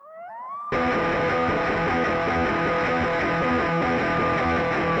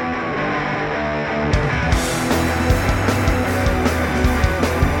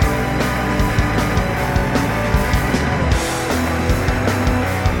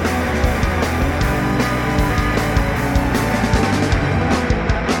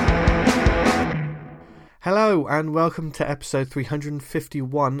Hello and welcome to episode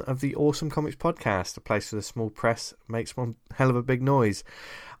 351 of the Awesome Comics Podcast, a place where the small press makes one hell of a big noise.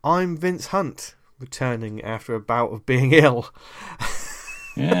 I'm Vince Hunt, returning after a bout of being ill.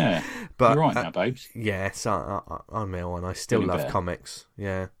 Yeah, but you're right now, babes. Yes, I'm ill and I still love comics.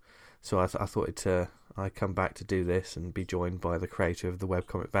 Yeah, so I thought I'd come back to do this and be joined by the creator of the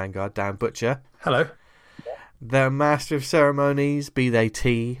webcomic Vanguard, Dan Butcher. Hello. The master of ceremonies, be they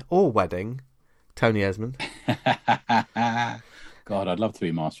tea or wedding, Tony Esmond. God, I'd love to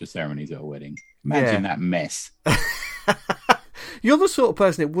be master of ceremonies at a wedding. Imagine that mess. You're the sort of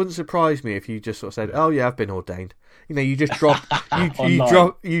person, it wouldn't surprise me if you just sort of said, "Oh yeah, I've been ordained." You know, you just drop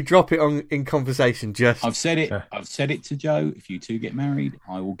you drop it on in conversation. Just I've said it. I've said it to Joe. If you two get married,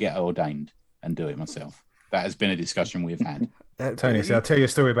 I will get ordained and do it myself. That has been a discussion we've had. Tony, so I'll tell you a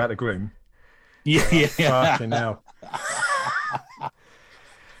story about the groom. Yeah. Fucking hell.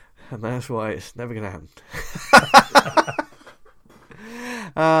 And that's why it's never going to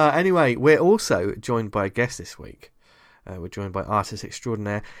happen. Anyway, we're also joined by a guest this week. We're joined by artist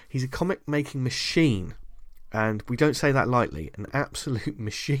extraordinaire. He's a comic-making machine, and we don't say that lightly, an absolute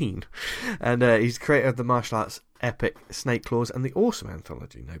machine. And he's the creator of the martial arts epic Snake Claws and the awesome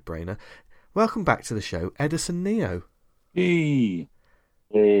anthology No Brainer. Welcome back to the show, Edison Neo. Hey,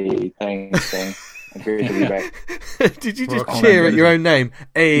 thanks. Great to be back. Did you just cheer at your own name?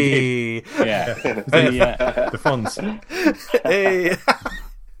 Hey. Yeah. The Fonz. Hey.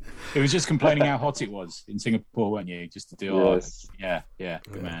 It was just complaining how hot it was in Singapore, weren't you? Just to do Yes.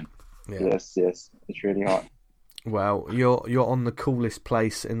 Good man. Yeah. Yes, it's really hot. Well, you're on the coolest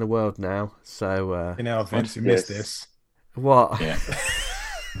place in the world now, so You know, Vince, you missed this. what? Yeah.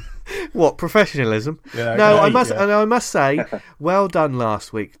 What professionalism? Yeah, no, okay, I must say, well done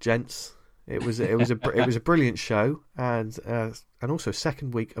last week, gents. It was a brilliant show, and also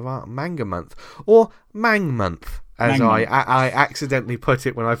second week of our manga month or Mang month, as I accidentally put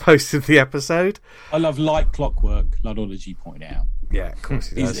it when I posted the episode. I love like clockwork. Ludology pointed out. Yeah, of course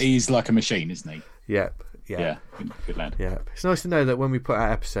he does. He's like a machine, isn't he? Yep. Yeah. Good lad. Yeah, it's nice to know that when we put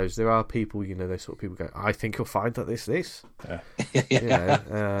out episodes, there are people, those sort of people go, I think you'll find that this.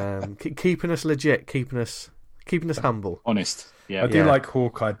 Yeah. Keeping us legit, keeping us humble. Honest. Yeah. I do like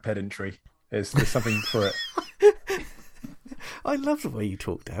hawk-eyed pedantry. There's something for it. I love the way you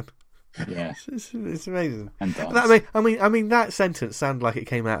talk, Dan. Yeah. It's amazing. And dance. I mean, that sentence sounded like it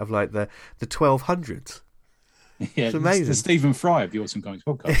came out of like the 1200s. Yeah, it's amazing. The Stephen Fry of the Awesome Comics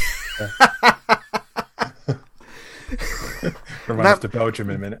Podcast. We'll run off to Belgium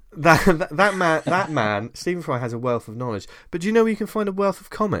in a minute. That man, Stephen Fry, has a wealth of knowledge. But do you know where you can find a wealth of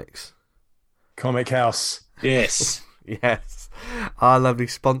comics? Comic House. Yes. Yes. Our lovely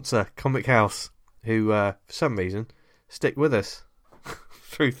sponsor, Comic House, who, for some reason, stick with us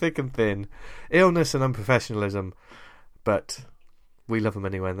through thick and thin, illness and unprofessionalism. But we love them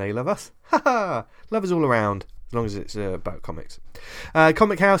anyway, and they love us. Ha ha! Love us all around, as long as it's about comics.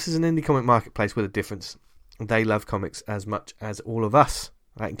 Comic House is an indie comic marketplace with a difference. They love comics as much as all of us.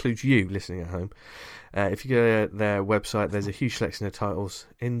 That includes you listening at home. If you go to their website, there's a huge selection of titles,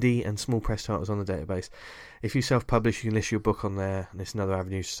 indie and small press titles on the database. If you self-publish, you can list your book on there, and it's another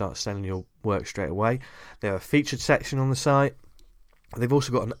avenue to start selling your work straight away. They have a featured section on the site. They've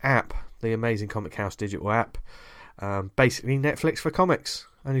also got an app, the amazing Comic House digital app. Basically Netflix for comics.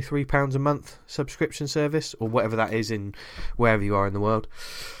 Only £3 a month subscription service, or whatever that is in wherever you are in the world.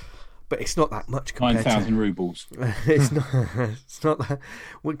 But it's not that much compared 9,000 rubles. It's not that.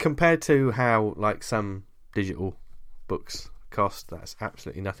 Well, compared to how like some digital books cost, that's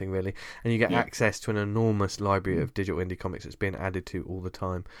absolutely nothing really. And you get access to an enormous library of digital indie comics that's being added to all the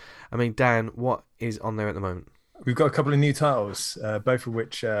time. I mean, Dan, what is on there at the moment? We've got a couple of new titles, both of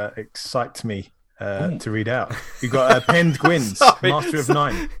which excite me to read out. We've got Penned Gwyn's Master of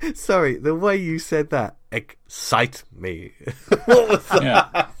Nine. Sorry, the way you said that, excite me. What was that?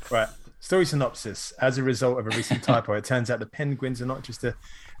 Yeah. Right. Story synopsis. As a result of a recent typo, it turns out the Penguins are not just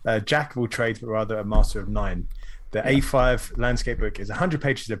a jack of all trades, but rather a master of nine. The A5 landscape book is 100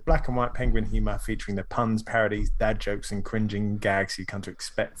 pages of black and white penguin humour featuring the puns, parodies, dad jokes, and cringing gags you come to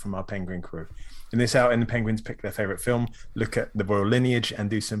expect from our penguin crew. In this outing, the Penguins pick their favourite film, look at the royal lineage, and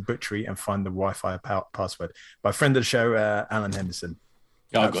do some butchery and find the Wi-Fi password. By friend of the show, Alan Henderson.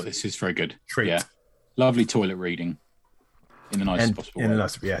 Yeah, I've got this. It's very good. Treat. Yeah. Lovely toilet reading in the nicest possible way.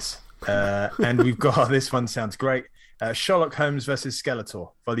 Yes. And we've got, this one sounds great, Sherlock Holmes versus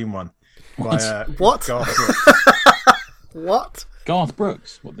Skeletor, Volume 1. By, What? Garth Brooks. What? Garth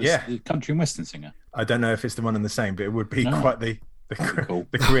Brooks, the country and western singer. I don't know if it's the one and the same, but it would be quite the Cool.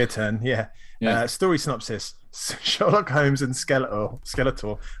 the career turn. Yeah. Yeah. Story synopsis: Sherlock Holmes and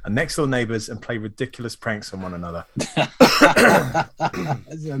Skeletor are next door neighbors and play ridiculous pranks on one another. That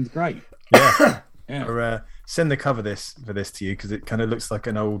sounds great. Yeah. Yeah. Or send the cover for this to you, because it kind of looks like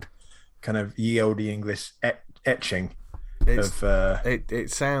an old kind of ye olde English etching of.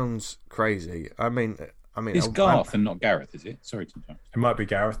 It sounds crazy. I mean, It's Garth and not Gareth, is it? Sorry to interrupt. It might be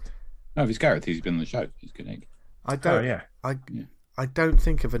Gareth. No, if it's Gareth, he's been on the show. He's good egg. I don't. Oh, yeah. I don't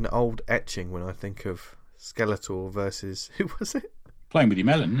think of an old etching when I think of Skeletor versus who was it? Playing with your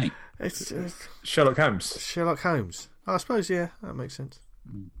melon, isn't he? It's Sherlock Holmes. Sherlock Holmes. I suppose, yeah, that makes sense.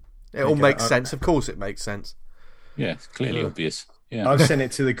 It all makes sense. Of course, it makes sense. Yeah, it's clearly obvious. Yeah. I've sent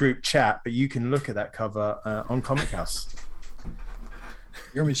it to the group chat, but you can look at that cover on Comic House.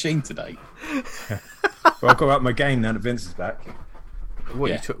 You're a machine today. Well, I've got up my game now that Vince is back.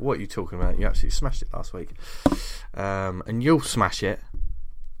 What are you talking about? You absolutely smashed it last week, and you'll smash it.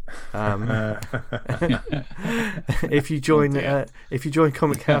 If you join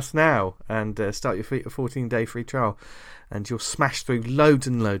Comic House now and start your 14-day free trial, and you'll smash through loads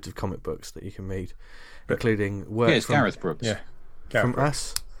and loads of comic books that you can read, including work it's Gareth Brooks. Yeah, from Brooks.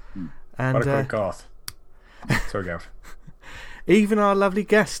 us, and What a Garth. Sorry, Gareth. even our lovely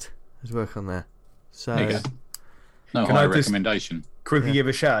guest has work on there. So There you go. No Can higher I just- recommendation. Quickly give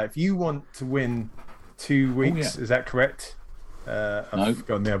a shout. If you want to win 2 weeks, yeah. is that correct? I've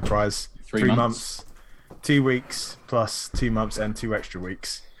gotten the other prize. 3 months. 2 weeks plus 2 months and 2 extra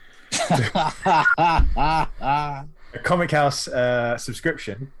weeks. A Comic House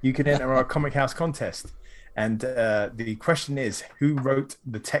subscription. You can enter our Comic House contest. And the question is, who wrote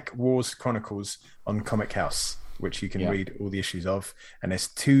the Tech Wars Chronicles on Comic House, which you can read all the issues of. And there's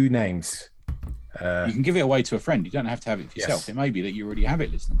 2 names. You can give it away to a friend. You don't have to have it for yourself. Yes. It may be that you already have it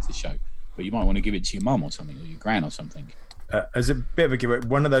listening to the show, but you might want to give it to your mum or something, or your gran or something. As a bit of a giveaway,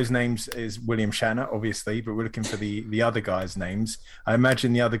 one of those names is William Shatner, obviously, but we're looking for the other guy's names. I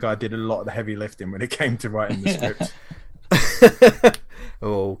imagine the other guy did a lot of the heavy lifting when it came to writing the script.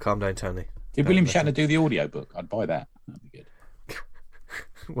 oh, calm down, Tony. Did William Shatner do the audio book? I'd buy that. That'd be good.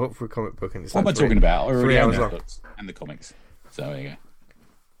 What for a comic book? And it's What am I like talking about? I already 3 own hours the long. books and the comics. So there you go.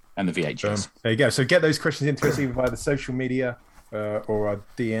 And the VHS. There you go. So get those questions into us either via the social media or our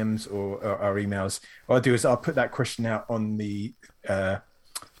DMs or our emails. What I'll do is I'll put that question out on the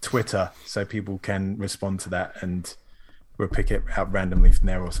Twitter so people can respond to that, and we'll pick it out randomly from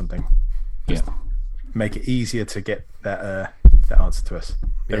there or something. Yeah. Make it easier to get that answer to us.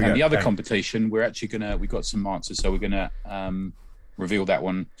 There we And go. the other Bang. competition, we've got some answers, so we're gonna reveal that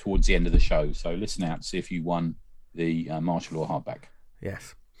one towards the end of the show. So listen out to see if you won the Martial Law hardback.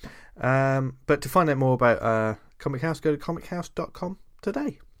 Yes. But to find out more about Comic House, go to comichouse.com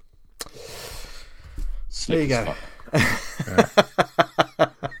today. Slick There you as go.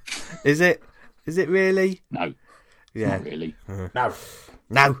 fuck. Is it really? No, Yeah. not really.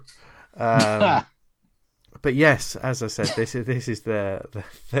 No. But yes, as I said, this is the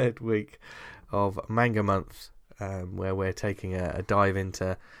 3rd week of Manga Month, where we're taking a dive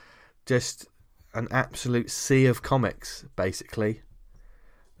into just an absolute sea of comics, basically.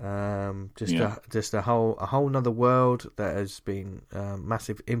 Just a whole nother world that has been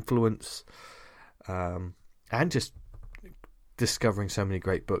massive influence, and just discovering so many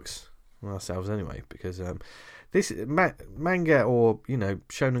great books ourselves anyway, because this manga, or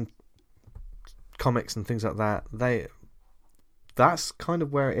shonen comics and things like that, that's kind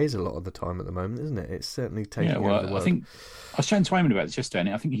of where it is a lot of the time at the moment, isn't it? It's certainly taking over the world. I think I was chatting to Eamon about this yesterday, and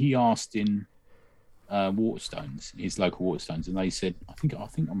I think he asked in Waterstones, his local Waterstones, and they said, I think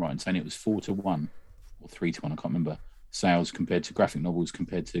I'm right in saying it was 4-1 or 3-1, I can't remember, sales compared to graphic novels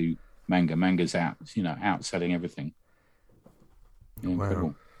compared to manga. Manga's outselling everything. Yeah,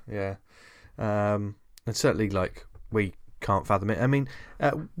 incredible. Yeah. And certainly, we can't fathom it. I mean,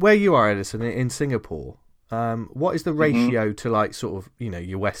 where you are, Edison, in Singapore, what is the ratio to sort of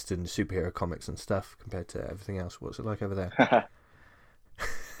your Western superhero comics and stuff compared to everything else? What's it like over there?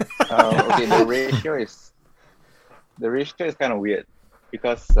 Okay, the ratio is kind of weird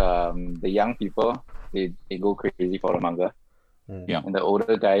because the young people they go crazy for the manga, Yeah. and the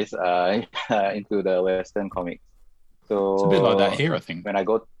older guys are into the Western comics. So It's a bit like that here, I think. when I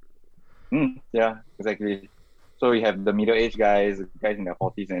go, yeah, exactly. So you have the middle-aged guys in their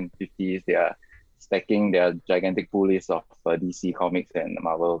 40s and 50s. They are stacking their gigantic pool list of DC comics and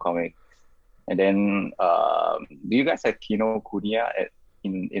Marvel comics. And then, do you guys have Kinokuniya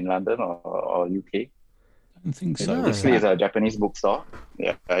in London or UK? I don't think so. No. Basically, it's a Japanese bookstore.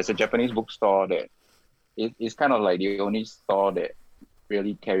 Yeah, it's a Japanese bookstore that it's kind of like the only store that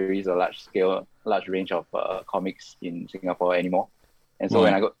really carries a large range of comics in Singapore anymore. And so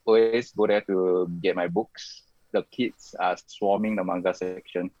when I always go there to get my books, the kids are swarming the manga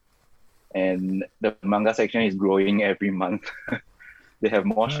section, and the manga section is growing every month. They have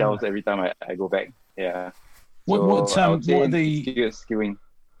more shelves every time I go back. Yeah. What are the skewing?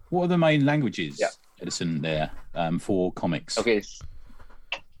 What are the main languages, Edison, there for comics? Okay,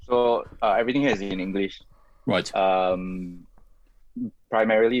 so everything is in English. Right.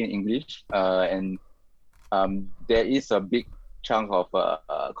 Primarily in English, and there is a big chunk of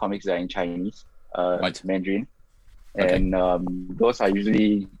comics that are in Chinese, Mandarin, and those are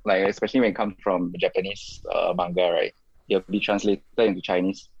usually like, especially when it comes from Japanese manga, right? It'll be translated into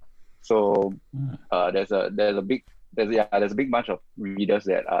Chinese. So there's a big bunch of readers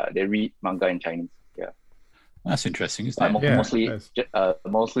that they read manga in Chinese. Yeah, that's interesting, isn't it?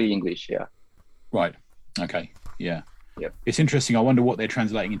 Mostly English. Yeah. Right. Okay. Yeah. Yep. It's interesting. I wonder what they're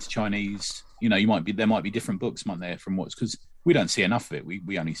translating into Chinese. You know, there might be different books, might there, from because we don't see enough of it.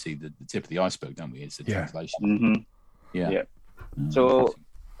 We only see the tip of the iceberg, don't we? It's the translation. Mm-hmm. Yeah. So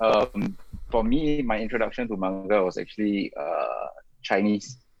for me, my introduction to manga was actually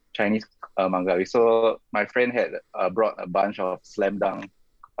Chinese manga. So my friend had brought a bunch of slam dunk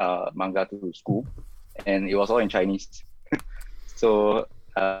manga to school, and it was all in Chinese. So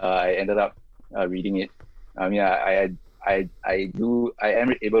I ended up reading it. I mean, I am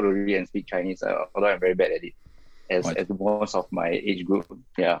able to read and speak Chinese, although I'm very bad at it, as most of my age group.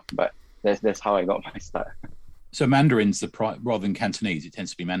 Yeah, but that's how I got my start. So Mandarin's rather than Cantonese, it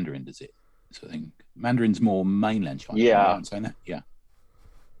tends to be Mandarin, does it? So I think Mandarin's more mainland China. Yeah. I'm saying that. Yeah.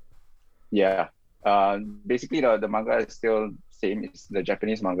 Yeah. Basically, the manga is still same. It's the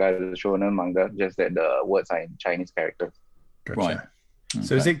Japanese manga, the shonen manga, just that the words are in Chinese characters. Gotcha. Right. Okay.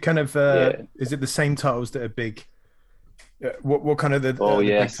 So is it kind of is it the same titles that are big? What kind of the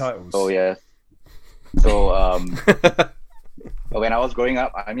big titles? Oh yes. So when I was growing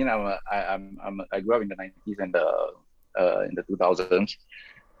up, I mean, I grew up in the 90s and in the 2000s,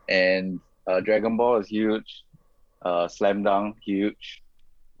 and Dragon Ball is huge, Slam Dunk huge,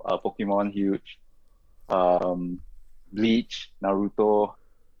 Pokemon huge, Bleach, Naruto,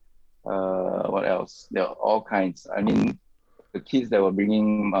 what else? There are all kinds. I mean, the kids that were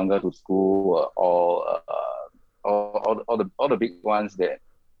bringing manga to school were all the big ones that,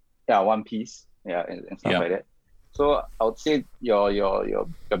 One Piece, and stuff like that. So I would say your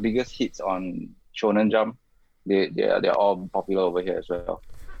buggest hits on Shonen Jump, they're all popular over here as well.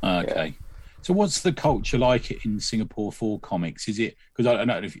 Okay. Yeah. So what's the culture like in Singapore for comics? Is it, because I don't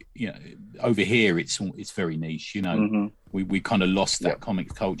know if over here it's very niche. We kind of lost that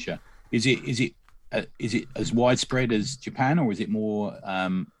comic culture. Is it as widespread as Japan, or is it more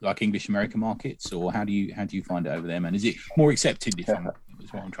like English American markets, or how do you find it over there, man? Is it more accepted? Is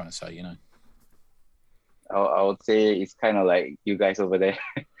what I'm trying to say. I would say it's kind of like you guys over there.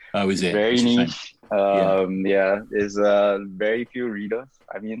 Oh, is it? Very niche. There's very few readers.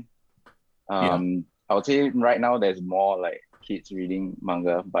 I mean, I would say right now there's more like kids reading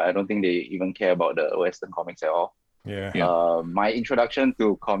manga, but I don't think they even care about the Western comics at all. My introduction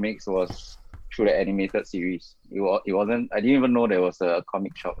to comics was through the animated series. It wasn't. I didn't even know there was a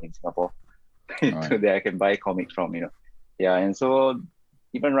comic shop in Singapore that I can buy comics from. And so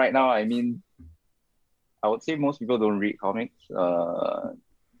even right now, I mean, I would say most people don't read comics.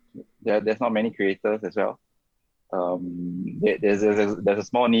 There's not many creators as well. There's a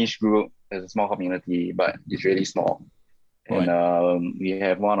small niche group, there's a small community, but it's really small. Right. And we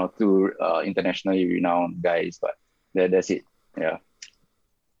have one or two internationally renowned guys, but that's it. Yeah.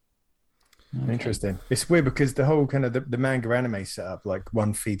 Interesting. It's weird because the whole kind of the manga anime setup, like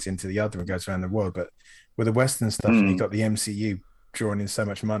one feeds into the other and goes around the world. But with the Western stuff, you've got the MCU drawing in so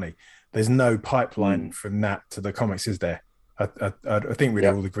much money. There's no pipeline from that to the comics, is there? I think we'd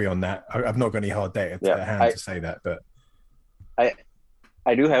all agree on that. I've not got any hard data to hand to say that, but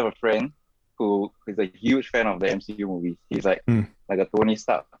I do have a friend who is a huge fan of the MCU movies. He's like a Tony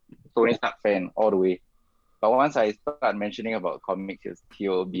Stark fan all the way. But once I start mentioning about comics,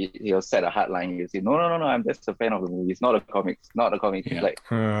 he'll set a hard line. He'll say, no, I'm just a fan of the movies, not the comics, not the comics.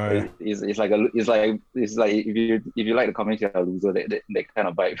 Yeah. It's like if you like the comics, you're a loser. That kind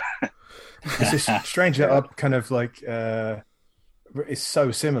of vibe. It's just strange that up kind of like it's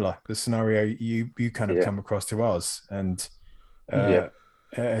so similar, the scenario you kind of come across to us, and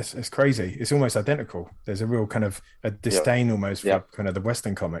it's crazy. It's almost identical. There's a real kind of a disdain almost for kind of the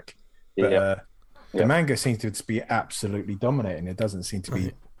Western comic, but the manga seems to be absolutely dominating. It doesn't seem to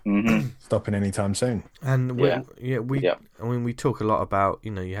be stopping anytime soon. And we talk a lot about,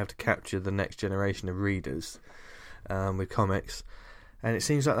 you have to capture the next generation of readers with comics. And it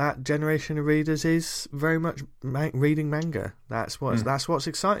seems like that generation of readers is very much reading manga. That's what's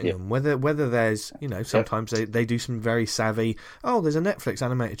exciting them. Whether there's, sometimes they do some very savvy, there's a Netflix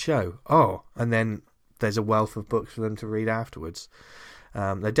animated show. And then there's a wealth of books for them to read afterwards.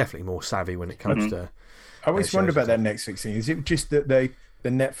 They're definitely more savvy when it comes to... I always wonder about that Netflix thing. Is it just that the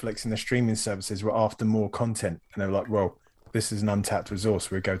Netflix and the streaming services were after more content? And they were like, well, this is an untapped resource.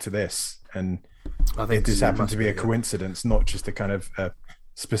 We'll go to this. And I think it just happened to be a coincidence, not just a kind of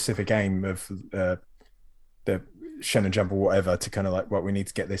specific aim of the Shonen Jump or whatever to kind of like, well, we need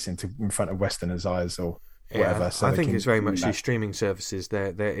to get this in front of Westerners' eyes or whatever. So I think it's very much these streaming services.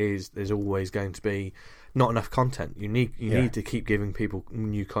 There's always going to be not enough content. You need to keep giving people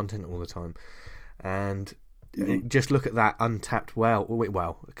new content all the time. And just look at that untapped well.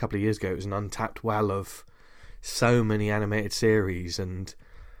 Well, a couple of years ago, it was an untapped well of so many animated series, and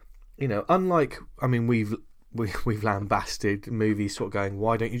unlike, we've lambasted movies, sort of going,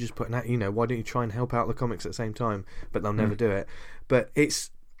 why don't you just put why don't you try and help out the comics at the same time? But they'll never do it. But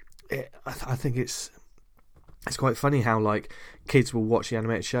I think it's quite funny how like kids will watch the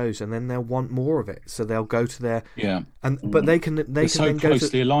animated shows and then they'll want more of it, so they'll go to their but they can They're so then go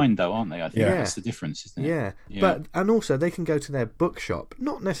closely aligned though, aren't they? I think that's the difference, isn't it? But also they can go to their bookshop,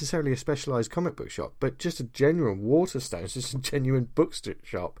 not necessarily a specialised comic book shop, but just a general Waterstones, just a genuine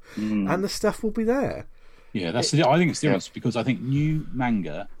bookshop, and the stuff will be there. I think it's the difference, because I think new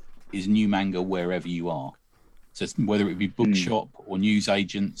manga is new manga wherever you are. So whether it be bookshop or news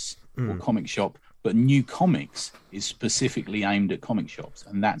agents or comic shop. But new comics is specifically aimed at comic shops,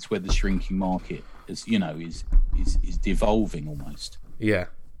 and that's where the shrinking market is devolving almost. Yeah.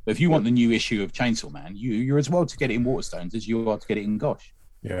 But if you want the new issue of Chainsaw Man, you're as well to get it in Waterstones as you are to get it in Gosh.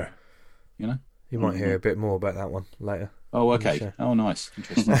 Yeah. You might hear a bit more about that one later. Oh, okay. Oh, nice.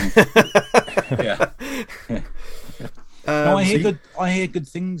 Interesting. I hear good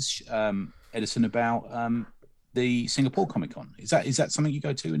things, Edison, about the Singapore Comic Con. Is that something you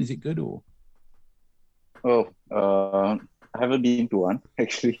go to, and is it good or? I haven't been to one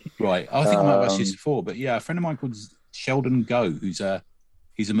actually. Right, I think I might have asked this before, but a friend of mine called Sheldon Go, he's a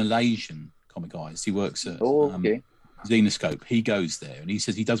Malaysian comic artist. He works at Xenoscope. He goes there, and he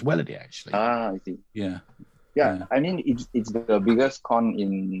says he does well at it actually. I see. Yeah. I mean, it's the biggest con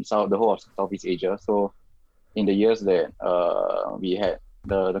in the whole of Southeast Asia. So, in the years that we had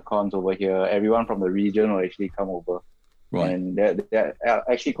the cons over here, everyone from the region will actually come over. Right. And there are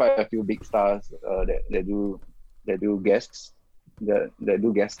actually quite a few big stars that do guests, that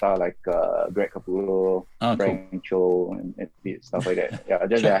do guest star, like Greg Capullo, Frank Cho, and stuff like that.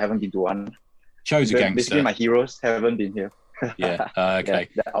 Just that I haven't been to one. Cho's a gangster. Basically, my heroes haven't been here. Okay.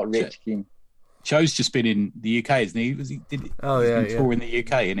 The outrage king. Cho's just been in the UK, isn't he? He's been tour in the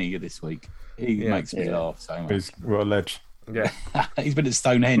UK, isn't he, this week? He makes me laugh so much. What a ledge. Yeah. He's been at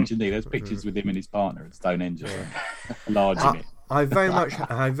Stonehenge, isn't he? There's pictures with him and his partner at Stonehenge. Enlarging it. I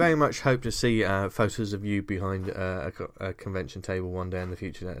very much hope to see photos of you behind a convention table one day in the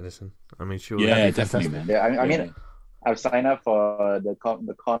future, Edison. I mean, sure. Yeah, definitely, man. Yeah, I mean, I've signed up for the con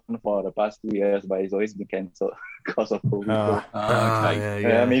for the past 2 years, but it's always been cancelled because of COVID.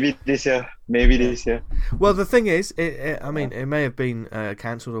 Okay. Maybe this year. Well, the thing is, it may have been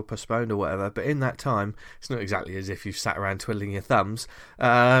cancelled or postponed or whatever, but in that time, it's not exactly as if you've sat around twiddling your thumbs,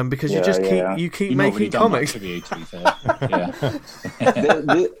 because you keep making really comics. To be fair.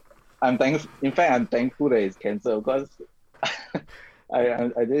 I'm thankful that it's cancelled, because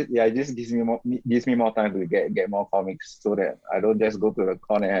it just gives me more time to get more comics, so that I don't just go to the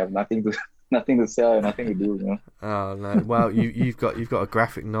con and have nothing to sell and nothing to do. Oh no! Well, you've got a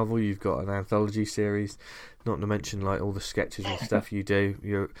graphic novel, you've got an anthology series, not to mention like all the sketches and stuff you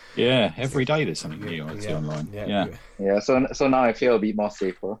do. Every day there's something new I see online. Yeah. So now I feel a bit more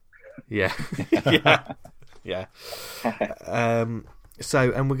safer. Yeah. Yeah.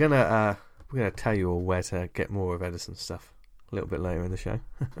 So, and we're gonna tell you all where to get more of Edison's stuff a little bit later in the show.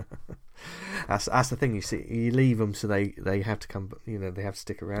 That's the thing. You see, you leave them so they have to come. They have to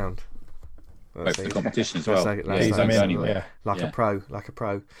stick around. Both the competition as well. Like a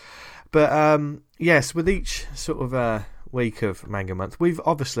pro. But yes, with each sort of week of Manga Month, we've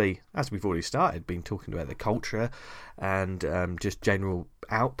obviously, as we've already started, been talking about the culture and just general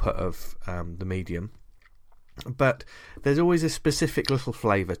output of the medium. But there's always a specific little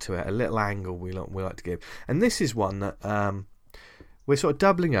flavour to it, a little angle we like to give. And this is one that we're sort of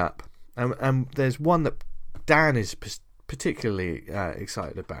doubling up. And there's one that Dan is particularly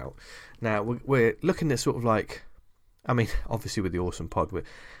excited about. Now, we're looking at sort of like, I mean, obviously with the Awesome Pod,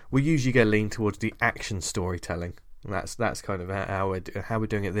 we usually go lean towards the action storytelling. And that's kind of how we're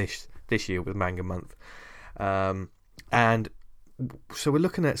doing it this year with Manga Month. And so we're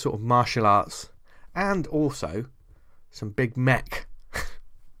looking at sort of martial arts and also some big mech,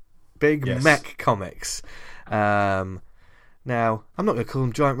 mech comics. Now, I'm not going to call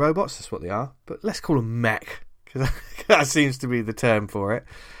them giant robots, that's what they are, but let's call them mech, because that seems to be the term for it.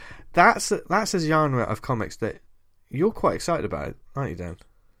 That's a genre of comics that you're quite excited about, aren't you, Dan?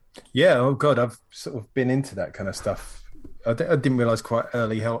 Yeah, oh God, I've sort of been into that kind of stuff. I didn't realise quite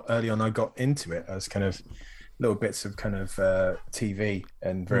early how early on I got into it. I was kind of little bits of kind of TV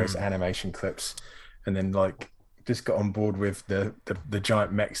and various animation clips, and then like just got on board with the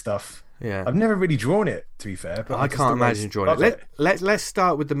giant mech stuff. Yeah, I've never really drawn it, to be fair. But I can't imagine drawing it. Let's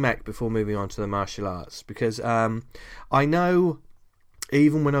start with the mech before moving on to the martial arts, because I know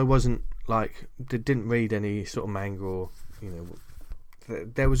even when I wasn't didn't read any sort of manga or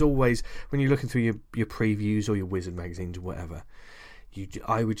there was always, when you're looking through your previews or your Wizard magazines or whatever,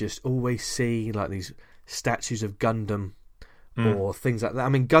 I would just always see like these statues of Gundam or things like that. I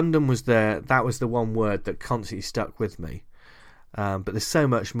mean, Gundam was the one word that constantly stuck with me. But there's so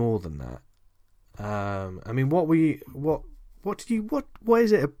much more than that. I mean, what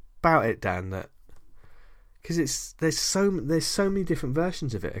is it about it, Dan? That because there's so many different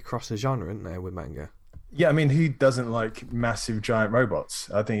versions of it across the genre, isn't there, with manga? Yeah, I mean, who doesn't like massive giant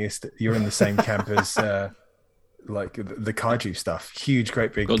robots? I think you're in the same camp as like the kaiju stuff. Huge,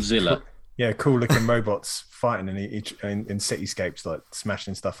 great big Godzilla. Yeah, cool looking robots fighting in cityscapes, like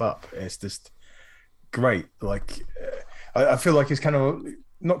smashing stuff up. It's just great. Like, I feel like it's kind of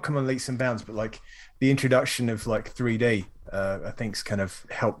not come on leaps and bounds, but like the introduction of like 3D, I think's kind of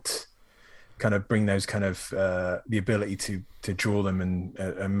helped kind of bring those kind of the ability to draw them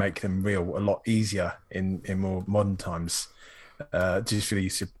and make them real a lot easier in more modern times. Just really,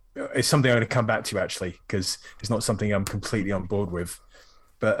 it's something I'm going to come back to actually, because it's not something I'm completely on board with.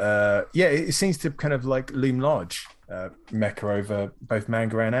 But yeah, it seems to kind of like loom large, mecha over both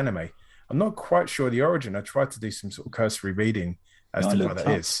manga and anime. I'm not quite sure the origin. I tried to do some sort of cursory reading as to what that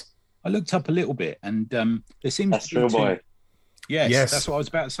is. I looked up a little bit, and there seems Astro to be Boy. Yes, that's what I was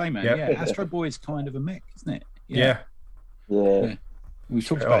about to say, man. Yep. Yeah, Astro Boy is kind of a mech, isn't it? Yeah. We've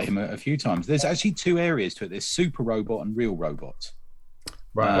talked about him a few times. There's actually two areas to it. There's super robot and real robot.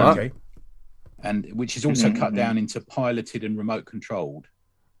 Right. Okay. And which is also cut down into piloted and remote controlled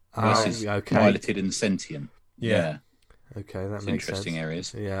versus piloted and sentient. Yeah. Okay, that makes interesting sense.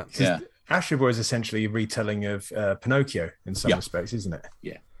 Areas. Yeah. Astro Boy is essentially a retelling of Pinocchio in some respects, isn't it?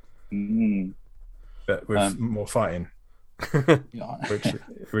 Yeah. But with more fighting.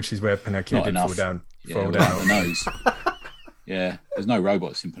 which is where Pinocchio did fall down. Fall down the nose. Yeah, there's no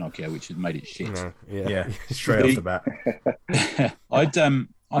robots in Pinocchio, which has made it shit. No, yeah, straight off the bat.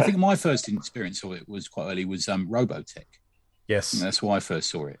 I think my first experience of it was quite early. Was Robotech. Yes, and that's why I first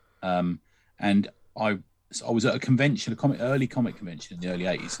saw it. And I was at a convention, early comic convention in the early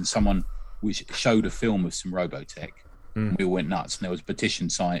 '80s, and someone showed a film of some Robotech. And we all went nuts, and there was a petition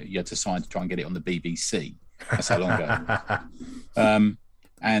sign you had to sign to try and get it on the BBC. That's how long ago.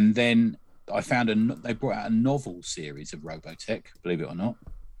 And then I found they brought out a novel series of Robotech, believe it or not.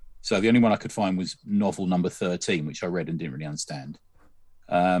 So the only one I could find was novel number 13, which I read and didn't really understand.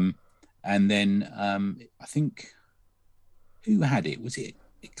 And then I think, who had it? Was it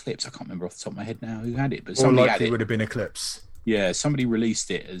Eclipse? I can't remember off the top of my head now who had it, but somebody had it. Would have been Eclipse. Yeah, somebody released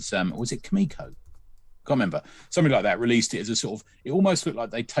it as was it Kamiko? Can't remember. Somebody like that released it as a sort of. It almost looked like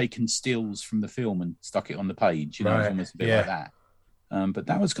they'd taken stills from the film and stuck it on the page. You know, It's almost a bit like that. But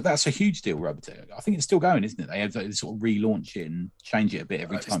that's a huge deal, Robotech. I think it's still going, isn't it? They sort of relaunch it and change it a bit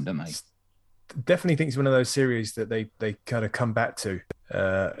every time, don't they? Definitely think it's one of those series that they kind of come back to.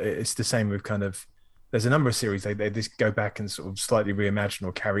 It's the same with kind of. There's a number of series they just go back and sort of slightly reimagine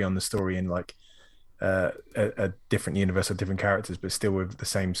or carry on the story in like a different universe or different characters, but still with the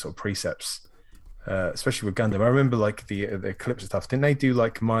same sort of precepts. Especially with Gundam, I remember like the Eclipse stuff. Didn't they do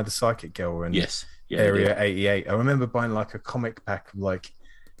like Maya the Psychic Girl and Area 88? I remember buying like a comic pack of like,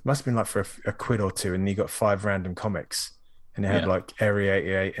 it must have been like for a quid or two, and you got 5 random comics, and it had like Area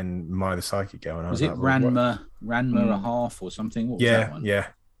 88 and Maya the Psychic Girl. And was it like, Ranma a half or something? What was that one?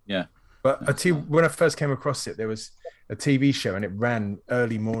 Yeah. But I tell you, when I first came across it, there was a TV show, and it ran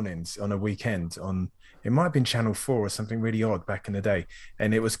early mornings on a weekend on. It might have been Channel 4 or something really odd back in the day,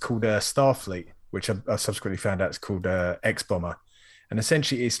 and it was called Starfleet, which I subsequently found out is called X-Bomber. And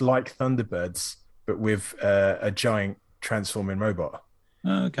essentially it's like Thunderbirds, but with a giant transforming robot.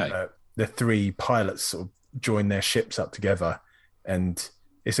 Okay. The 3 pilots sort of join their ships up together, and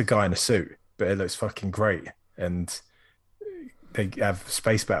it's a guy in a suit, but it looks fucking great. And they have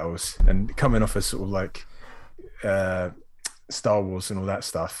space battles, and coming off a sort of like Star Wars and all that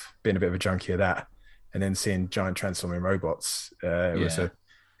stuff, being a bit of a junkie of that. and then seeing giant transforming robots. It was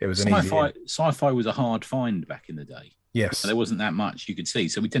an Sci-fi. easy. Sci-fi was a hard find back in the day. Yes. There wasn't that much you could see,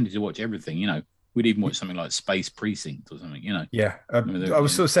 so we tended to watch everything. We'd even watch something like Space Precinct or something. Yeah, I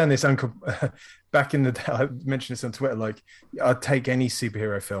was sort of saying this, Uncle. Back in the day, I mentioned this on Twitter. Like, I'd take any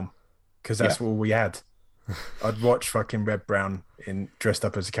superhero film because that's all we had. I'd watch fucking Red Brown dressed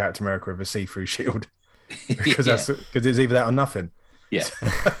up as a Captain America with a see-through shield because it's either that or nothing. Yeah,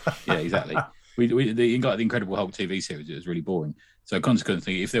 yeah, exactly. You got the Incredible Hulk TV series. It was really boring. So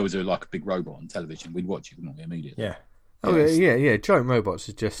consequently, if there was a big robot on television, we'd watch it, wouldn't we, immediately? Yeah. Oh yeah. Giant robots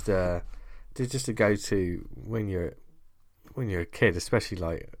are just they're just a go-to when you're a kid, especially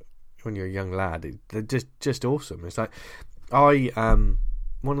like when you're a young lad. They're just awesome. It's like one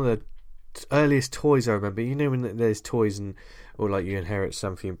of the earliest toys I remember. When there's toys or like you inherit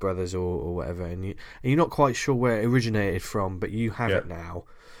something from your brothers or whatever, and you're not quite sure where it originated from, but you have it now.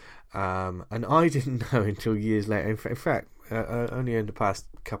 And I didn't know until years later. In fact, only in the past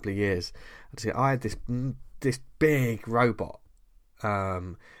couple of years, I had this big robot.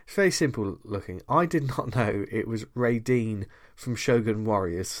 It's very simple looking. I did not know it was Ray Dean from Shogun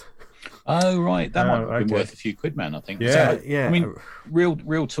Warriors. Oh right, that might have been worth a few quid, man. I think. Yeah, so, I mean,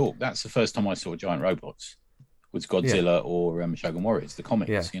 real talk. That's the first time I saw giant robots. Was Godzilla or Shogun Warriors, the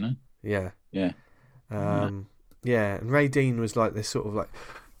comics? Yeah. And Ray Dean was like this sort of like.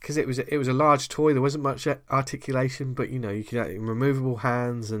 Because it was a large toy, there wasn't much articulation, but you could have removable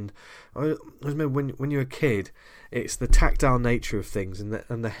hands, and I remember when you're a kid, it's the tactile nature of things, and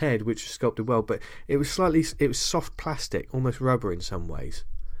the head, which was sculpted well, but it was soft plastic, almost rubber in some ways.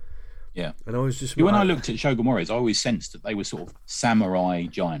 Yeah, and I was just when I looked at Shogun Warriors, I always sensed that they were sort of samurai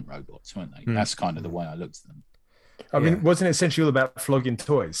giant robots, weren't they? That's kind of the way I looked at them. I mean, wasn't it essentially all about flogging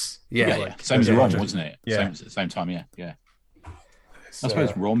toys? Yeah. Same as Rom, wasn't it? Yeah. Same time, yeah. I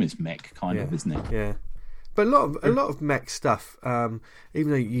suppose Rom is Mech, kind of, isn't it? Yeah, but a lot of Mech stuff. Even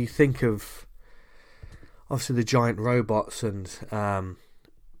though you think of obviously the giant robots, and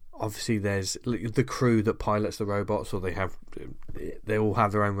obviously there's the crew that pilots the robots, or they all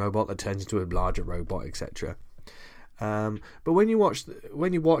have their own robot that turns into a larger robot, etc. But when you watch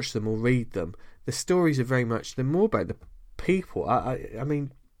them or read them, the stories are they're more about the people. I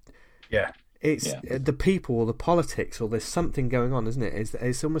mean, yeah. It's the people or the politics, or there's something going on, isn't it?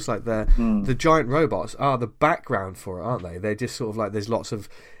 It's almost like the giant robots are the background for it, aren't they? They're just sort of like there's lots of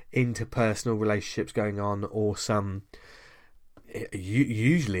interpersonal relationships going on, or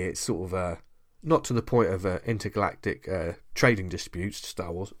usually it's sort of not to the point of intergalactic trading disputes,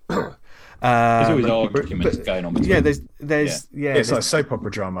 Star Wars. There's always arguments going on between. It's like soap opera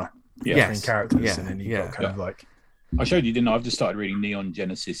drama. Between characters, and then you got kind of like. I showed you, didn't I? I've just started reading Neon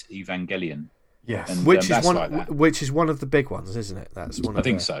Genesis Evangelion. Yes, and, which is one of the big ones, isn't it? That's one. I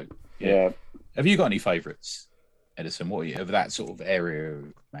think so. Yeah. Have you got any favourites, Edison? What are you of that sort of area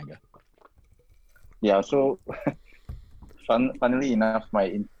of manga? Yeah. So, funnily enough,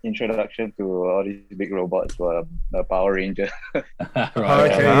 my introduction to all these big robots were the Power Ranger. Right.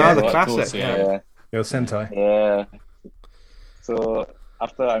 The classic. Course, Your Sentai. Yeah. So.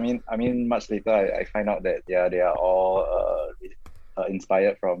 After much later, I find out that they are all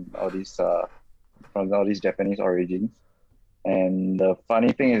inspired from all these Japanese origins. And the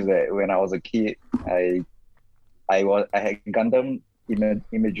funny thing is that when I was a kid, I had Gundam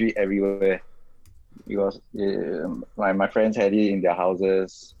imagery everywhere, because my friends had it in their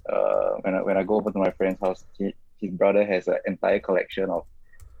houses. When I go over to my friend's house, his brother has an entire collection of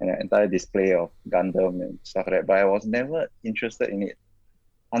an entire display of Gundam and stuff like that. But I was never interested in it.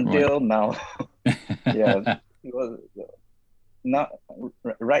 Until now, it was not.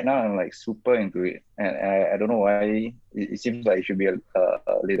 Right now, I'm like super into it, and I don't know why. It seems like it should be a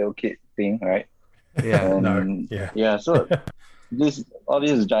little kid thing, right? Yeah. So all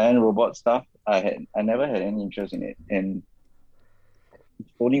this giant robot stuff, I never had any interest in it, and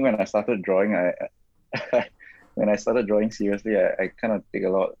only when I started drawing, when I started drawing seriously, I kind of took a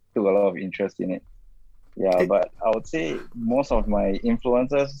lot of interest in it. Yeah, but I would say most of my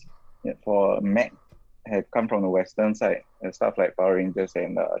influences for Mech have come from the Western side, and stuff like Power Rangers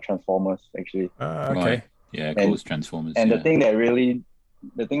and Transformers, actually. Okay. Right. Yeah, of course, Transformers. And the thing that really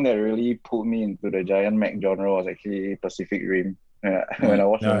pulled me into the giant Mech genre was actually Pacific Rim. When I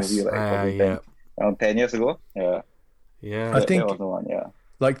watched the movie around 10 years ago. Yeah. I think that was the one. Yeah.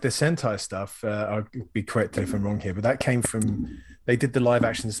 Like the Sentai stuff, I'll be correct if I'm wrong here, but that came from, they did the live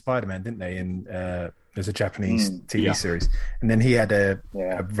action Spider-Man, didn't they? And there's a Japanese TV series, and then he had a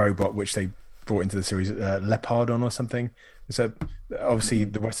robot which they brought into the series, Leopardon or something. So obviously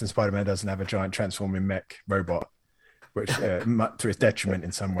the Western Spider-Man doesn't have a giant transforming mech robot, which to its detriment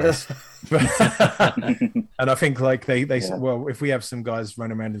in some ways. And I think like they said, well, if we have some guys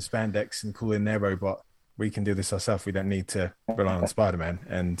run around in spandex and call in their robot, we can do this ourselves. We don't need to rely on Spider-Man.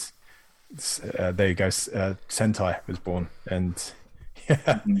 And there you go. Sentai was born, and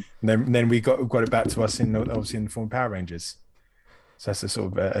and then we got it back to us obviously in the form of Power Rangers. So that's a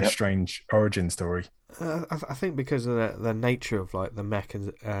sort of a strange origin story. I think because of the nature of like the mech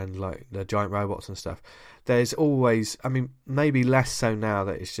and like the giant robots and stuff, there's always, I mean, maybe less so now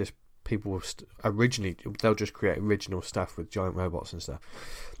that it's just people originally they'll just create original stuff with giant robots and stuff.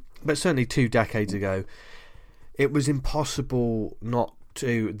 But certainly 2 decades ago, it was impossible not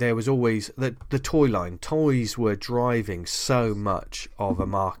to. There was always the toy line. Toys were driving so much of a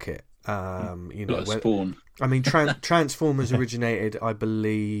market. You know, Spawn. I mean, Transformers originated, I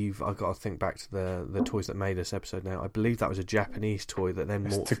believe. I've got to think back to the toys that made this episode now. I believe that was a Japanese toy that then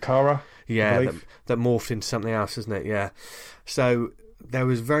morphed. Takara. Yeah, that morphed into something else, isn't it? Yeah. So there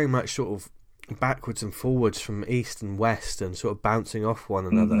was very much sort of backwards and forwards from east and west and sort of bouncing off one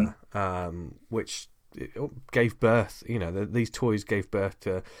another, which gave birth. You know, these toys gave birth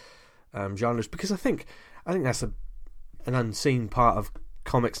to genres, because I think that's an unseen part of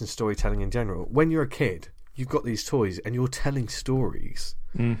comics and storytelling in general. When you're a kid, you've got these toys and you're telling stories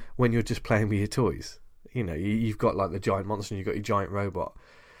when you're just playing with your toys. You know, you've got like the giant monster and you've got your giant robot,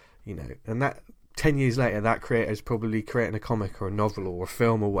 you know, and that 10 years later, that creator's probably creating a comic or a novel or a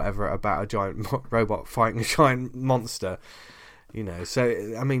film or whatever about a giant robot fighting a giant monster, you know.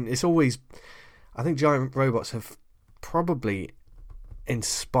 So, I mean, it's always, I think giant robots have probably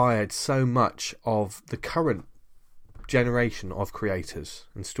inspired so much of the current generation of creators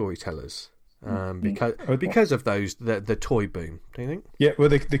and storytellers, because of those the toy boom. Do you think? Yeah, well,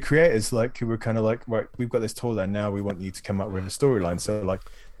 the creators like who were kind of like, right, we've got this toy line now. We want you to come up with a storyline. So like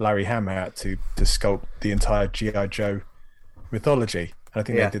Larry Hama had to sculpt the entire G.I. Joe mythology. And I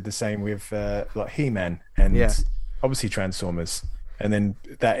think they did the same with like He-Man and obviously Transformers. And then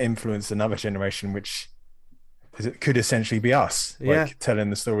that influenced another generation, which could essentially be us, like telling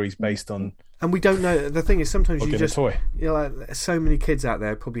the stories based on. And we don't know. The thing is, sometimes you just, toy. You know, like, so many kids out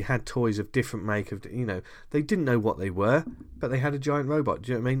there probably had toys of different make of, you know, they didn't know what they were, but they had a giant robot.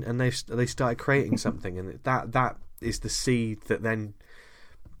 Do you know what I mean? And they started creating something, and that is the seed that then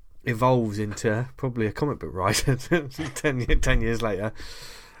evolves into probably a comic book writer 10 years later.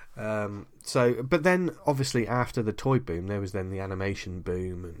 But then obviously after the toy boom, there was then the animation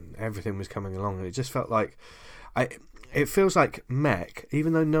boom, and everything was coming along, and it just felt like it feels like Mech,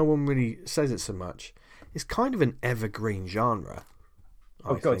 even though no one really says it so much, is kind of an evergreen genre.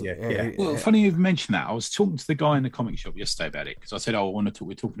 Oh, God, yeah. Well, funny you've mentioned that. I was talking to the guy in the comic shop yesterday about it, because I said, I want to talk.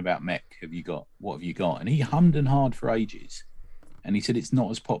 We're talking about Mech. What have you got? And he hummed and hawed for ages. And he said it's not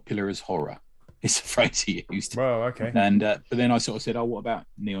as popular as horror. It's a phrase he used. Well, okay. And but then I sort of said, what about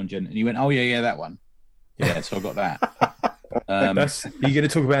Neon Gen? And he went, yeah, that one. Yeah, so I got that. Are you going to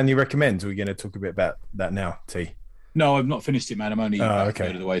talk about any recommends, or are you going to talk a bit about that now, T? No, I've not finished it, man. I'm only a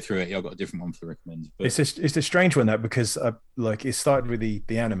third of the way through it. Yeah, I've got a different one for the recommends. But... It's a strange one, that, because like it started with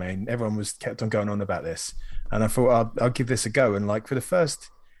the anime, and everyone kept on going on about this, and I thought I'll give this a go. And like for the first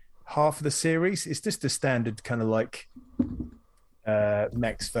half of the series, it's just a standard kind of like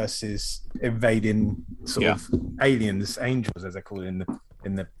mechs versus invading sort of aliens, angels as they call it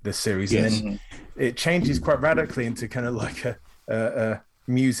in the series, and then it changes quite radically into kind of like a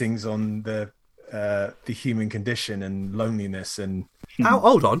musings on the human condition and loneliness and.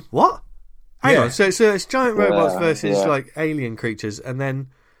 Hold on, what? Hang on, so it's giant robots versus like alien creatures, and then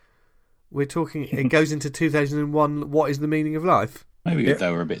we're talking. It goes into 2001. What is the meaning of life? Maybe if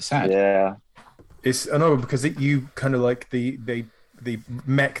they were a bit sad. Yeah, it's another because you kind of like the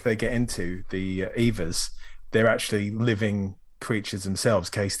mech they get into, the Evas. They're actually living creatures themselves,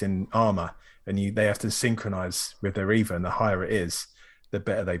 cased in armor, and they have to synchronize with their Eva, and the higher it is, the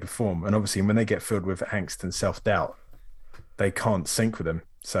better they perform. And obviously when they get filled with angst and self-doubt, they can't sync with them,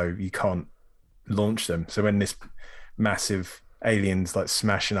 so you can't launch them. So when this massive alien's like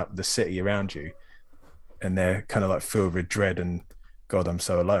smashing up the city around you, and they're kind of like filled with dread and God, I'm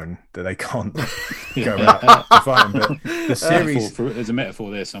so alone, that they can't go out to fight them. But the series, there's a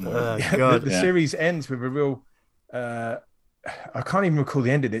metaphor there somewhere. The series ends with a real I can't even recall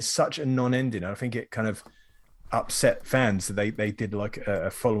the ending. It's such a non-ending. I think it kind of upset fans that they did like a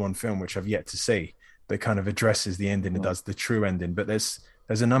follow-on film, which I've yet to see, that kind of addresses the ending and does the true ending. But there's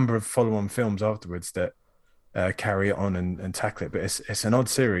a number of follow-on films afterwards that carry it on and tackle it. But it's an odd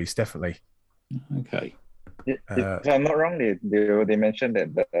series, definitely. Okay. If I'm not wrong, they mentioned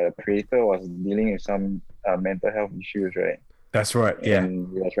that the creator was dealing with some mental health issues, right? That's right. Yeah,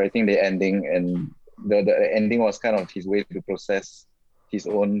 and he was writing the ending, and the ending was kind of his way to process his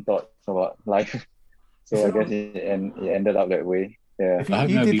own thoughts about life. So I guess it ended up that way. Yeah. I hope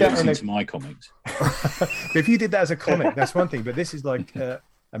nobody looks into my comics. If you did that as a comic, that's one thing. But this is like a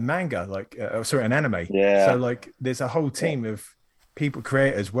manga, like an anime. Yeah. So like, there's a whole team of people,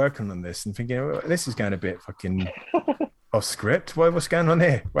 creators working on this and thinking, oh, this is going a bit fucking off script. What's going on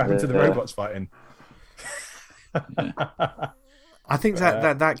here? What happened to the robots fighting? I think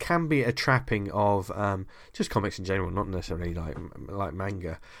that can be a trapping of just comics in general, not necessarily like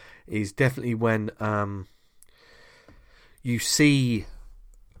manga. Is definitely when you see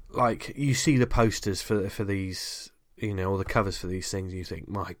the posters for these, you know, or the covers for these things, and you think,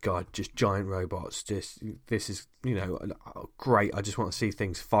 my God, just giant robots. This is, you know, great. I just want to see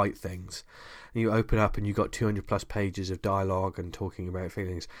things fight things. And you open up and you've got 200 plus pages of dialogue and talking about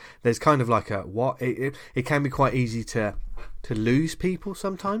feelings. There's kind of like it can be quite easy to lose people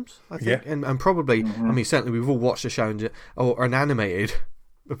sometimes, I think. Yeah. And probably, I mean, certainly we've all watched a show or an animated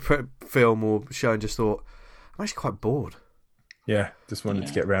film or show and just thought, I'm actually quite bored. Yeah, just wanted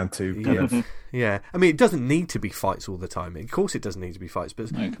to get around to kind of... Yeah, I mean, it doesn't need to be fights all the time. Of course it doesn't need to be fights,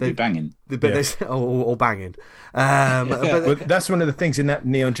 but... No, it could be banging. Or banging. But that's one of the things in that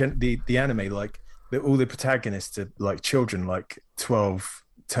the anime, like, all the protagonists are like children, like 12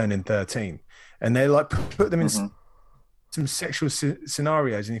 turning 13. And they like put them in some sexual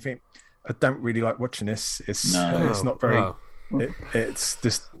scenarios, and you think, I don't really like watching this. It's not very... No. It's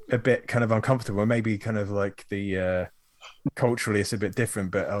just a bit kind of uncomfortable. Maybe kind of like the... culturally it's a bit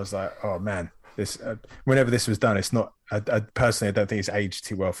different, but I was like, oh man, this whenever this was done, it's not I personally I don't think it's aged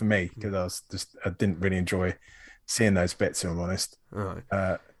too well for me, because I didn't really enjoy seeing those bits, if I'm honest.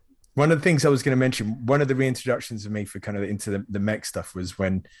 Right. One of the things I was going to mention, one of the reintroductions of me for kind of into the mech stuff was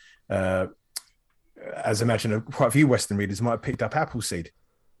when as I imagine quite a few Western readers might have picked up Appleseed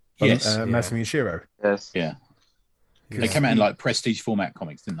from Masami Ishiro. They came out in like prestige format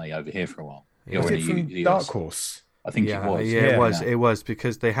comics, didn't they, over here for a while? Was it from Dark Horse? I think it was. It was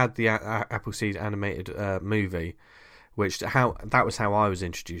because they had the Appleseed animated movie, that was how I was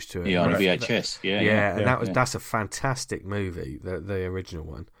introduced to it. Yeah, on VHS. That's a fantastic movie, the original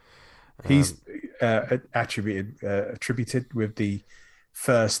one. He's attributed with the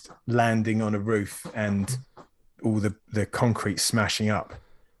first landing on a roof and all the concrete smashing up.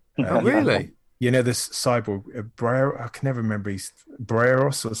 Really? You know, this cyborg, I can never remember, he's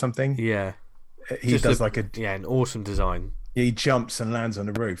Breros or something. Yeah. He does an awesome design. He jumps and lands on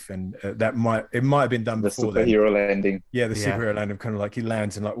the roof, and it might have been done before the superhero landing. Yeah, the superhero landing, kind of like he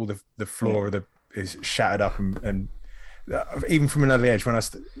lands and like all the floor is shattered up, and even from an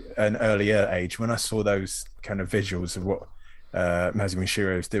earlier age, when I saw those kind of visuals of what Masami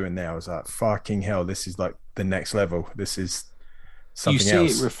Ishiro is doing now, I was like, fucking hell, this is like the next level. This is something else. You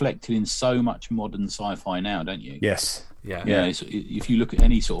see it reflected in so much modern sci-fi now, don't you? Yes. Yeah. If you look at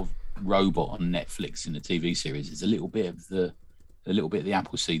any sort of robot on Netflix in a TV series, there's a little bit of the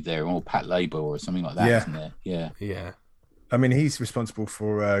Appleseed there, or Pat Labor or something like that, isn't there? Yeah. I mean, he's responsible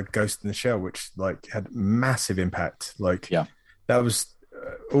for Ghost in the Shell, which like had massive impact. That was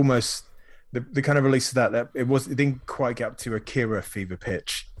almost the kind of release of that it didn't quite get up to Akira fever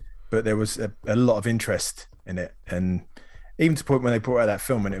pitch, but there was a lot of interest in it, and even to the point when they brought out that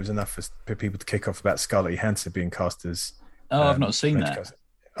film, and it was enough for people to kick off about Scarlett Johansson being cast as. I've not seen that.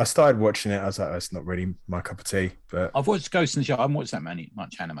 I started watching it. I was like, that's not really my cup of tea. But I've watched Ghost in the Shell. I haven't watched that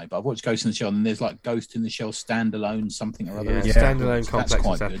much anime, but I've watched Ghost in the Shell, and there's like Ghost in the Shell standalone something or other. Standalone complex. That's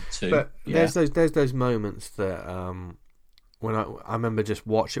quite good too. But there's those moments that when I remember just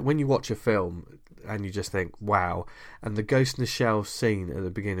when you watch a film and you just think, wow, and the Ghost in the Shell scene at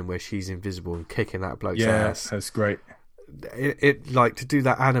the beginning where she's invisible and kicking that bloke's ass. That's great. It like to do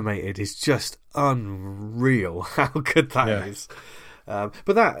that animated is just unreal. How good that is.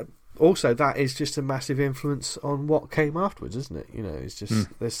 But that is just a massive influence on what came afterwards, isn't it? You know, it's just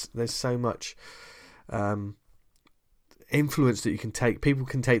there's so much influence that you can take. People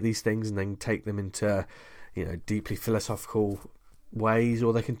can take these things and then take them into, you know, deeply philosophical ways,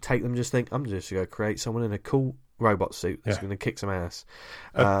 or they can take them and just think, I'm just going to create someone in a cool robot suit that's going to kick some ass.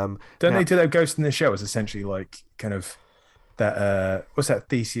 They do that Ghost in the Shell is essentially like kind of that what's that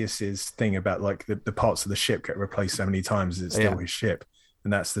Theseus's thing about like the parts of the ship get replaced so many times it's still his ship,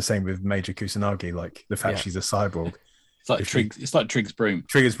 and that's the same with Major Kusanagi, like the fact she's a cyborg. It's like Trigger's broom.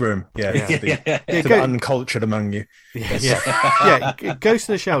 Trigger's broom, the uncultured among you. Ghost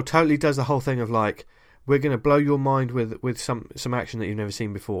in the Shell totally does the whole thing of like, we're going to blow your mind with some action that you've never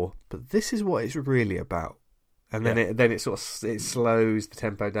seen before, but this is what it's really about. And then it sort of it slows the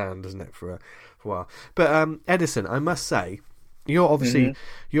tempo down, doesn't it, for a while? But Edison, I must say, you're obviously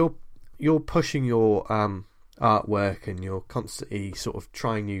you're you're pushing your artwork and you're constantly sort of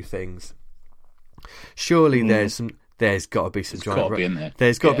trying new things. Surely there's got to be some giant.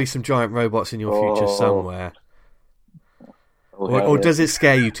 There's got to be some giant robots in your future somewhere. Or does it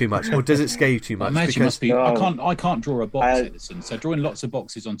scare you too much? Or does it scare you too much? I imagine must be. I can't draw a box, Edison. So drawing lots of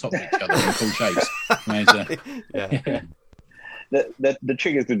boxes on top of each other in cool shapes. Yeah. The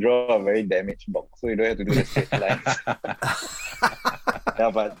trick is to draw a very damaged box, so you don't have to do the straight lines.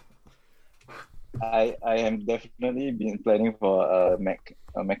 Yeah, but I am definitely been planning for a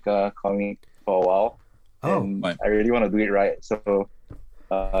mecha comic for a while. And I really want to do it right. So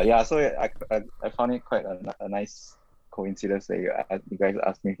so I found it quite a nice coincidence that you guys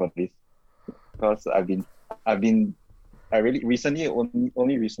asked me for this, because I really recently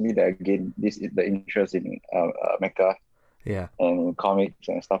only recently that I gained the interest in mecha and comics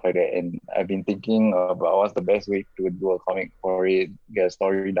and stuff like that, and I've been thinking about what's the best way to do a comic for it, get a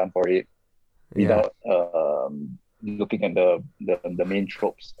story done for it without looking at the main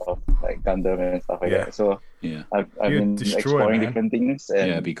tropes of like Gundam and stuff like that. So I've been exploring different things.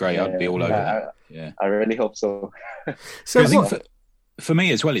 And, it'd be great. I'd be all over that. Yeah, I really hope so. So I think for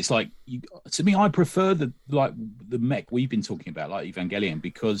me as well, it's like to me, I prefer the mech we've been talking about, like Evangelion,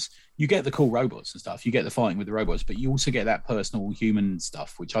 because you get the cool robots and stuff, you get the fighting with the robots, but you also get that personal human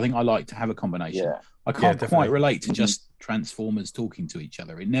stuff, which I think I like to have a combination. Yeah. I can't quite relate to just Transformers talking to each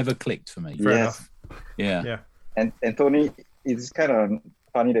other. It never clicked for me. Fair enough. Yeah. And Tony, it's kind of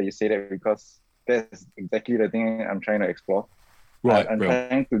funny that you say that, because that's exactly the thing I'm trying to explore. Right. I'm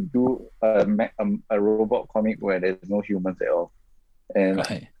trying to do a robot comic where there's no humans at all, and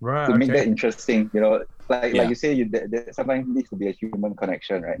to make that interesting, like you say, there sometimes needs to be a human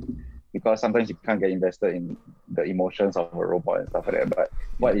connection, right? Because sometimes you can't get invested in the emotions of a robot and stuff like that. But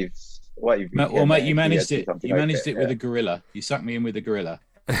what if? Mate, you managed it. You managed it with a gorilla. You sucked me in with a gorilla.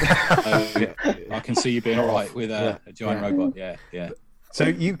 I can see you being all right with a giant robot. Yeah. So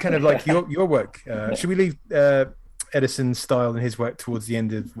you kind of like your work. Should we leave Edison's style and his work towards the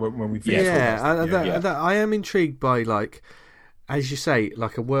end of when we finish? I am intrigued by, like, as you say,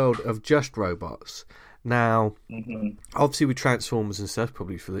 like a world of just robots. Now, obviously with Transformers and stuff,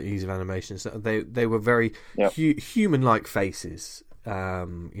 probably for the ease of animation, they were very human-like faces.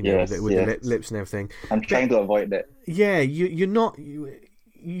 With the lips and everything. I'm trying to avoid that. Yeah, you're not.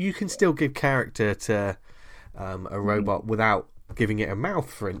 You can still give character to a robot without giving it a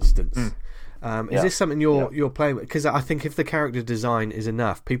mouth, for instance. Is this something you're playing with? Because I think if the character design is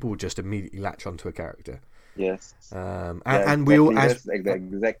enough, people will just immediately latch onto a character. Yes. And we all, that's the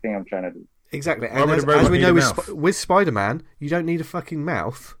exact thing I'm trying to do. Exactly. And as we know with Spider-Man, you don't need a fucking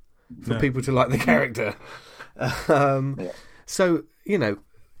mouth for people to like the character. So,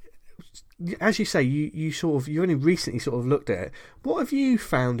 as you say, you only recently sort of looked at it. What have you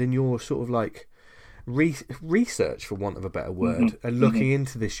found in your sort of like research, for want of a better word, and looking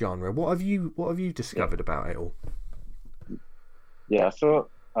into this genre? What have you discovered about it all? Yeah, so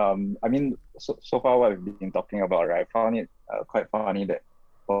so far what we've been talking about, right? I found it quite funny that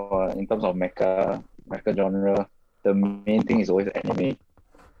in terms of mecha genre, the main thing is always anime,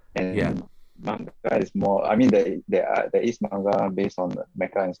 and manga is more. I mean, there is manga based on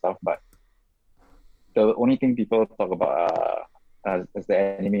mecha and stuff, but the only thing people talk about is the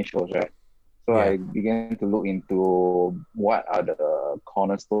anime shows, right? So I began to look into what are the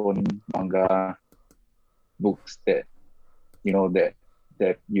cornerstone manga books that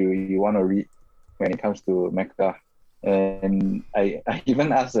that you want to read when it comes to mecha. And I even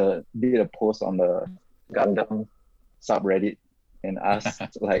did a post on the Gundam subreddit and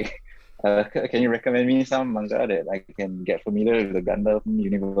asked like, can you recommend me some manga that I can get familiar with the Gundam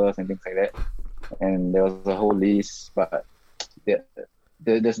universe and things like that? And there was a whole list, but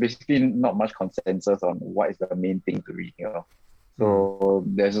there's basically not much consensus on what is the main thing to read. So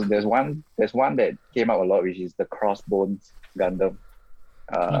there's one that came out a lot, which is the Crossbones Gundam.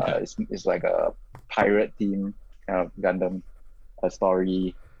 It's like a pirate theme kind of Gundam, a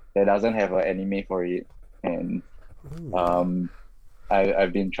story that doesn't have an anime for it, and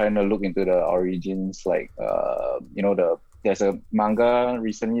I've been trying to look into the origins, like there's a manga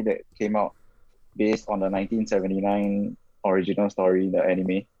recently that came out based on the 1979 original story, the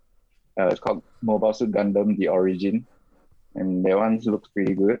anime. It's called Mobile Suit Gundam: The Origin, and that one looks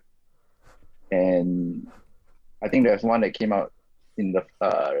pretty good. And I think there's one that came out in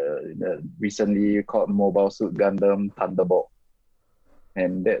the recently called Mobile Suit Gundam Thunderbolt,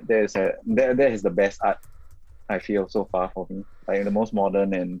 and that is the best art I feel so far for me. Like the most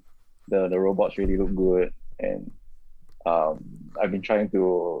modern, and the robots really look good. And I've been trying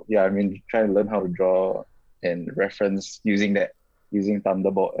to learn how to draw and reference using that using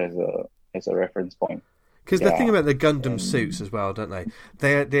Thunderbolt as a reference point. Because the thing about the Gundam suits as well, don't they?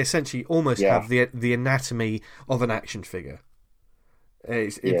 They essentially almost have the anatomy of an action figure.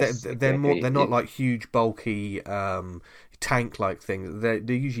 They're not like huge, bulky, tank-like things. They're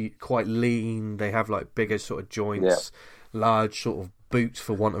usually quite lean. They have like bigger sort of joints, large sort of boots,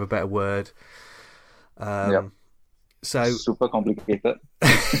 for want of a better word. So super complicated.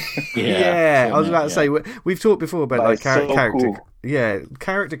 I was about to say we've talked before about like character. Cool. Yeah,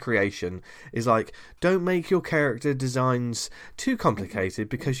 character creation is like, don't make your character designs too complicated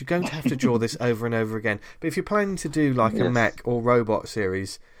because you're going to have to draw this over and over again. But if you're planning to do like a mech or robot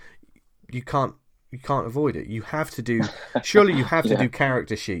series, you can't avoid it. You have to do. Surely you have to do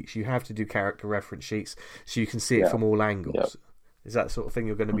character sheets. You have to do character reference sheets so you can see it from all angles. Is that the sort of thing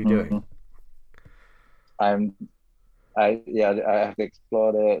you're going to be doing? I have to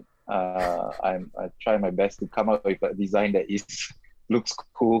explore that. I try my best to come up with a design that looks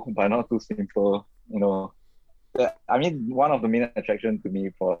cool but not too simple. You know, I mean, one of the main attractions to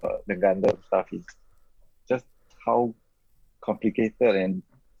me for the Gundam stuff is just how complicated and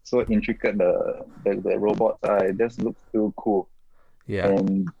so intricate the robots are. It just looks too cool. Yeah,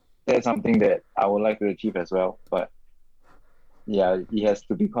 and that's something that I would like to achieve as well. But it has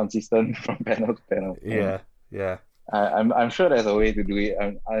to be consistent from panel to panel. Yeah. I'm sure there's a way to do it.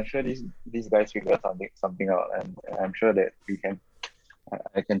 I'm sure these guys figure something out, and I'm sure that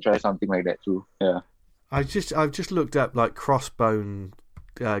I can try something like that too. Yeah. I've just looked up like Crossbone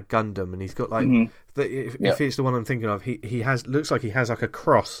Gundam, and he's got like if it's the one I'm thinking of, he looks like he has like a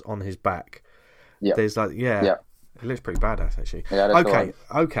cross on his back. Yeah. There's like it looks pretty badass actually. Yeah,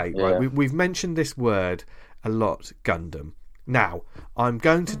 okay, right. We've mentioned this word a lot, Gundam. Now I'm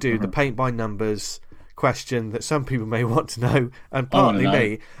going to do the paint by numbers question that some people may want to know, and partly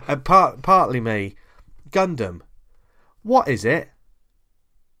me. Gundam, what is it?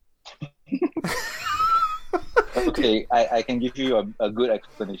 Okay, I can give you a good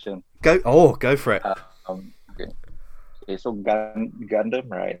explanation. Go for it. Okay, so Gundam,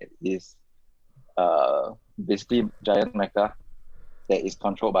 right, is basically giant mecha that is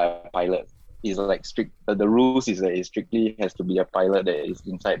controlled by a pilot. It's like strict. The rules is that it strictly has to be a pilot that is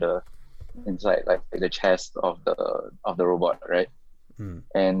inside like the chest of the robot, right?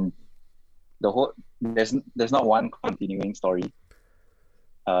 And the whole there's not one continuing story.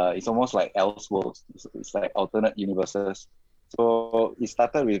 It's almost like Elseworlds. It's like alternate universes. So it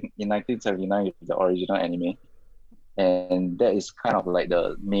started in 1979 with the original anime, and that is kind of like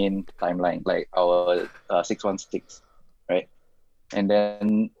the main timeline, like our 616, right? And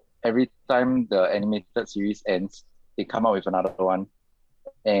then every time the animated series ends, they come out with another one,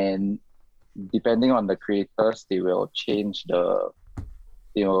 and depending on the creators, they will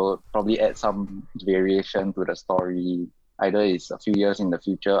probably add some variation to the story. Either it's a few years in the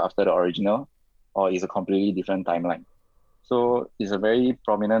future after the original, or it's a completely different timeline. So it's a very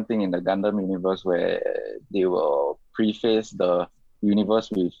prominent thing in the Gundam universe where they will preface the universe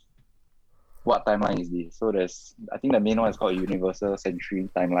with what timeline is this. So I think the main one is called Universal Century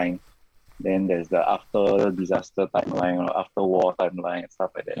Timeline. Then there's the after disaster timeline or after war timeline and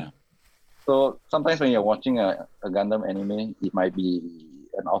stuff like that. Yeah. So sometimes when you're watching a Gundam anime, it might be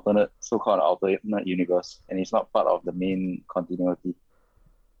an so-called alternate universe, and it's not part of the main continuity.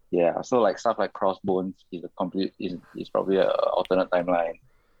 Yeah, so like stuff like Crossbones is probably an alternate timeline.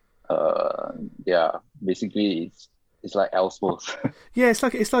 Basically it's like Elseworlds. Yeah, it's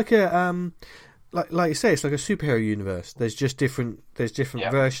like a like you say, it's like a superhero universe. There's different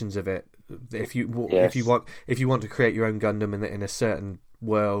versions of it. If you want to create your own Gundam in a certain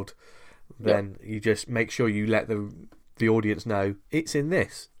world, then you just make sure you let the audience know it's in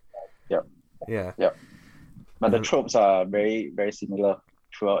this. Yeah. But the tropes are very, very similar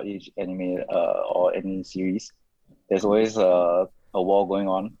throughout each anime or any series. There's always a war going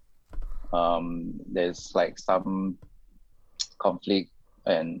on. There's like some conflict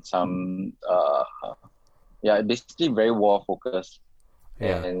and some basically very war focused.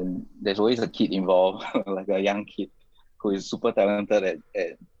 Yeah. And there's always a kid involved, like a young kid who is super talented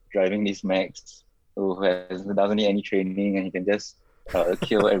at driving these mechs, who doesn't need any training, and he can just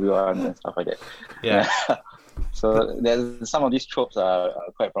kill everyone and stuff like that. Yeah. So there's some of these tropes are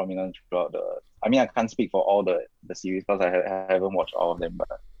quite prominent throughout I mean, I can't speak for all the series because I haven't watched all of them,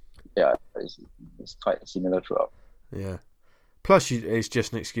 but yeah, it's quite similar throughout. Yeah. Plus, it's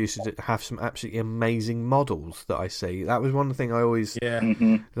just an excuse to have some absolutely amazing models that I see. That was one thing I always... Yeah,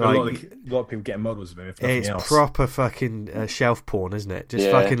 like, a lot of people get models of them, if nothing else. It's proper fucking shelf porn, isn't it? Just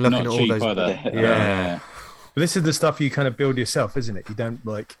fucking looking at all those... Yeah. But this is the stuff you kind of build yourself, isn't it? You don't,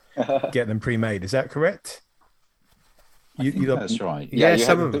 like, get them pre-made. Is that correct? That's right. Yeah, you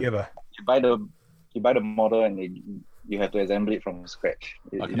some have of to, it. you buy the model and you have to assemble it from scratch.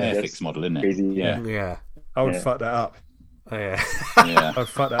 Like an It's Airfix just model, isn't it? crazy. Yeah. I would Yeah. fuck that up. Oh, yeah. Yeah. I'd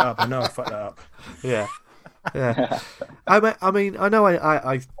fuck that up. I know I'd fuck that up. Yeah. Yeah. I mean, I know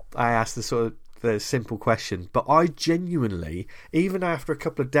I asked the sort of the simple question, but I genuinely, even after a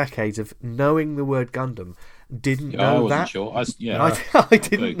couple of decades of knowing the word Gundam, didn't I know wasn't that. sure. I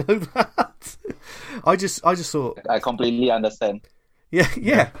didn't know that. I just thought, I completely understand.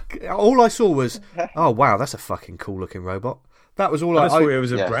 yeah. All I saw was, oh wow, that's a fucking cool looking robot. That was all I I. just thought it I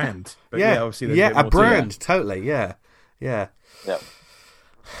was a yeah. brand. But yeah, obviously there's a bit a more to it. brand, totally. Yeah. Yeah.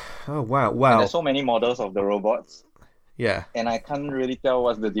 Oh wow, And wow. there's so many models of the robots, Yeah. and I can't really tell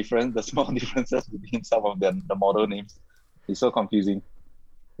what's the difference, the small differences between some of the model names. It's so confusing.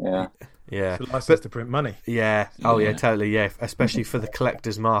 Yeah. Yeah. It's a license to print money. Yeah. Oh yeah, Yeah. totally. Yeah, especially for the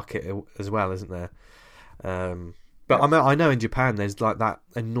collector's market as well, isn't there? But I know in Japan there's like that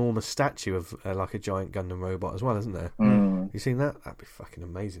enormous statue of like a giant Gundam robot as well, isn't there? Mm. You seen that? That'd be fucking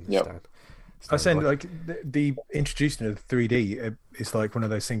amazing to Yep. stand. I was saying, by. like the introduction of 3D, it's like one of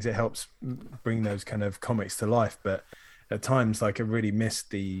those things that helps bring those kind of comics to life. But at times, like I really miss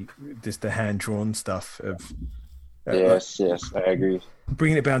the hand drawn stuff of Yes, I agree.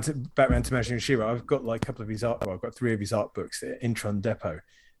 bringing it back around to Majin Shiro. I've got like a couple of his art. Well, I've got 3 of his art books at Intron Depot,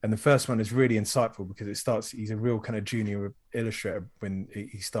 and the first one is really insightful because it starts. He's a real kind of junior illustrator when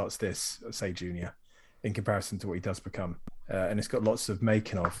he starts this, say junior, in comparison to what he does become. And it's got lots of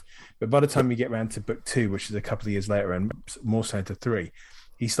making of. But by the time you get around to book 2, which is a couple of years later, and more so into 3,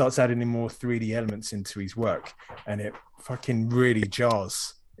 he starts adding in more 3D elements into his work, and it fucking really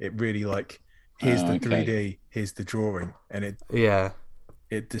jars. It really like, here's the 3D, here's the drawing, and it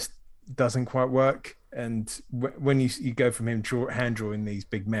just doesn't quite work. And when you go from him hand drawing these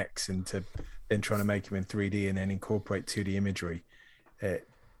big mechs into then trying to make them in 3D and then incorporate 2D imagery, it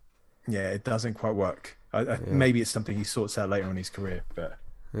doesn't quite work. Maybe it's something he sorts out later in his career, but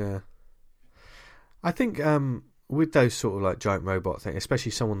Yeah. I think with those sort of like giant robot things,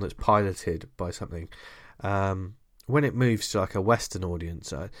 especially someone that's piloted by something, when it moves to like a Western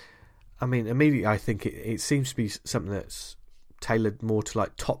audience, I mean, immediately I think it seems to be something that's tailored more to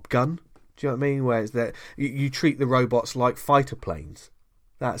like Top Gun. Do you know what I mean? Where it's that you treat the robots like fighter planes.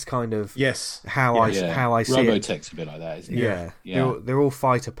 That's kind of how I see it. Robotech's a bit like that, isn't it? Yeah. They're all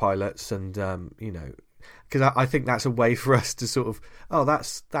fighter pilots, and because I think that's a way for us to sort of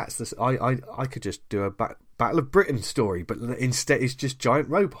that's this. I could just do a Battle of Britain story, but instead it's just giant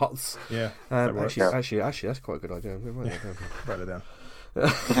robots. Yeah. Actually, that's quite a good idea. Write it down.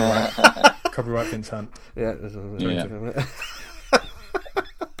 Copyright Vince Hunt. Yeah.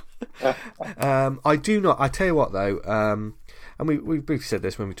 I do not. I tell you what, though, and we briefly said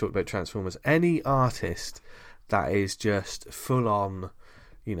this when we talked about Transformers. Any artist that is just full on,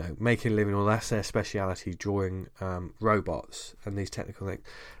 making a living, or that's their speciality, drawing robots and these technical things,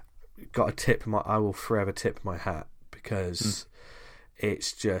 I will forever tip my hat, because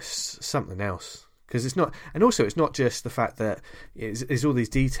it's just something else. Because it's not, and also it's not just the fact that it's all these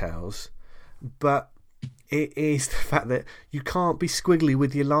details, but it is the fact that you can't be squiggly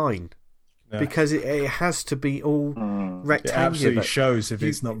with your line, because it has to be all rectangular. It absolutely shows if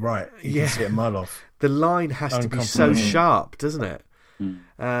it's not right. You can see it a mile off. The line has to be so sharp, doesn't it?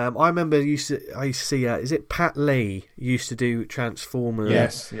 I remember I used to see is it Pat Lee used to do Transformers?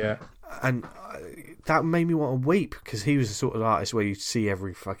 Yes, yeah. And that made me want to weep, because he was the sort of artist where you'd see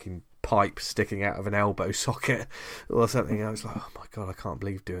every fucking pipe sticking out of an elbow socket or something. I was like, oh my god, I can't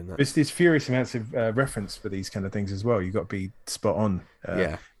believe doing that. There's furious amounts of reference for these kind of things as well. You've got to be spot on.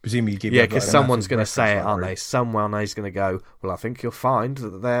 Presumably you give because someone's going to say it, aren't they? Someone is going to go, well, I think you'll find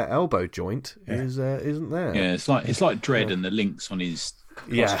that their elbow joint isn't there. Yeah, it's like Dredd and the links on his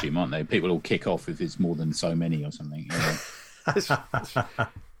costume, aren't they? People will kick off if it's more than so many or something.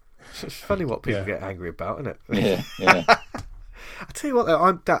 It's funny what people get angry about, isn't it? Yeah. I tell you what,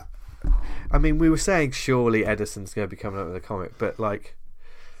 though, I mean, we were saying surely Edison's going to be coming up with a comic, but like,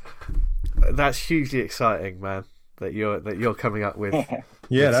 that's hugely exciting, man. That you're coming up with.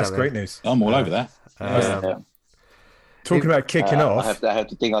 That's great news. I'm all over that. Talking about kicking off, I have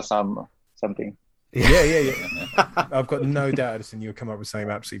to think of something. Yeah. I've got no doubt, Edison, you'll come up with something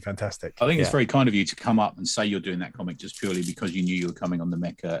absolutely fantastic. I think it's very kind of you to come up and say you're doing that comic just purely because you knew you were coming on the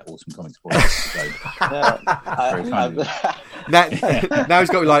Mech Awesome Comics podcast. Now he's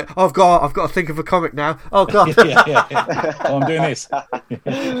got to be like, I've got to think of a comic now. Oh god, Oh, I'm doing this.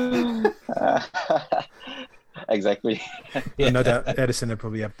 Exactly. No doubt, Edison will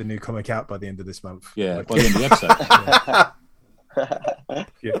probably have the new comic out by the end of this month. Yeah, by the end of the episode.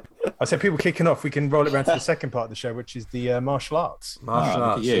 I said people kicking off. We can roll it around to the second part of the show, which is the martial arts. Martial look at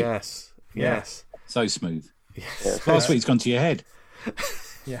arts, you. yes. Yeah. Yes. So smooth. Yes. Last week's gone to your head.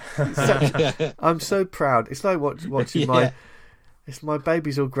 Yeah. I'm so proud. It's like watching Yeah. my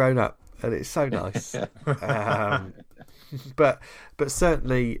baby's all grown up, and it's so nice. But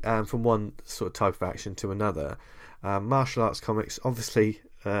certainly from one sort of type of action to another, martial arts comics obviously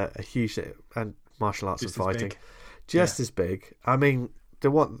a huge, and martial arts Just and as fighting big. just as big. I mean,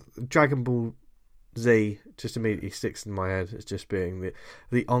 Dragon Ball Z just immediately sticks in my head as just being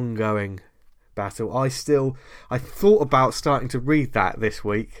the ongoing battle. I thought about starting to read that this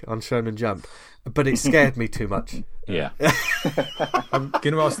week on Shonen Jump, but it scared me too much. Yeah. I'm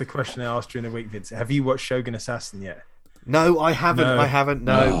going to ask the question I asked during the week, Vince. Have you watched Shogun Assassin yet? No, I haven't. No. I haven't.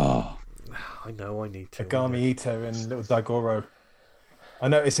 No. Oh, I know I need to. Agami Ito and Little Daigoro. I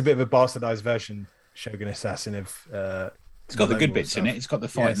know it's a bit of a bastardized version, Shogun Assassin of. it's got the good Lone bits Wolf in it. stuff. It's got the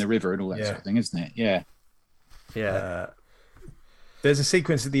fight in the river and all that Yeah. sort of thing, isn't it? Yeah. Yeah. There's a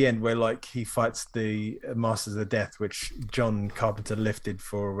sequence at the end where, like, he fights the Masters of Death, which John Carpenter lifted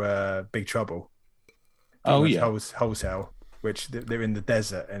for Big Trouble. Oh, Pretty yeah. much wholesale, which they're in the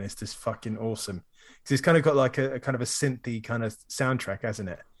desert, and it's just fucking awesome. Because it's kind of got like a kind of a synthy kind of soundtrack, hasn't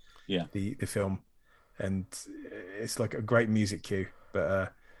it? Yeah. The film, and it's like a great music cue.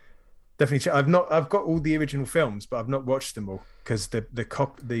 But definitely, I've got all the original films, but I've not watched them all because the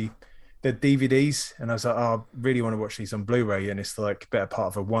DVDs, and I was like, oh, I really want to watch these on Blu-ray, and it's like better part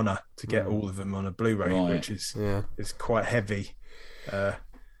of a wanna to get all of them on a Blu-ray, Right. which is Yeah. quite heavy. The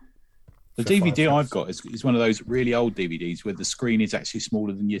for DVD £5. I've got is one of those really old DVDs where the screen is actually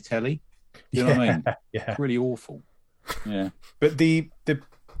smaller than your telly. You know what I mean? Yeah. Really awful. Yeah. But the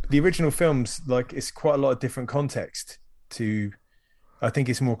original films, like, it's quite a lot of different context to. I think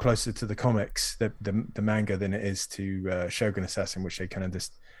it's more closer to the comics, the manga, than it is to Shogun Assassin, which they kind of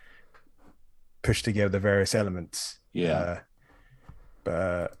just push together the various elements. Yeah.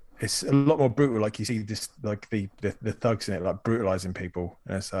 But it's a lot more brutal. Like, you see just like the thugs in it, like, brutalizing people,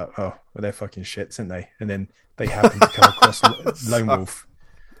 and it's like, oh, well, they're fucking shits, aren't they? And then they happen to come across Lone Wolf,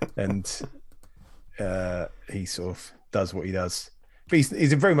 and he sort of does what he does. But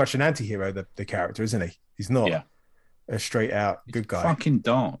he's very much an anti-hero, the character, isn't he? He's not Yeah. a straight out good guy. Fucking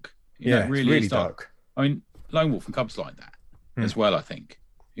dark. You know, Yeah, it it's really, really is dark. I mean, Lone Wolf and Cub's like that as well, I think.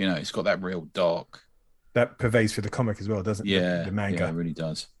 You know, it's got that real dark. That pervades through the comic as well, doesn't it? Yeah. The manga. Yeah, it really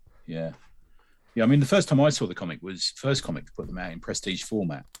does. Yeah. Yeah, I mean, the first time I saw the comic was first comic to put them out in prestige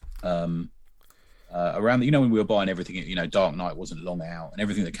format. Around, when we were buying everything, Dark Knight wasn't long out, and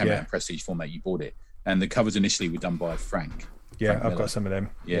everything that came out in prestige format, you bought it. And the covers initially were done by Frank. Yeah, Frank I've Miller. got some of them.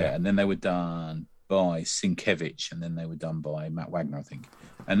 Yeah, and then they were done by Sienkiewicz, and then they were done by Matt Wagner, I think.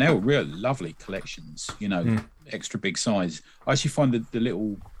 And they were real lovely collections, extra big size. I actually find the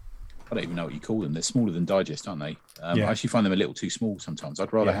little, I don't even know what you call them. They're smaller than Digest, aren't they? I actually find them a little too small sometimes.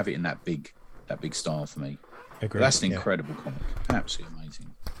 I'd rather have it in that big style for me. Agreed. But that's an incredible comic. Absolutely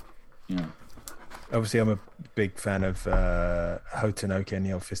amazing. Yeah. Obviously, I'm a big fan of Hotonoke and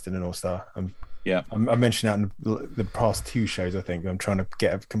the Old Fist and an All-Star. I mentioned that in the past 2 shows, I think. I'm trying to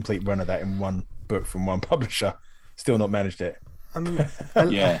get a complete run of that in one book from one publisher. Still not managed it. I mean,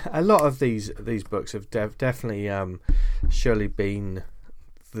 a lot of these books have definitely surely been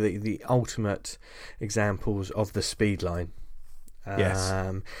the ultimate examples of the speed line. Yes.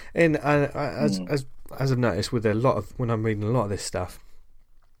 And as I've noticed with when I'm reading a lot of this stuff,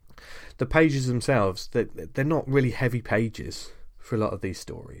 the pages themselves, they're not really heavy pages for a lot of these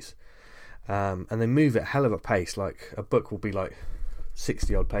stories, and they move at a hell of a pace. Like, a book will be like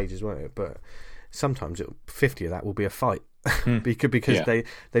 60 odd pages, won't it? But sometimes 50 of that will be a fight because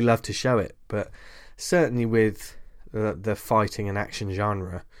they love to show it. But certainly with the fighting and action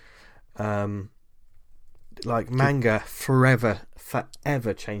genre, like, manga forever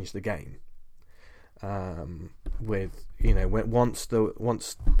changed the game. With once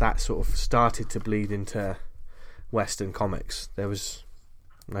that sort of started to bleed into Western comics, there was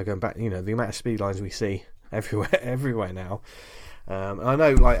no going back. The amount of speed lines we see everywhere now. I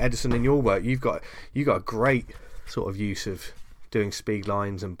know, like, Edison, in your work, you got a great sort of use of doing speed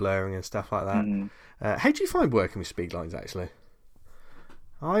lines and blurring and stuff like that. How do you find working with speed lines? Actually,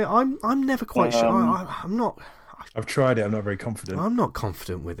 I'm never quite sure. I'm not. I've tried it. I'm not very confident. I'm not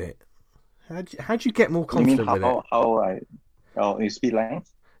confident with it. How do you get more You mean confident with it? in speed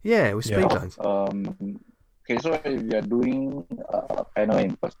lines? Yeah, with speed lines. Okay, so if you are doing a panel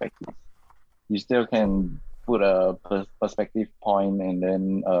in perspective, you still can put a perspective point and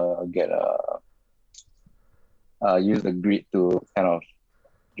then use the grid to kind of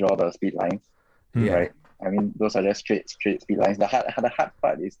draw the speed lines, Yeah. right? I mean, those are just straight speed lines. The hard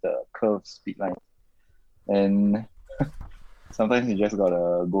part is the curved speed lines, and sometimes you just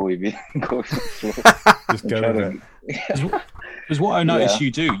gotta go with it, go slow. Just go with it. Because what I noticed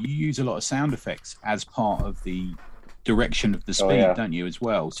you do, you use a lot of sound effects as part of the direction of the speed, don't you, as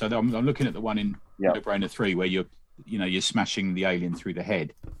well? So I'm looking at the one in No Brainer 3 where you're smashing the alien through the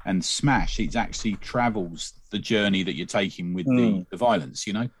head, and Smash, it actually travels the journey that you're taking with the violence,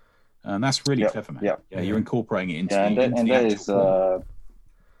 you know, and that's really clever, man. Yeah, you're incorporating it into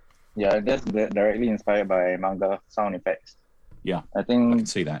that's directly inspired by manga sound effects. Yeah, I think I can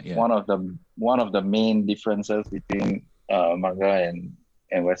see that. Yeah, one of the main differences between manga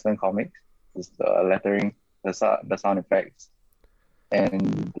and Western comics is the lettering, the sound effects,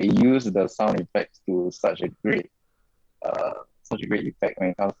 and they use the sound effects to such a great effect when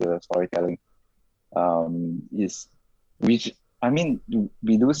it comes to storytelling.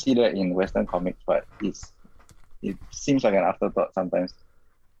 We do see that in Western comics, but it seems like an afterthought sometimes.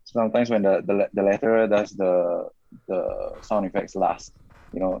 Sometimes when the letterer does the sound effects last,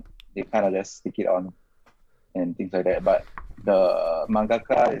 you know, they kind of just stick it on and things like that. But the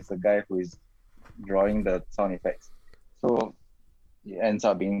mangaka is the guy who is drawing the sound effects, so it ends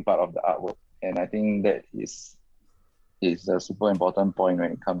up being part of the artwork. And I think that is a super important point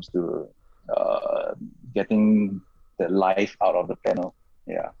when it comes to getting the life out of the panel.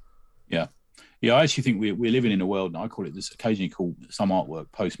 I actually think we're living in a world, and I call it this, occasionally called some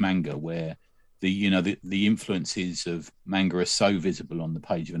artwork post manga, where the influences of manga are so visible on the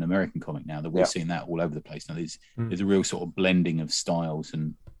page of an American comic now that we're seeing that all over the place. Now there's a real sort of blending of styles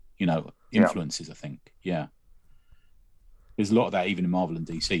and influences. I think there's a lot of that even in Marvel and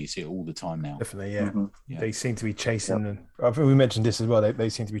DC. You see it all the time now. Definitely, yeah. They seem to be chasing, and I think we mentioned this as well. They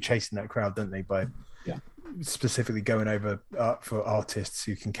seem to be chasing that crowd, don't they? By specifically going over for artists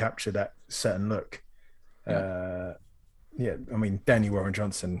who can capture that certain look. I mean, Danny Warren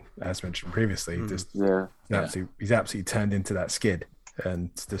Johnson, as mentioned previously, he's absolutely turned into that skid,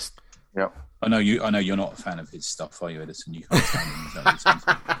 and just I know you're not a fan of his stuff, are you, Edison? You can't stand him. Is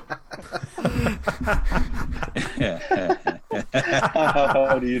that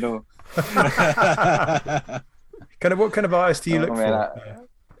How do you know? What kind of artist do you look for,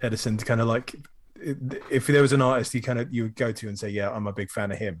 Edison? To kind of like, if there was an artist you would go to and say, yeah, I'm a big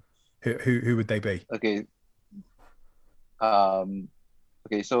fan of him. Who would they be? Okay.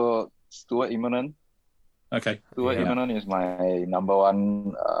 So Stuart Immonen. Okay. Stuart Immonen is my number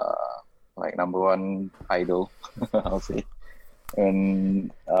one idol, I'll say.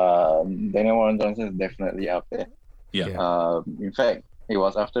 And Daniel Warren Johnson is definitely up there. Yeah. In fact, it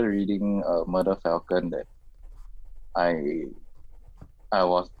was after reading Murder Falcon that I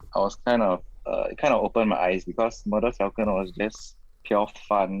was kind of it kind of opened my eyes, because Murder Falcon was just pure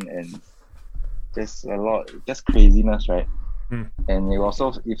fun and just craziness, right? And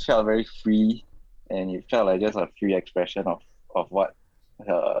it felt very free, and it felt like just a free expression of what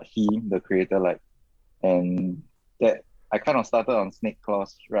the creator, liked. And that I kind of started on Snake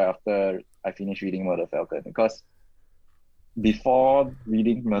Claws right after I finished reading Murder Falcon, because before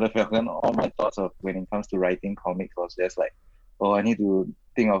reading Murder Falcon, all my thoughts of when it comes to writing comics was just like, I need to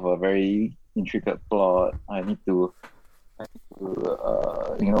think of a very intricate plot. I need to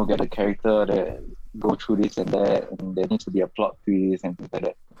get a character that go through this and that, and there needs to be a plot twist and things like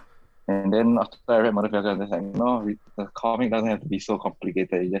that. And then after I read Murder Falcon, I was like, no, the comic doesn't have to be so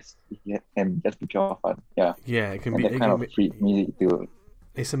complicated. It can just be pure fun. Yeah, it can and be. That kind of freed me to.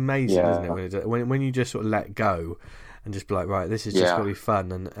 It's amazing, isn't it? When you just sort of let go and just be like, right, this is just going to be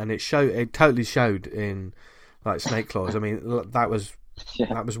fun, and it showed. It totally showed in like Snake Claws. I mean, that was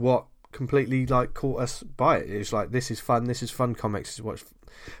what completely like caught us by it. It was like, this is fun comics to watch.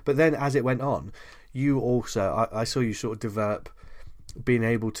 But then as it went on, you also I saw you sort of develop being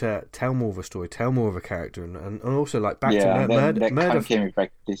able to tell more of a story, tell more of a character, and also like back to murder came with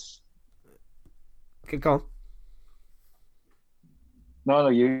practice. Go on. No,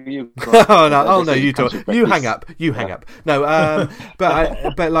 you. No, you talk. You hang up. No,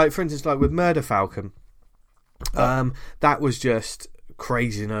 but like for instance, like with Murder Falcon, that was just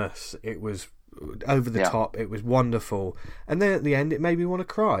craziness. It was over the top. It was wonderful, and then at the end, it made me want to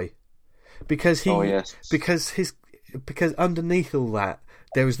cry because because underneath all that,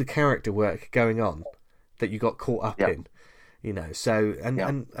 there was the character work going on that you got caught up in, you know. So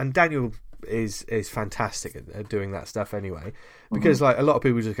and Daniel is fantastic at doing that stuff anyway, because like a lot of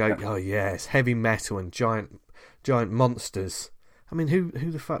people just go, oh yes, heavy metal and giant monsters. I mean, who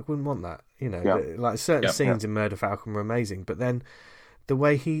the fuck wouldn't want that? You know, like certain scenes in Murder Falcon were amazing, but then the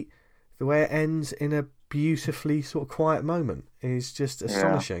way it ends in beautifully sort of quiet moment is just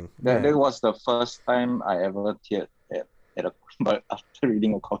astonishing. That was the first time I ever teared but after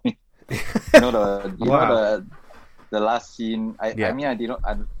reading a comic. The last scene. I mean,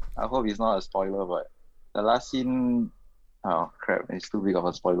 I hope it's not a spoiler, but the last scene. Oh crap! It's too big of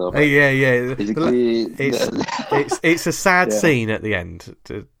a spoiler. But basically, it's a sad scene at the end.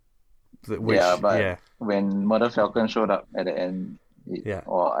 When Mother Falcon showed up at the end,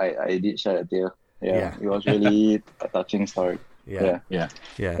 I did shed a tear. It was really a touching story. And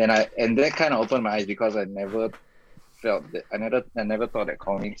that kind of opened my eyes because I never felt that I never thought that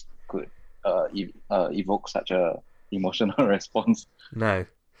comics could evoke such a emotional response. No.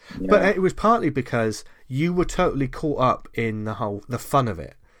 Yeah. But it was partly because you were totally caught up in the fun of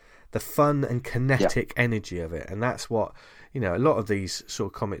it, the fun and kinetic energy of it, and that's what a lot of these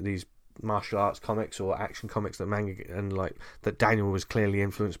sort of these martial arts comics or action comics that manga and like that Daniel was clearly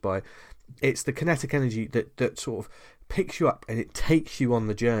influenced by. It's the kinetic energy that sort of picks you up and it takes you on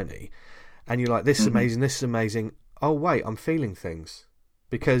the journey, and you're like, this is amazing, this is amazing. Oh wait, I'm feeling things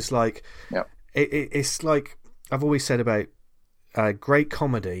because it's like I've always said about. Great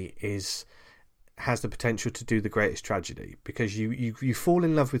comedy has the potential to do the greatest tragedy because you fall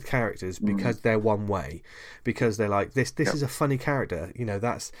in love with characters because they're one way, because they're like this is a funny character,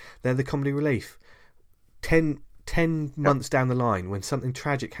 they're the comedy relief. 10 months down the line, when something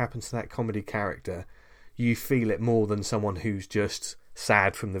tragic happens to that comedy character, you feel it more than someone who's just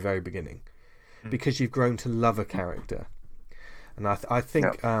sad from the very beginning because you've grown to love a character. And I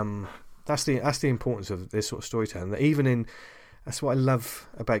think that's the importance of this sort of storytelling, that even that's what I love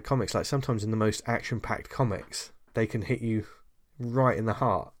about comics. Like sometimes in the most action-packed comics, they can hit you right in the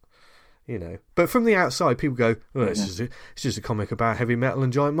heart, But from the outside, people go, "Oh, it's just a comic about heavy metal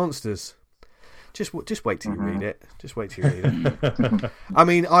and giant monsters." Just wait till you read it. Just wait till you read it. I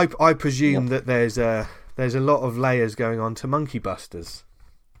mean, I presume that there's a lot of layers going on to Monkey Busters.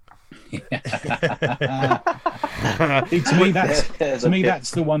 To me,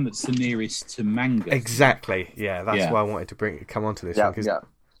 that's the one that's the nearest to manga. Exactly. Yeah, that's why I wanted to come on to this one because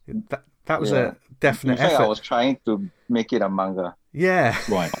that was a definite effort. I was trying to make it a manga. Yeah,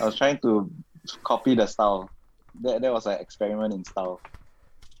 right. I was trying to copy the style. That was an experiment in style.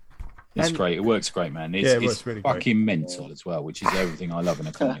 It's great. It works great, man. It's really fucking great. Mental as well, which is everything I love in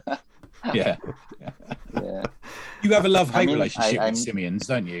a comic. Yeah. You have a love-hate relationship with simians,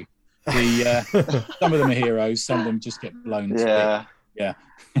 don't you? Some of them are heroes, some of them just get blown to bits. Yeah.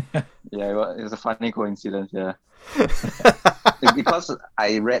 It was a funny coincidence, because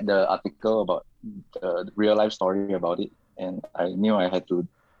I read the article about the real life story about it, and I knew I had to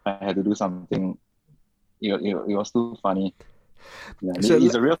do something. It was too funny. So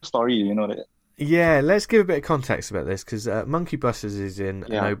it's a real story, you know that. Yeah, let's give a bit of context about this because Monkey Busters is in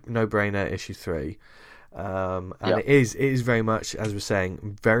No Brainer issue 3. And it is very much, as we're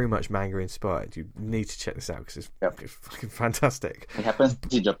saying, very much manga inspired. You need to check this out because it's fucking fantastic. It happens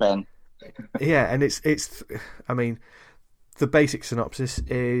in Japan. And it's I mean, the basic synopsis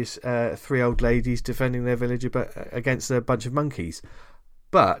is 3 old ladies defending their village against a bunch of monkeys.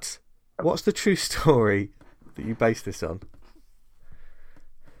 But what's the true story that you base this on?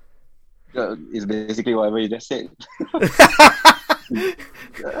 It's basically whatever you just said.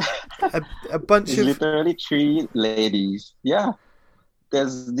 a bunch of literally 3 ladies. Yeah,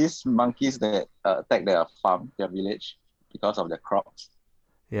 there's these monkeys that attack their farm, their village, because of their crops.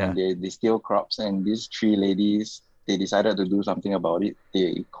 And they steal crops, and these 3 ladies, they decided to do something about it.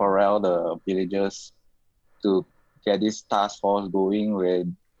 They corral the villagers to get this task force going where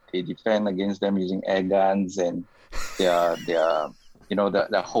they defend against them using air guns and their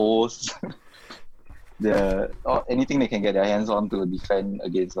the hose. Anything they can get their hands on to defend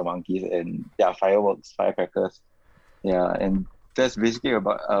against the monkeys, and fireworks, firecrackers, and that's basically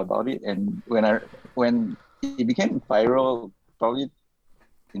about it. And when it became viral, probably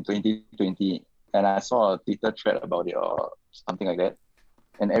in 2020, and I saw a Twitter thread about it or something like that,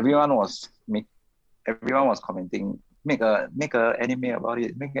 and everyone was commenting, make a anime about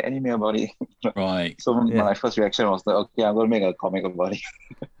it, make an anime about it. Right. So my first reaction was that, okay, I'm going to make a comic about it.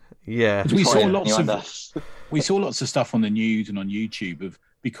 Yeah, we saw lots of stuff on the news and on YouTube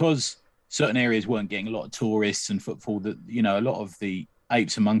because certain areas weren't getting a lot of tourists and footfall. That a lot of the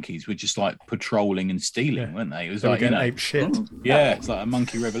apes and monkeys were just like patrolling and stealing, weren't they? It was like ape shit. Yeah, it's like a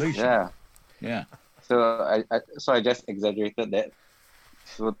monkey revolution. Yeah. So I just exaggerated that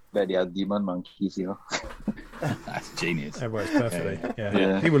so that they are demon monkeys, That's genius. That works perfectly.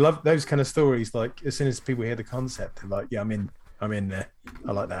 Yeah. People love those kind of stories. Like as soon as people hear the concept, they're like, "Yeah, I'm in there.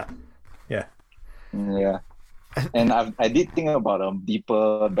 I like that." Yeah. And I did think about a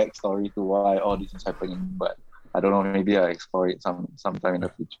deeper backstory to why all this is happening, but I don't know. Maybe I'll explore it sometime in the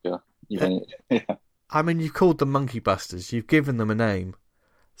future. Even I mean, you've called them Monkey Busters. You've given them a name,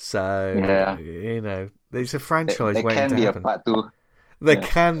 so it's a franchise there waiting can to be happen. a part 2. There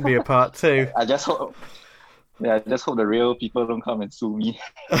can be a part 2. I just hope. Yeah, I just hope the real people don't come and sue me.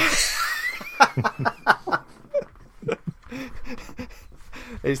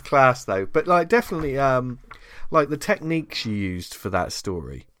 It's class though, but like definitely, like the techniques you used for that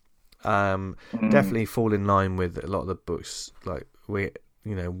story, definitely fall in line with a lot of the books like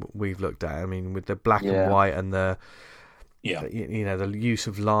we've looked at. I mean, with the black and white and the the use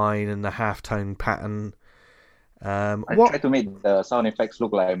of line and the halftone pattern. I tried to make the sound effects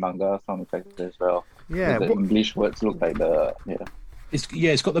look like manga sound effects as well. Yeah, the English words look like the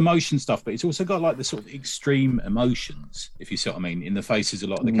It's got the motion stuff, but it's also got like the sort of extreme emotions, if you see what I mean, in the faces of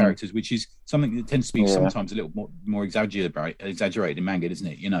a lot of the characters, which is something that tends to be sometimes a little more exaggerated in manga, isn't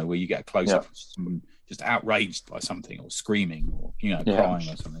it? Where you get a close up of someone just outraged by something or screaming or crying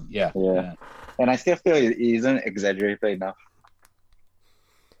or something. Yeah. And I still feel it isn't exaggerated enough.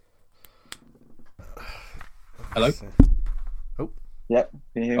 Hello? Oh. Yep.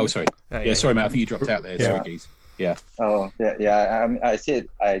 Can you hear me? Oh, sorry. Yeah, sorry, mate. I think you dropped out there. Yeah. Sorry, Keith. Yeah. Oh, yeah. I said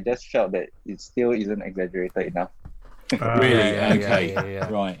I just felt that it still isn't exaggerated enough. Really? Yeah, Okay. yeah.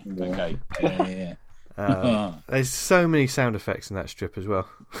 Right. Okay. Yeah. There's so many sound effects in that strip as well.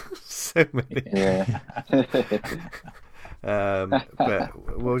 So many. Yeah.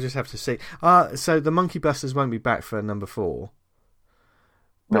 But we'll just have to see. So the Monkey Busters won't be back for number 4.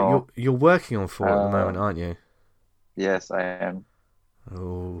 But No. you're working on 4 at the moment, aren't you? Yes, I am.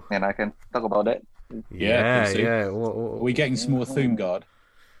 Oh. And I can talk about that. Yeah. Yeah. Are we getting some more Thune Guard?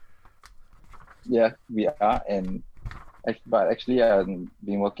 Yeah, we are. But actually, I've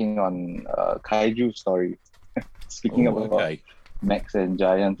been working on kaiju story. Speaking about mechs and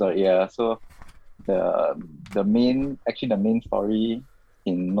giants, so the main story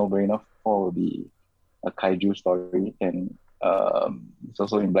in No Brainer 4 will be a kaiju story, and it's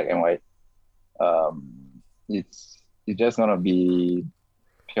also in black and white. It's just gonna be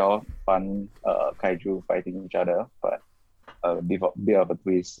pure fun kaiju fighting each other, but a bit of a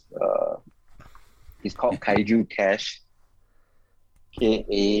twist. It's called Kaiju Cash,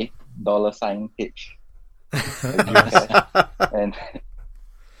 KA $H.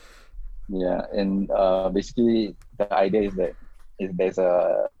 And basically the idea is that there's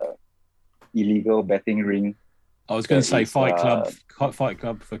a illegal betting ring. I was going to say Fight Club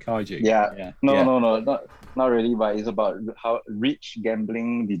for kaiju. Yeah. No, not really. But it's about how rich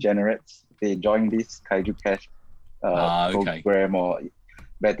gambling degenerates they join this Kaiju Cash program or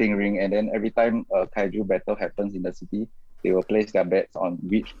betting ring, and then every time a kaiju battle happens in the city, they will place their bets on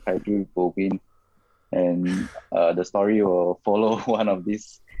which kaiju will win, and the story will follow one of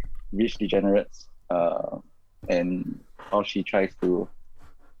these rich degenerates, and how she tries to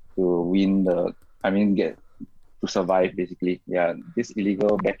win get to survive, basically. Yeah, this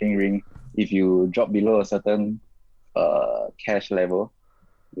illegal betting ring, if you drop below a certain cash level,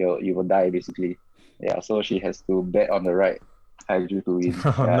 you will die, basically. Yeah, so she has to bet on the right kaiju to win.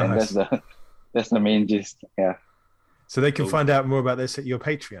 Nice. And that's the main gist. Yeah. So they can find out more about this at your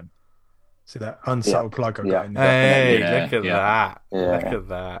Patreon. See that unsubtle plug I got in there. Hey, Yeah, look at that. Yeah. Look at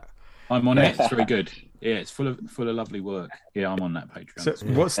that. I'm on it. It's very good. Yeah, it's full of lovely work. Yeah, I'm on that Patreon. So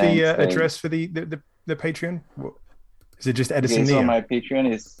what's the Thanks, address for the Patreon? What, is it just Edison Okay, so Neo? my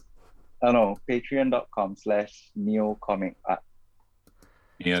Patreon is patreon.com/neocomic-art.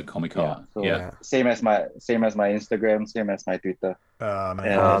 Yeah, comic Yeah, art. so Yeah. same as my Instagram, same as my Twitter. Oh, man.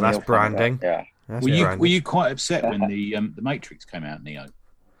 that's Neo Comic branding. Art, Yeah. That's Were branding. you quite upset when the Matrix came out, Neo?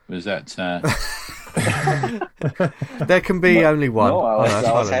 Was that There can be only one. No, I was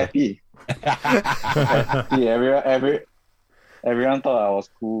holiday. happy. Happy. Everyone thought I was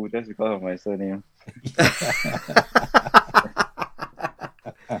cool just because of my surname.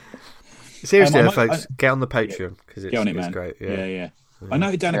 Seriously, I folks, get on the Patreon because it's, get on it, it's man? great. Yeah. I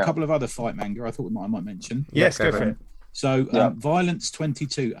noted down a Yeah. couple of other fight manga I thought I might mention. Yes, Yeah, go for it. So, Yeah. Violence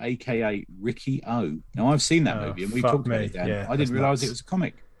 22, aka Ricky O. Now, I've seen that movie and we fuck talked about me. it, Dan. Yeah, I that's didn't realise nuts. it was a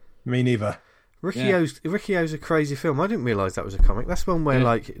comic. Me neither. Ricky O's a crazy film. I didn't realise that was a comic. That's one where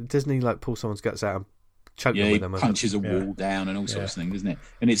like Disney pulls someone's guts out and choke Yeah, them he with them. punches a wall down and all sorts of things, isn't it?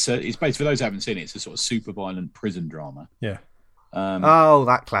 And it's based, for those who haven't seen it, it's a sort of super violent prison drama. Yeah. Oh,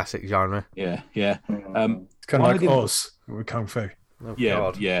 that classic genre. Yeah. It's kind of like Oz with Kung Fu. Oh, Yeah,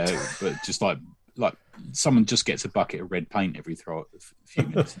 God. but just like someone just gets a bucket of red paint every few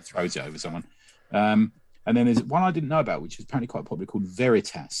minutes and throws it over someone. And then there's one I didn't know about, which is apparently quite popular, called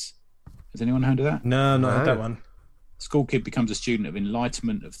Veritas. Has anyone heard of that? No, not No. had that one. School kid becomes a student of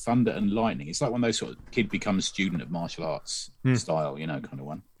enlightenment of thunder and lightning. It's like one of those sort of kid becomes student of martial arts style, kind of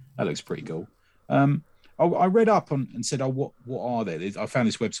one. That looks pretty cool. I read up on and said, what are there? I found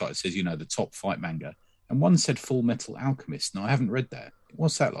this website that says, the top fight manga. And one said Full Metal Alchemist. No, I haven't read that.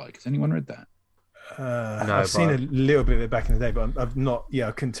 What's that like? Has anyone read that? No, I've seen a little bit of it back in the day, but I've not. Yeah,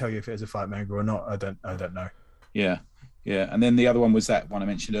 I couldn't tell you if it was a fight manga or not. I don't know. Yeah. And then the other one was that one I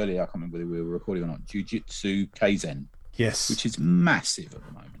mentioned earlier. I can't remember whether we were recording or not. Jujutsu Kaisen, Yes, which is massive at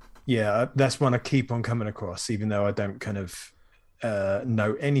the moment. Yeah, that's one I keep on coming across, even though I don't kind of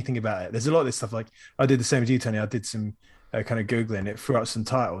know anything about it. There's a lot of this stuff. Like I did the same as you, Tony. I did some kind of googling it, threw out some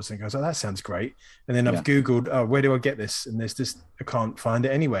titles, and I was like, "That sounds great." And then I've googled, "Oh, where do I get this?" And there's just I can't find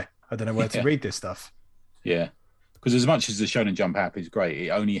it anywhere. I don't know where to read this stuff. Yeah, because as much as the Shonen Jump app is great, it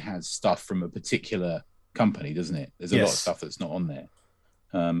only has stuff from a particular company, doesn't it? There's a lot of stuff that's not on there.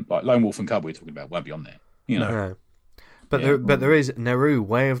 Like Lone Wolf and Cub we're talking about won't be on there. No. But there is Neru,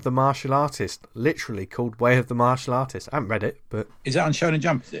 Way of the Martial Artist, literally called Way of the Martial Artist. I haven't read it, but is that on Shonen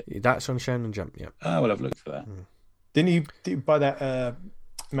Jump? Is it? That's on Shonen Jump. Yeah. Oh well, I've looked for that. Didn't you buy that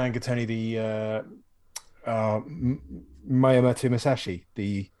manga, Tony? The Miyamoto Musashi,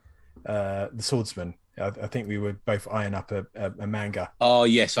 the swordsman. I think we were both eyeing up a manga. Oh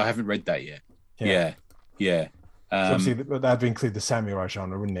yes, I haven't read that yet. Yeah. So obviously, that'd include the samurai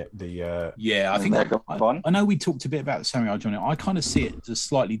genre, wouldn't it? I think I know we talked a bit about the samurai genre. I kind of see it as a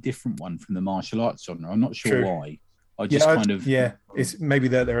slightly different one from the martial arts genre. I'm not sure why. It's maybe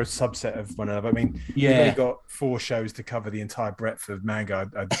they're a subset of one another. I mean, we've only got 4 shows to cover the entire breadth of manga.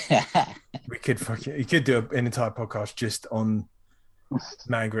 You could do an entire podcast just on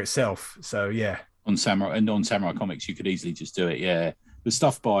manga itself. So yeah, on samurai comics, you could easily just do it. Yeah. The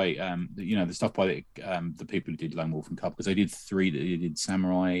stuff by, the people who did Lone Wolf and Cub, because they did 3. They did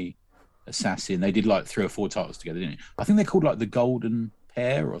Samurai, Assassin. They did like 3 or 4 titles together, didn't they? I think they're called like the Golden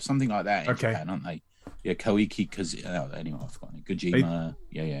Pair or something like that in Japan, aren't they? Yeah, Koiki. Anyway, I've forgotten. Gojima.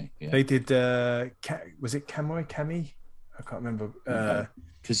 Yeah. They did. Was it Kami? I can't remember.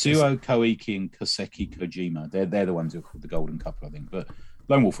 Kazuo Koiki and Koseki Kojima. They're the ones who are called the Golden Couple, I think. But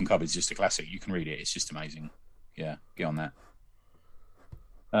Lone Wolf and Cub is just a classic. You can read it. It's just amazing. Yeah, get on that.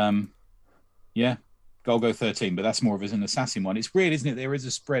 Golgo 13, but that's more of an assassin one. It's weird, isn't it? There is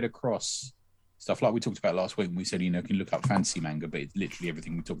a spread across stuff like we talked about last week when we said, you can look up fantasy manga, but it's literally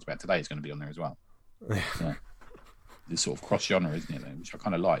everything we talked about today is going to be on there as well. Yeah. This sort of cross genre, isn't it? Which I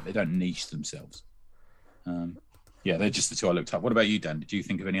kind of like. They don't niche themselves. They're just the 2 I looked up. What about you, Dan? Did you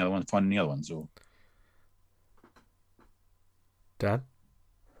think of any other ones? Find any other ones? Or Dan?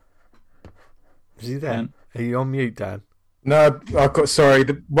 Is he there? Dan? Are you on mute, Dan? No, I've got. Sorry,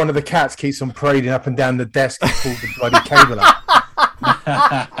 one of the cats keeps on parading up and down the desk and pulled the bloody cable up.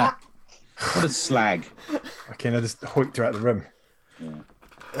 What a slag! Okay, I just hoiked her out of the room. Yeah.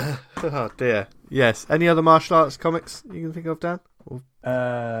 Oh dear. Yes. Any other martial arts comics you can think of, Dan?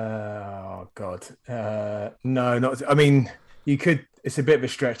 Oh God. No, not. I mean, you could. It's a bit of a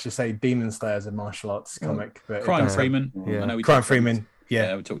stretch to say Demon Slayer is a martial arts comic, but Crime Freeman. Yeah. I know Crime Freeman.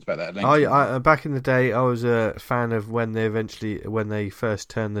 Yeah, we talked about that. I back in the day, I was a fan of when they first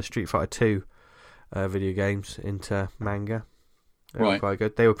turned the Street Fighter 2 video games into manga. They were quite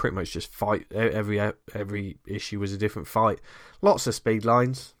good. They were pretty much just fight. Every issue was a different fight. Lots of speed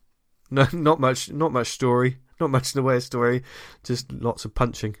lines. No, not much story. Not much in the way of story. Just lots of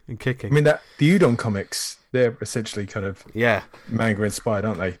punching and kicking. I mean, the Udon comics, they're essentially kind of manga inspired,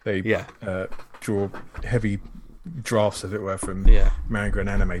 aren't they? They draw heavy drafts, as it were, from manga and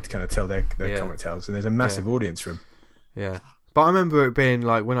anime to kind of tell their comic tales, and there's a massive audience for them. Yeah, but I remember it being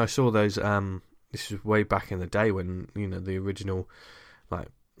like when I saw those. This was way back in the day when the original like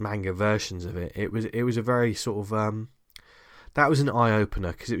manga versions of it. It was a very sort of that was an eye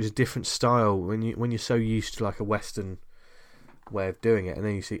opener because it was a different style when you're so used to like a Western way of doing it, and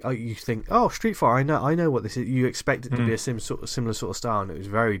then you think Street Fighter. I know what this is. You expect it to be a similar sort of style, and it was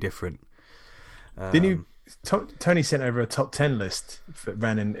very different. Didn't you? Tony sent over a top 10 list for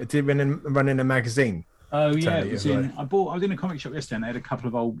run in a magazine. Oh yeah, Tony, I was in a comic shop yesterday and they had a couple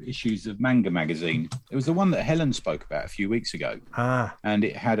of old issues of Manga magazine. It was the one that Helen spoke about a few weeks ago. And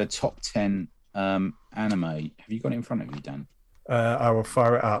it had a top 10 anime. Have you got it in front of you, Dan? I will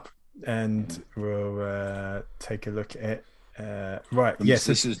fire it up and we'll take a look at it. Right, yes.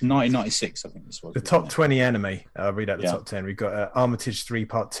 This is 1996, I think this was. The top 20 anime. I'll read out the top 10. We've got Armitage 3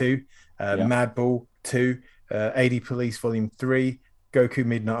 Part 2, Madball 2, AD Police Volume 3, Goku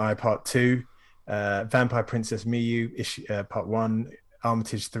Midnight Eye Part 2, Vampire Princess Miyu Part 1,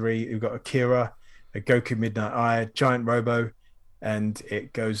 Armitage 3. We've got Akira, Goku Midnight Eye, Giant Robo, and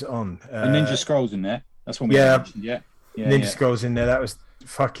it goes on. And Ninja Scrolls in there. That's one we mentioned. Yeah. Ninja Scrolls in there. That was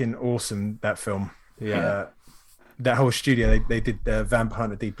fucking awesome. That film. Yeah. That whole studio. They did Vampire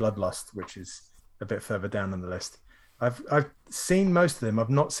Hunter D Bloodlust, which is a bit further down on the list. I've seen most of them. I've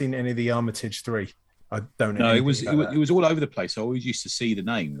not seen any of the Armitage 3. I don't know. No, it was all over the place. I always used to see the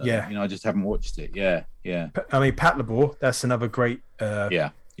name. Though. Yeah. I just haven't watched it. Yeah. I mean, Pat Labor, that's another great. Yeah,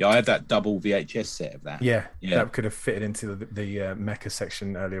 I had that double VHS set of that. Yeah. That could have fitted into the mecha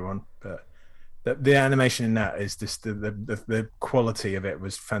section earlier on, but the animation in that is just the quality of it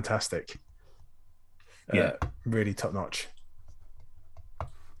was fantastic. Really top notch.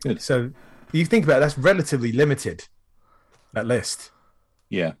 Good. So you think about it, that's relatively limited. That list.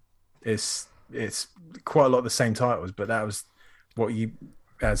 Yeah. It's quite a lot of the same titles, but that was what you,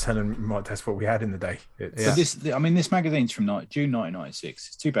 as Helen might, that's what we had in the day. But this magazine's from June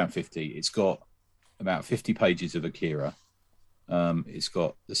 1996. It's £2.50. It's got about 50 pages of Akira. It's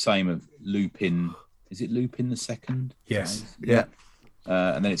got the same of Lupin. Is it Lupin the Second? Yes. Yeah.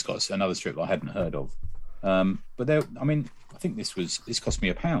 And then it's got another strip I hadn't heard of. But I think this cost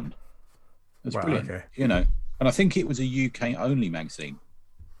me £1. That's brilliant. Okay. And I think it was a UK only magazine.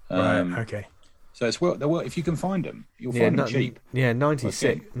 Right. Okay. So it's if you can find them, you'll find them cheap. Yeah,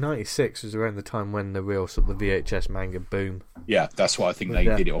 96 was around the time when the real sort of the VHS manga boom. Yeah, that's what I think they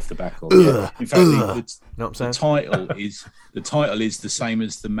did it off the back of. In fact, the title is the same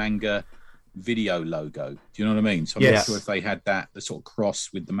as the manga video logo. Do you know what I mean? So I'm not sure if they had that, the sort of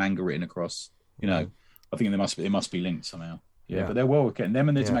cross with the manga written across. I think it must be linked somehow. Yeah. But they're well getting them,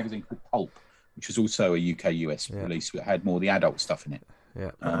 and there's a magazine called Pulp, which was also a UK-US release that had more of the adult stuff in it.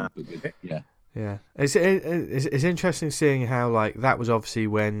 Yeah. It's interesting seeing how that was obviously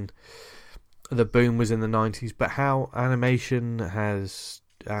when the boom was in the 90s, but how animation has,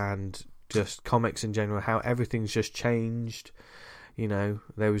 and just comics in general, how everything's just changed. When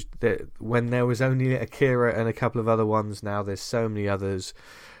there was only Akira and a couple of other ones, now there's so many others.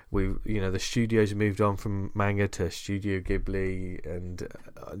 The studios have moved on from manga to Studio Ghibli, and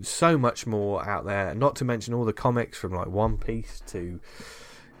so much more out there. Not to mention all the comics from One Piece to,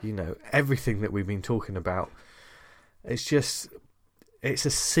 everything that we've been talking about. It's a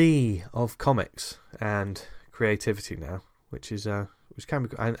sea of comics and creativity now, which can be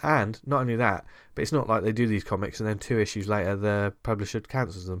good. And not only that, but it's not like they do these comics and then 2 issues later the publisher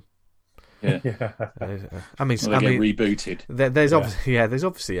cancels them. Yeah. I mean, get rebooted. There's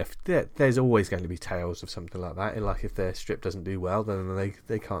always going to be tales of something like that. And if their strip doesn't do well, then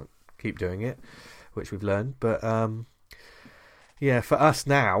they can't keep doing it, which we've learned. But for us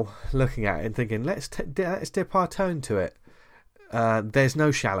now, looking at it and thinking, let's dip our toe to it. There's no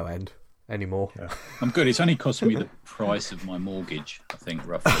shallow end anymore. Yeah. I'm good. It's only cost me the price of my mortgage, I think,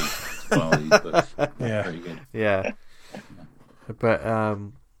 roughly. Very good. Yeah. But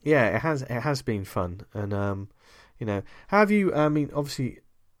it has been fun, and have you? I mean, obviously,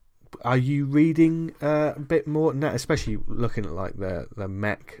 are you reading a bit more now, especially looking at the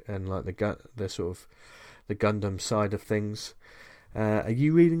Mech and the sort of the Gundam side of things? Are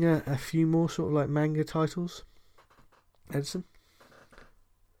you reading a few more sort of manga titles, Edison?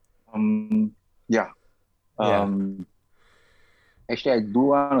 Actually, I do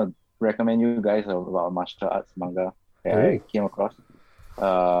want to recommend you guys about martial arts manga that I came across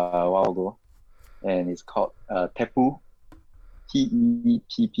a while ago, and it's called Teppu,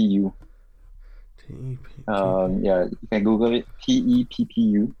 Teppu. You can Google it.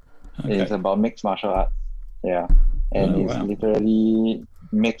 Teppu. Okay. It's about mixed martial arts. Yeah, and it's literally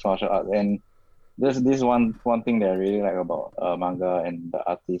mixed martial arts. And this one thing that I really like about manga and the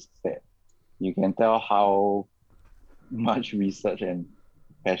artists, that you can tell how much research and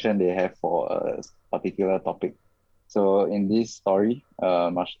passion they have for a particular topic. So in this story,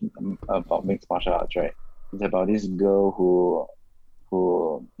 about mixed martial arts, right? It's about this girl who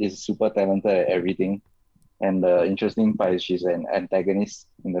is super talented at everything, and the interesting part is she's an antagonist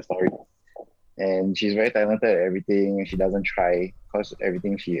in the story, and she's very talented at everything, and she doesn't try because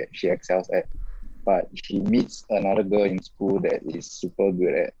everything she excels at. But she meets another girl in school that is super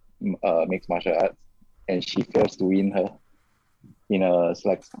good at mixed martial arts, and she fails to win her in a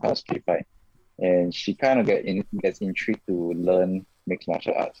street fight. And she kind of gets intrigued to learn mixed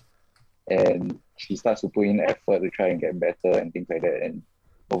martial arts, and she starts to put in effort to try and get better and things like that. And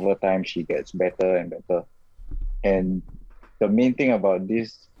over time, she gets better and better. And the main thing about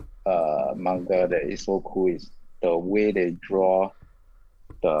this manga that is so cool is the way they draw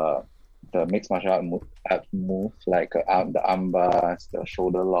the mixed martial art moves, like the arm bars, the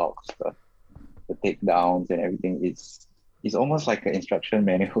shoulder locks, the takedowns, and everything. It's almost like an instruction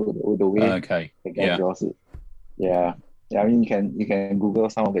manual, the way the guy draws it. Yeah. Yeah, I mean you can Google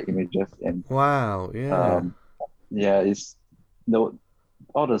some of the images and Wow, yeah. it's the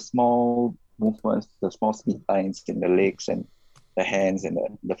all the small movements, the small speed lines in the legs and the hands and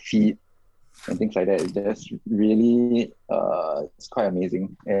the feet and things like that. It's just really it's quite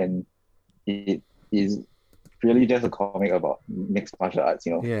amazing, and it is really just a comic about mixed martial arts.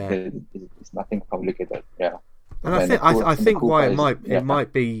 Yeah. It's nothing complicated. Yeah. And I think why it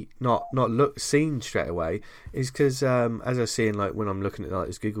might be not look seen straight away is because as I was seeing, like when I'm looking at like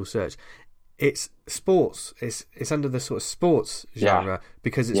this Google search, it's sports. It's under the sort of sports genre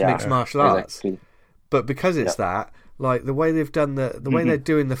because it's mixed martial arts. Exactly. But because it's that, like the way they've done the way they're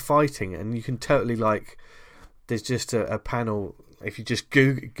doing the fighting, and you can totally like, there's just a panel. If you just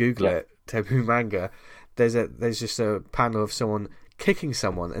Google it, Tebu manga, there's just a panel of someone kicking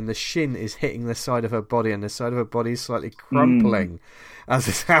someone, and the shin is hitting the side of her body, and the side of her body is slightly crumpling as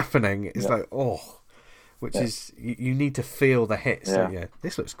it's happening. It's like, which is you need to feel the hit. So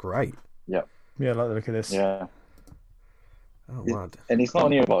this looks great. Yeah, I like the look of this. Yeah. Oh wow! And it's not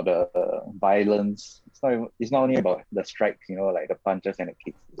only about the violence. It's not only about the strikes. Like the punches and the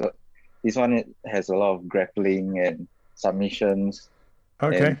kicks. So this one has a lot of grappling and submissions.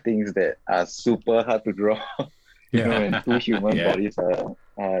 Okay. And things that are super hard to draw. And two human bodies are.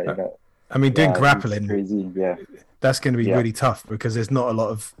 I mean, doing grappling, crazy. Yeah, that's going to be really tough because there's not a lot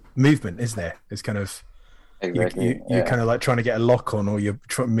of movement, is there? It's kind of you're kind of like trying to get a lock on, or you're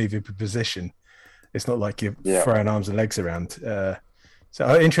trying to move into position. It's not like you're throwing arms and legs around.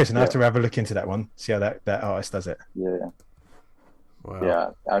 So interesting. I have to have a look into that one. See how that artist does it. Yeah. Wow. Yeah,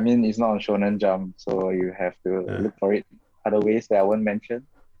 I mean it's not on Shonen Jump, so you have to look for it other ways that I won't mention.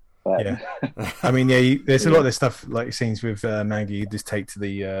 But I mean, there's a lot of this stuff like scenes with manga you just take to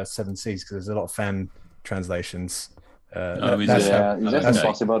the 7 Seas because there's a lot of fan translations. That's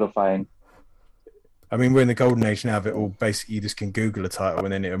possible to find. I mean, we're in the golden age now of it all. Basically, you just can Google a title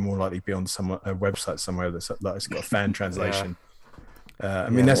and then it'll more likely be on a website somewhere that's like it's got a fan translation. I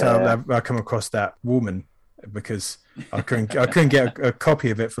mean, that's how I come across that woman because I couldn't get a copy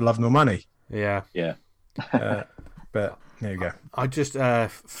of it for love nor money. Yeah. But there you go. I just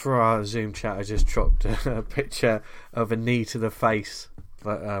for our Zoom chat, I just dropped a picture of a knee to the face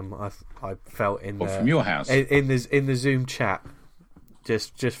that I felt in from your house in the Zoom chat.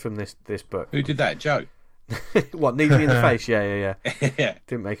 Just from this book. Who did that, Joe? What, knee me in the face? Yeah. Yeah.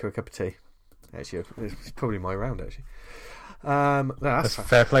 Didn't make her a cup of tea. Actually, it's probably my round. Actually, that's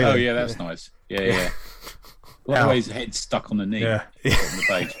fair play. Oh yeah, that's nice. Yeah. Well, always head stuck on the knee. Yeah. On the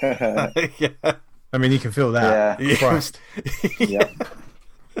page. Yeah. I mean, you can feel that. Yeah. Christ. Yeah.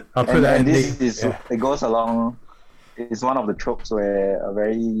 I'll put that in. It goes along. It's one of the tropes where a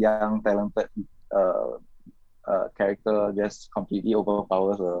very young, talented character just completely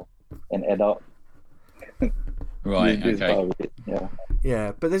overpowers an adult. Right. Okay.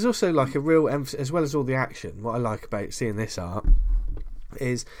 Yeah, but there's also like a real emphasis, as well as all the action. What I like about seeing this art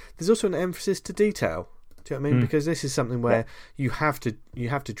is there's also an emphasis to detail. Do you know what I mean? Because this is something where you have to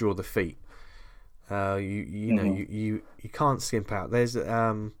draw the feet. You can't skimp out. There's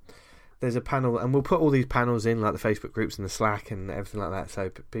a panel, and we'll put all these panels in like the Facebook groups and the Slack and everything like that, so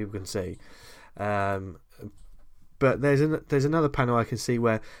people can see. But there's another panel I can see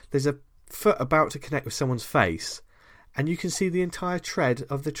where there's a foot about to connect with someone's face, and you can see the entire tread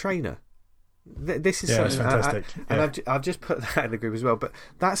of the trainer. This is something, fantastic. And I've just put that in the group as well. But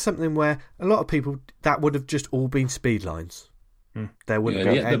that's something where a lot of people, that would have just all been speed lines. There wouldn't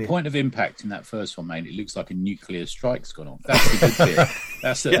be any... The point of impact in that first one, mate, it looks like a nuclear strike's gone off. That's the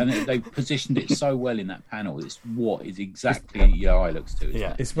good bit. And they positioned it so well in that panel. It's what is exactly your eye looks to. Isn't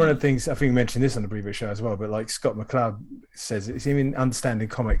it? It's one of the things, I think we mentioned this on the previous show as well, but like Scott McCloud says, it's even understanding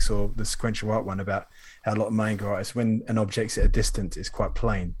comics or the sequential art one about how a lot of manga artists, when an object's at a distance, it's quite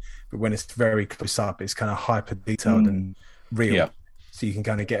plain, but when it's very close up, it's kind of hyper detailed and real. Yeah. So you can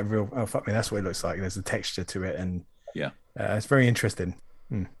kind of get a real, oh fuck me, that's what it looks like. There's a texture to it, and it's very interesting.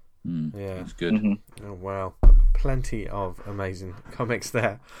 Yeah, it's good. Oh wow, plenty of amazing comics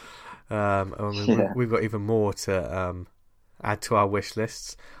there. We've got even more to add to our wish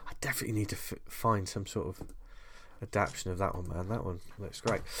lists. I definitely need to find some sort of adaptation of that one, man. That one looks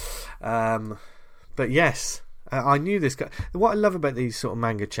great. But yes, I knew this guy. What I love about these sort of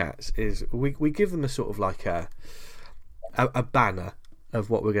manga chats is we give them a sort of like a banner of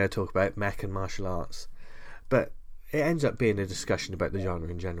what we're going to talk about, mech and martial arts, but it ends up being a discussion about the genre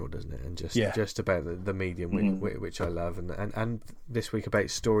in general, doesn't it? And just about the medium, which I love, and this week about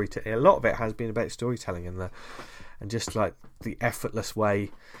storytelling. A lot of it has been about storytelling and just like the effortless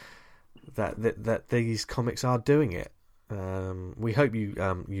way that these comics are doing it. We hope you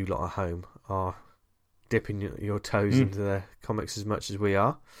lot at home are dipping your toes into the comics as much as we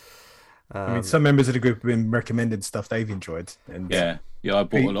are. I mean, some members of the group have been recommended stuff they've enjoyed, and I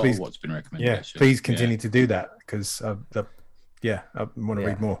bought a lot of what's been recommended. Yeah, actually. please continue to do that because I want to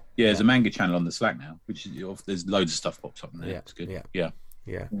read more. Yeah, there's a manga channel on the Slack now, which is there's loads of stuff pops up in there. Yeah, it's good. Yeah.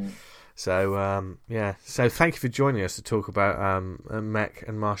 So so thank you for joining us to talk about mech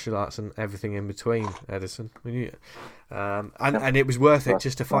and martial arts and everything in between, Edison. And it was worth it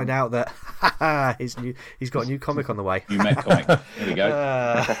just to find out that he's got a new comic on the way. New mech comic. There we go.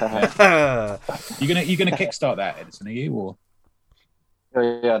 You're gonna kickstart that, Edison? Are you or?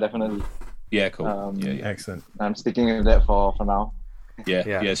 Yeah, definitely. Yeah, cool. Yeah. Excellent. I'm sticking with that for now.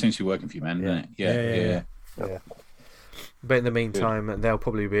 Yeah. It seems to be working for you, man. Isn't it? Yeah. But in the meantime, there'll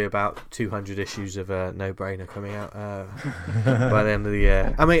probably be about 200 issues of No Brainer coming out by the end of the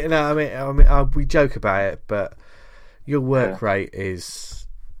year. I mean, we joke about it, but your work rate is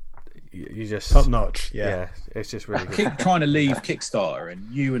you just top notch. Yeah, it's just really good. Keep trying to leave Kickstarter, and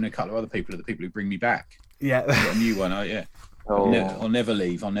you and a couple of other people are the people who bring me back. Yeah, I've got a new one. Oh. I'll never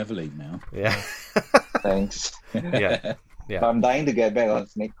leave. I'll never leave now. Yeah. Thanks. Yeah. But I'm dying to get back on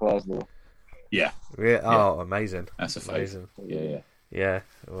Snake Claws though. Yeah. Oh, amazing. That's a amazing. Yeah.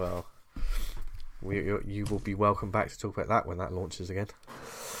 Well, you will be welcome back to talk about that when that launches again.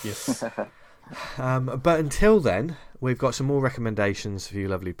 Yes. But until then, we've got some more recommendations for you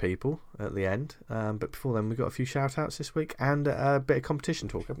lovely people at the end. But before then, we've got a few shout outs this week and a bit of competition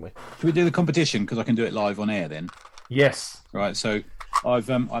talk, haven't we? Can we do the competition? Because I can do it live on air then. Yes. Right. So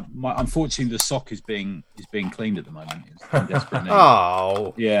unfortunately the sock is being cleaned at the moment. It's in desperate need.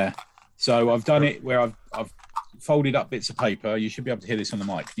 Oh. Yeah. So I've done it where I've folded up bits of paper. You should be able to hear this on the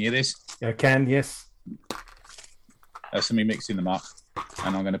mic. Can you hear this? I can. Yes. That's me mixing them up,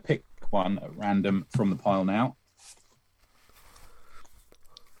 and I'm going to pick one at random from the pile now.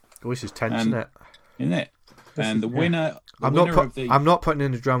 Oh, this is tense, isn't it? Isn't it? And the winner. I'm not putting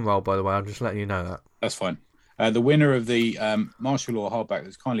in a drum roll, by the way. I'm just letting you know that. That's fine. The winner of the martial law hardback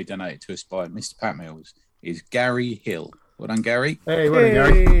that's kindly donated to us by Mr. Pat Mills is Gary Hill. Well done, Gary. Hey, well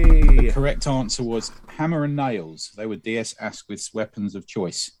done, Gary. The correct answer was hammer and nails. They were DS Asquith's weapons of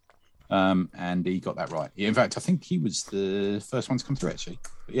choice. And he got that right. In fact, I think he was the first one to come through, actually.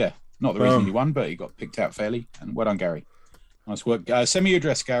 But yeah, not the reason he won, but he got picked out fairly. And well done, Gary. Nice work. Send me your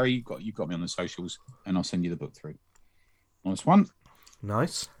address, Gary. You've got me on the socials, and I'll send you the book through. Nice one.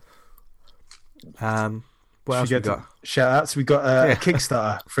 Nice. What else we got? Shout outs. We got a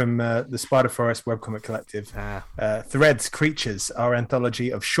Kickstarter from the Spider Forest webcomic collective. Threads Creatures, our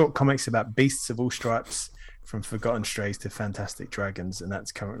anthology of short comics about beasts of all stripes, from forgotten strays to fantastic dragons, and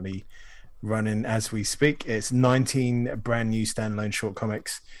that's currently running as we speak. It's 19 brand new standalone short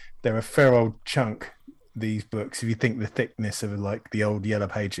comics. They're a fair old chunk, these books, if you think the thickness of like the old Yellow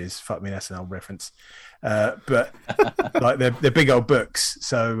Pages. Fuck me, that's an old reference. But like they're big old books,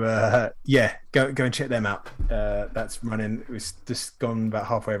 so go and check them out. That's running. It's just gone about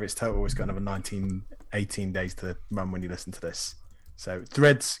halfway over its total. It's got another 18 days to run when you listen to this. So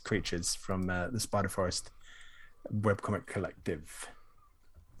Threads Creatures from the Spider Forest webcomic collective.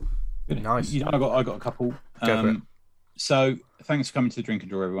 Nice. I got a couple. So thanks for coming to the Drink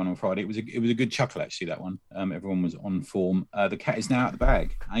and Draw, everyone, on Friday. It was a good chuckle, actually, that one. Everyone was on form. The cat is now out of the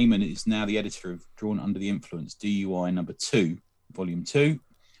bag. Eamon is now the editor of Drawn Under the Influence, DUI number 2, volume 2.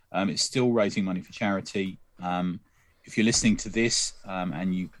 It's still raising money for charity. If you're listening to this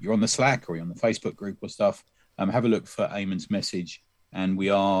and you're on the Slack or you're on the Facebook group or stuff, have a look for Eamon's message. And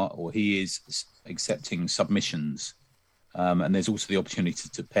he is accepting submissions. And there's also the opportunity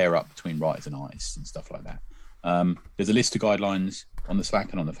to pair up between writers and artists and stuff like that. There's a list of guidelines on the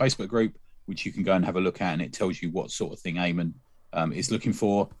Slack and on the Facebook group, which you can go and have a look at, and it tells you what sort of thing Eamon is looking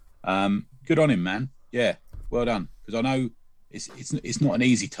for. Good on him, man. Yeah, well done. Because I know it's not an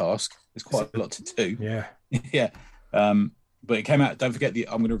easy task. There's quite a lot to do. Yeah. Yeah. But it came out. Don't forget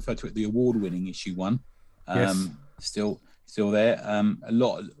I'm going to refer to it the award-winning issue 1. Yes. Still there.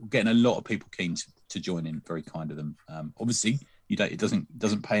 Getting a lot of people keen to join in. Very kind of them. Obviously, it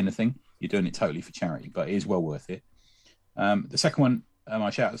doesn't pay anything. You're doing it totally for charity, but it is well worth it. The second one,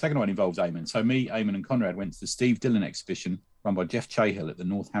 the second one involves Eamon. So me, Eamon, and Conrad went to the Steve Dillon exhibition run by Jeff Chahill at the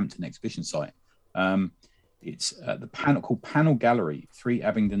Northampton exhibition site. It's the Panel Gallery, 3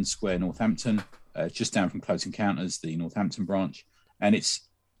 Abingdon Square, Northampton, just down from Close Encounters, the Northampton branch, and it's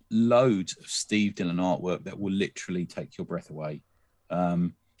loads of Steve Dillon artwork that will literally take your breath away.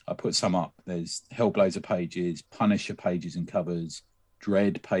 I put some up. There's Hellblazer pages, Punisher pages and covers,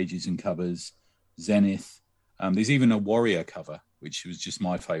 Dread pages and covers, Zenith. There's even a Warrior cover, which was just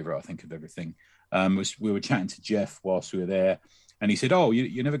my favourite, I think, of everything. We were chatting to Jeff whilst we were there, And he said, "Oh,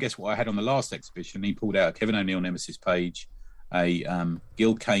 you never guess what I had on the last exhibition." He pulled out a Kevin O'Neill Nemesis page, a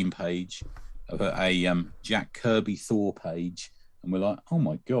Gil Kane page, a Jack Kirby Thor page, and we're like, "Oh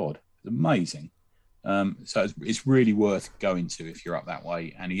my god, it's amazing!" So it's really worth going to if you're up that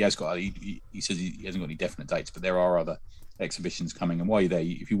way. And he has got, he says he hasn't got any definite dates, but there are other exhibitions coming. And while you're there,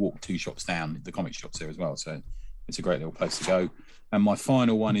 if you walk 2 shops down, the comic shop's there as well. So it's a great little place to go. And my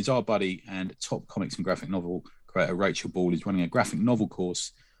final one is our buddy and top comics and graphic novel creator Rachel Ball is running a graphic novel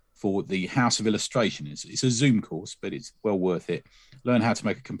course for the House of Illustration. It's a Zoom course, but it's well worth it. Learn how to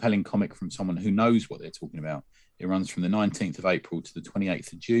make a compelling comic from someone who knows what they're talking about. It runs from the 19th of April to the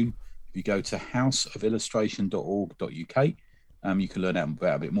 28th of June. If you go to houseofillustration.org.uk, you can learn out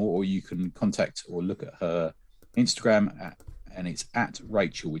about a bit more, or you can contact or look at her Instagram, and it's at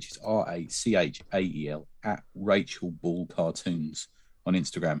Rachel, which is RACHAEL, at Rachel Ball Cartoons on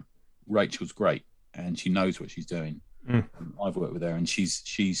Instagram. Rachel's great, and she knows what she's doing. I've worked with her, and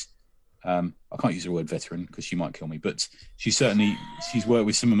she's I can't use the word veteran because she might kill me, but she's worked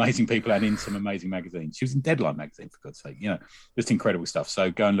with some amazing people and in some amazing magazines. She was in Deadline magazine, for God's sake, just incredible stuff.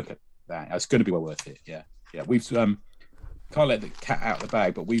 So go and look at that. It's going to be well worth it. Yeah. We've can't let the cat out of the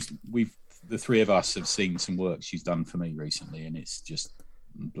bag, but we've the three of us have seen some work she's done for me recently, and it's just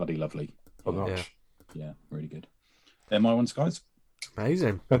bloody lovely. Yeah, really good. They're my ones, guys.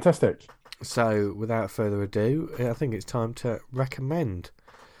 Amazing, fantastic. So, without further ado, I think it's time to recommend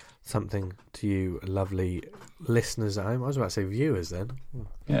something to you lovely listeners at home. I was about to say viewers then.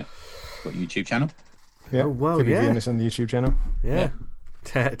 Yeah. Got a YouTube channel? Yeah. Oh, well, could be yeah. viewing this on the YouTube channel. Yeah.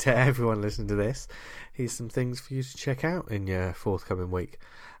 To everyone listening to this, here's some things for you to check out in your forthcoming week.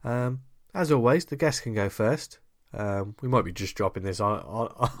 As always, the guest can go first. We might be just dropping this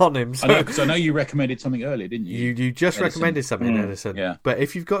on him. So. I know, because I know you recommended something earlier, didn't you? You just Edison. recommended something, Edison. Yeah. But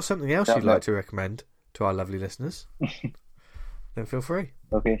if you've got something else you'd like to recommend to our lovely listeners, then feel free.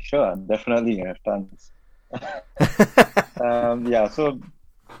 Okay, sure. Definitely have tons. So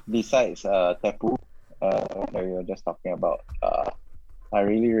besides Tepu, that we were just talking about, I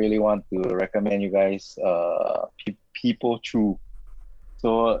really, really want to recommend you guys People True.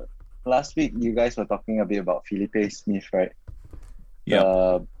 So last week you guys were talking a bit about Felipe Smith, right?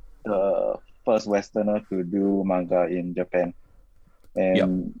 Yeah. The first Westerner to do manga in Japan.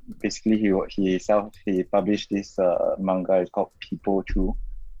 And basically he published this manga. It's called People True,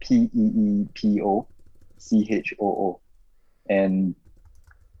 PEEPOCHOO, and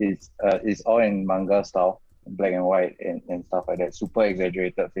it's all in manga style, black and white and stuff like that, super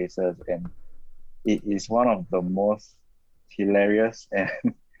exaggerated faces, and it is one of the most hilarious and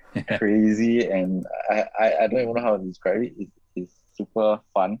crazy, and I don't even know how to describe it. It's super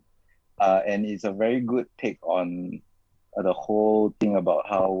fun, and it's a very good take on the whole thing about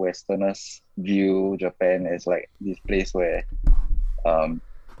how Westerners view Japan as like this place where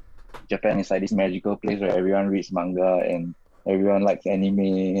Japan is like this magical place where everyone reads manga and everyone likes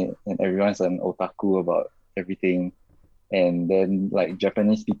anime and everyone's an otaku about everything. And then like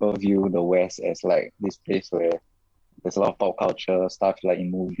Japanese people view the West as like this place where there's a lot of pop culture stuff like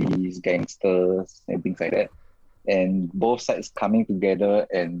in movies, gangsters and things like that. And both sides coming together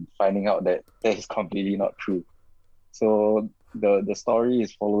and finding out that that is completely not true. So the story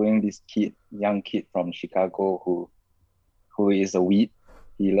is following this young kid from Chicago who is a weeb.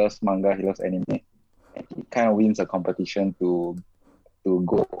 He loves manga, he loves anime. And he kind of wins a competition to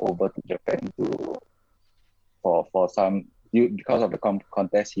go over to Japan for some, because of the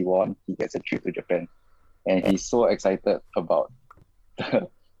contest he won, he gets a trip to Japan. And he's so excited about the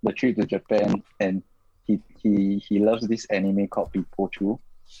trip to Japan, and he loves this anime called Pikachu,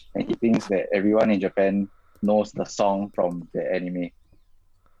 and he thinks that everyone in Japan knows the song from the anime.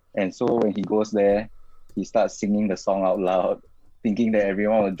 And so when he goes there, he starts singing the song out loud, thinking that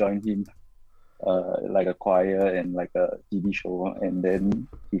everyone will join him, like a choir and like a TV show. And then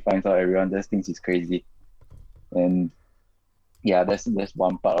he finds out everyone just thinks he's crazy. And yeah, that's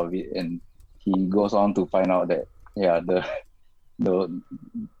one part of it. And he goes on to find out that that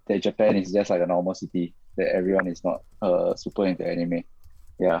Japan is just like a normal city, that everyone is not super into anime.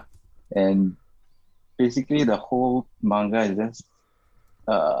 Yeah. And basically the whole manga is just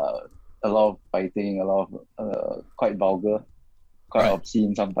a lot of fighting, a lot of quite vulgar, quite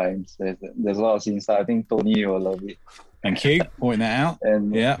obscene sometimes. There's a lot of scenes. I think Tony will love it. Thank you, pointing that out.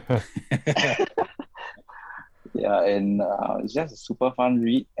 And yeah. Yeah, and it's just a super fun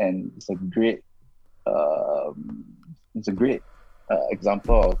read, and it's a great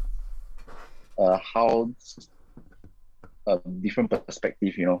example of how a different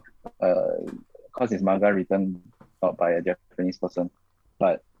perspective, because it's manga written not by a Japanese person,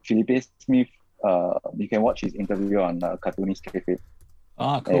 but Felipe Smith you can watch his interview on Cartoonist Cafe.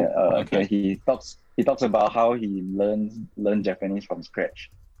 Ah, cool. Okay. He talks about how he learned Japanese from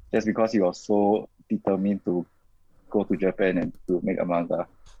scratch, just because he was so determined to go to Japan and to make a manga.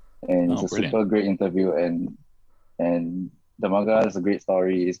 And it's a brilliant. super great interview, and the manga is a great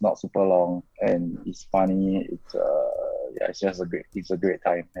story. It's not super long and it's funny. It's just a great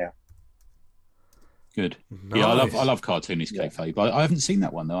time. Yeah. Good. Nice. Yeah, I love Cartoonist Cafe, but I haven't seen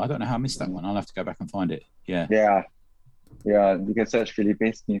that one though. I don't know how I missed that one. I'll have to go back and find it. Yeah. Yeah, you can search Felipe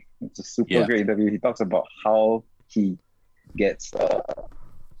Smith. It's a super great interview. He talks about how he gets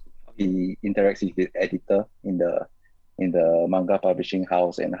he interacts with his editor in the manga publishing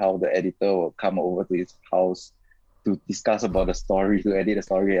house, and how the editor will come over to his house to discuss about the story, to edit the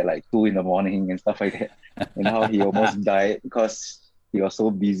story at like 2 a.m. and stuff like that, and how he almost died because he was so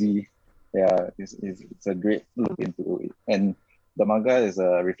busy. Yeah, it's a great look into it, and the manga is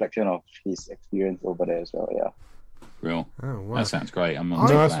a reflection of his experience over there as well. Yeah. Real. Oh, wow. That sounds great.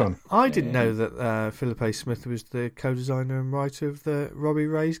 Nice one. I didn't know that Philip Smith was the co-designer and writer of the Robbie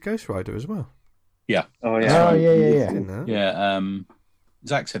Ray's Ghost Rider as well. Yeah. Oh yeah. Didn't know. Yeah.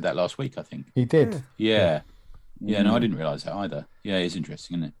 Zach said that last week, I think. He did. Yeah. Yeah. No, I didn't realise that either. Yeah, it's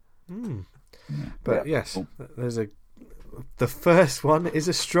interesting, isn't it? Mm. Yeah. But yes, Cool. the first one is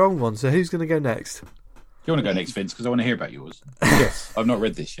a strong one. So who's going to go next? Do you want to go next, Vince? Because I want to hear about yours. Yes. I've not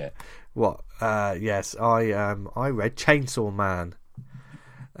read this yet. What? Yes, I read Chainsaw Man.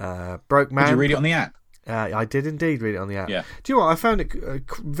 Broke Man. Did you read it on the app? I did indeed read it on the app. Yeah. Do you know what? I found it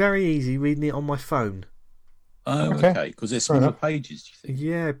very easy reading it on my phone. Oh, Okay. okay. Because there's smaller pages, do you think?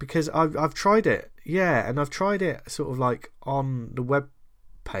 Yeah, because I've tried it. Yeah, and I've tried it sort of like on the web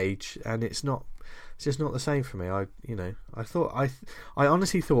page, and it's just not the same for me. I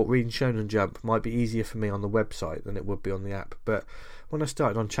honestly thought reading Shonen Jump might be easier for me on the website than it would be on the app. But when I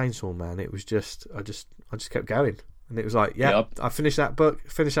started on Chainsaw Man, it was just I just kept going, and it was like, I finished that book,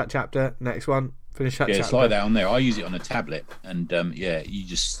 finished that chapter, next one, finish that chapter. Yeah, it's like that on there. I use it on a tablet, and you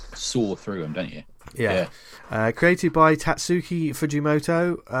just saw through them, don't you? Yeah. Created by Tatsuki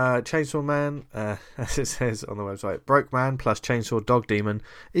Fujimoto, Chainsaw Man, as it says on the website, Broke Man plus Chainsaw Dog Demon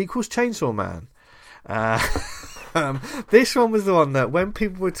equals Chainsaw Man. This one was the one that when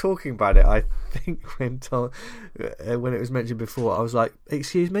people were talking about it, I think when it was mentioned before, I was like,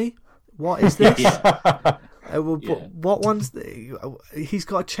 "Excuse me, what is this?" What one's he's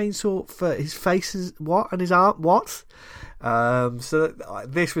got a chainsaw for his face and his arm? What? So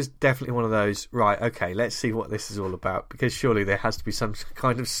this was definitely one of those. Right, okay, let's see what this is all about, because surely there has to be some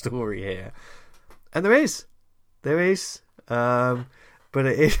kind of story here, and there is. But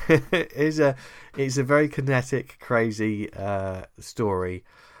it's a very kinetic, crazy story.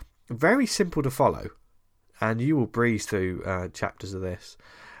 Very simple to follow, and you will breeze through chapters of this.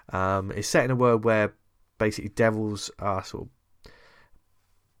 It's set in a world where basically devils are sort of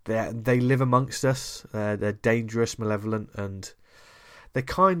they live amongst us. They're dangerous, malevolent, and they're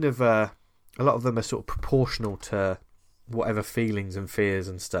kind of a lot of them are sort of proportional to whatever feelings and fears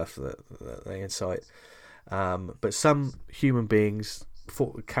and stuff that they incite. But some human beings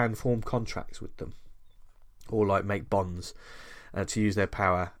can form contracts with them, or like make bonds to use their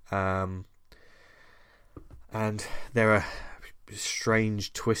power. And there are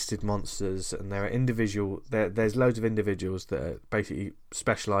strange, twisted monsters, and there are there's loads of individuals that basically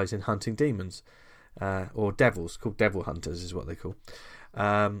specialise in hunting demons, or devils, called devil hunters is what they call.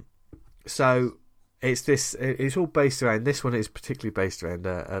 So it's all based around, this one is particularly based around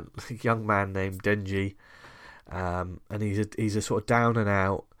a young man named Denji. And he's a sort of down and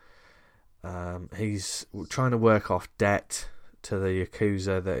out. He's trying to work off debt to the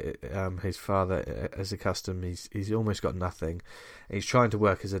Yakuza that his father has accustomed. He's almost got nothing. And he's trying to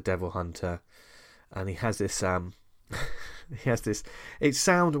work as a devil hunter, and he has this It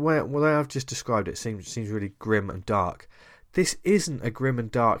sounds, well, I've just described it, seems really grim and dark. This isn't a grim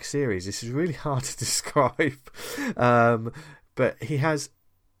and dark series. This is really hard to describe. But he has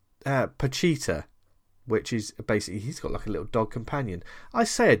Pachita, which is basically, he's got like a little dog companion. I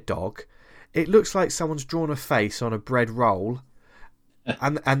say a dog. It looks like someone's drawn a face on a bread roll,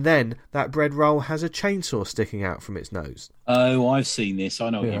 and then that bread roll has a chainsaw sticking out from its nose. Oh, I've seen this. I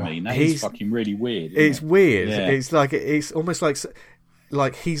know what you mean. That is fucking really weird. It's weird. Yeah. It's like, it's almost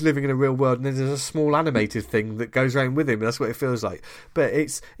like he's living in a real world, and then there's a small animated thing that goes around with him. That's what it feels like. But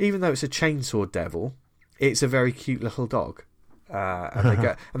it's, even though it's a chainsaw devil, it's a very cute little dog.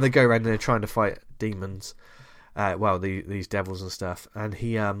 And they go around and they're trying to fight demons. These devils and stuff. And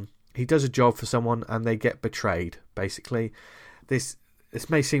he does a job for someone, and they get betrayed. Basically, this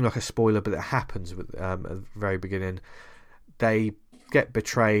may seem like a spoiler, but it happens at the very beginning. They get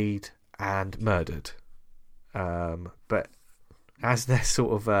betrayed, and murdered. But as they're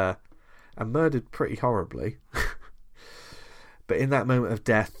sort of and murdered pretty horribly. But in that moment of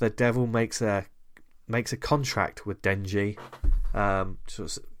death, the devil makes a contract with Denji, and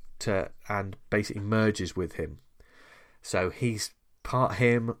basically merges with him. So he's part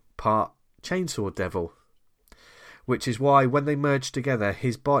him, part Chainsaw Devil. Which is why when they merge together,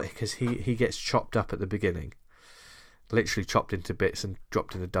 his body, because he gets chopped up at the beginning, literally chopped into bits and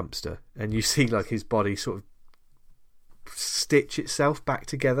dropped in a dumpster, and you see like his body sort of stitch itself back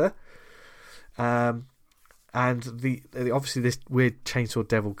together. And the obviously this weird Chainsaw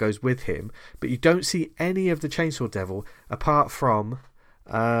Devil goes with him, but you don't see any of the Chainsaw Devil apart from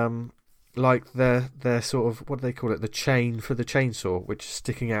like the sort of, what do they call it, the chain for the chainsaw, which is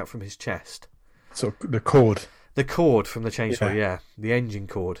sticking out from his chest. So the cord. The cord from the chainsaw, yeah. The engine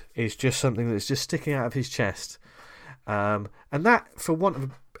cord is just something that's just sticking out of his chest. And that, for want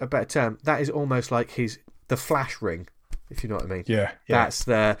of a better term, that is almost like the flash ring, if you know what I mean. Yeah. That's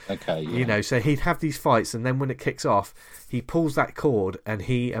the... Okay, yeah. You know, so he'd have these fights, and then when it kicks off, he pulls that cord, and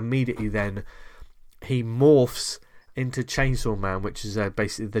he immediately then... He morphs into Chainsaw Man, which is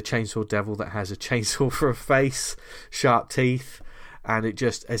basically the Chainsaw Devil that has a chainsaw for a face, sharp teeth, and it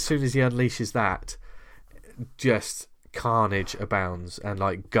just... As soon as he unleashes that... just carnage abounds, and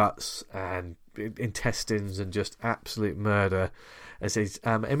like guts and intestines and just absolute murder. As he's,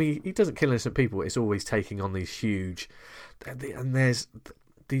 I mean, he doesn't kill innocent people. It's always taking on these huge, and there's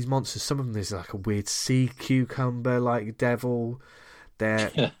these monsters. Some of them, there's like a weird sea cucumber like devil.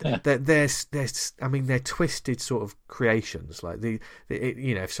 They're I mean, they're twisted sort of creations. Like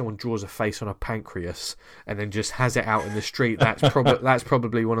you know, if someone draws a face on a pancreas and then just has it out in the street, that's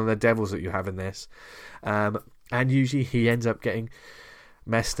probably one of the devils that you have in this. And usually he ends up getting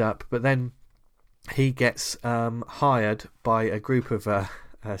messed up, but then he gets hired by a group of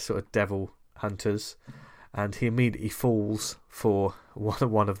sort of devil hunters, and he immediately falls for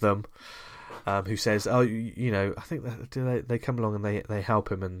one of them. Who says, "Oh, you know, I think that they come along and they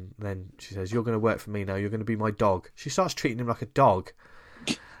help him," and then she says, "You're going to work for me now. You're going to be my dog." She starts treating him like a dog,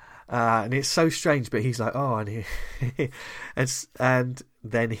 and it's so strange. But he's like, "Oh," and and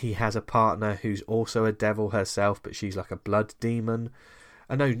then he has a partner who's also a devil herself, but she's like a blood demon.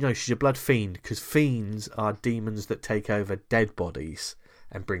 No, she's a blood fiend, because fiends are demons that take over dead bodies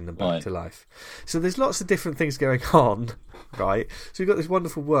and bring them back to life. So there's lots of different things going on, right? So we've got this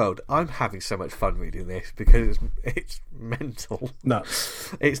wonderful world. I'm having so much fun reading this because it's mental.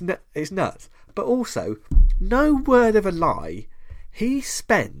 Nuts. It's nuts. But also, no word of a lie, he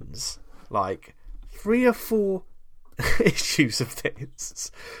spends like 3 or 4 issues of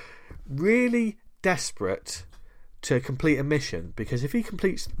this really desperate to complete a mission, because if he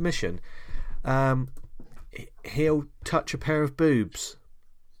completes the mission, he'll touch a pair of boobs.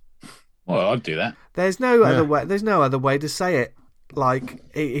 Well, I'd do that. There's no other way. There's no other way to say it. Like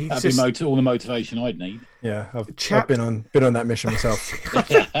that'd be all the motivation I'd need. Yeah, I've been on that mission myself.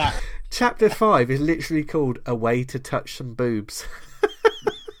 Chapter 5 is literally called "A Way to Touch Some Boobs."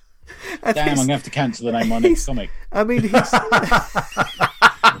 Damn, I'm gonna have to cancel the name of my next comic. I mean,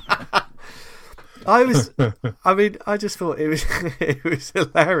 I just thought it was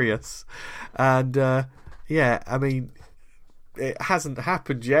hilarious, and yeah, I mean, it hasn't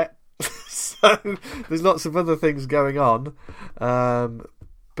happened yet. So there's lots of other things going on, but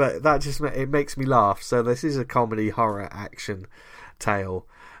that just it makes me laugh. So this is a comedy horror action tale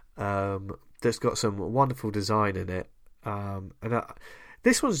that's got some wonderful design in it, and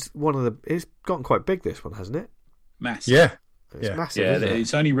this one's it's gotten quite big, this one, hasn't it? Massive. Yeah, it's massive. Yeah, isn't it?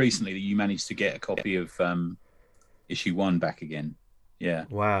 It's only recently that you managed to get a copy of issue 1 back again. Yeah.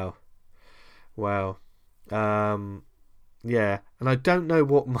 Wow. Yeah, and I don't know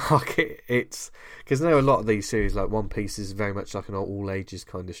what market it's, because I know a lot of these series, like One Piece, is very much like an all ages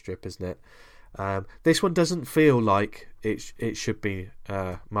kind of strip, isn't it? This one doesn't feel like it should be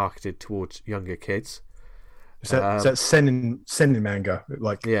marketed towards younger kids. Is that sending manga,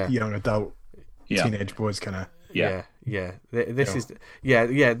 like young adult, teenage boys kind of? Yeah. This is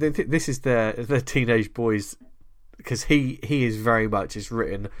the teenage boys, because he is very much he's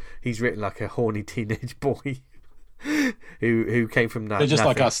written like a horny teenage boy. who came from that. They're just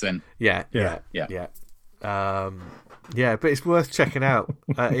nothing. like us then. Yeah. But it's worth checking out.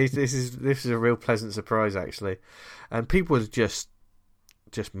 This is a real pleasant surprise, actually, and people are just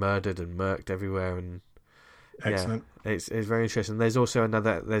murdered and murked everywhere, and excellent. It's very interesting. There's also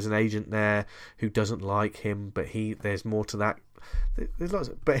there's an agent there who doesn't like him, but there's more to that. There's lots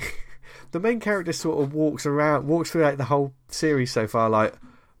but the main character sort of walks throughout the whole series so far, like,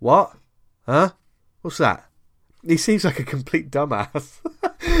 what? Huh? What's that? He seems like a complete dumbass.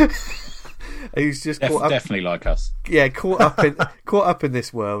 Who's just caught up, definitely like us. yeah, caught up in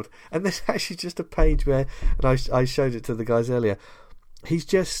this world. And there's actually just a page where, and I showed it to the guys earlier. He's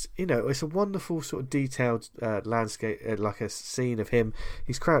just, it's a wonderful sort of detailed landscape, like a scene of him.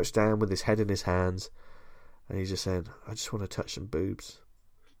 He's crouched down with his head in his hands, and he's just saying, "I just want to touch some boobs."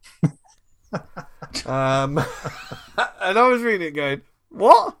 And I was reading it, going,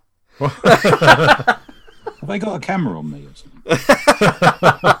 "What?" Have they got a camera on me or something?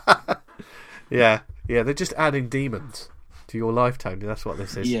 Yeah, they're just adding demons to your life, Tony. That's what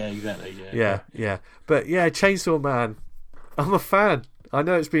this is. Yeah, exactly. Yeah. But yeah, Chainsaw Man, I'm a fan. I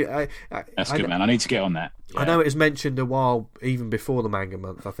know it's been. That's good, man. I need to get on that. Yeah. I know it was mentioned a while, even before the manga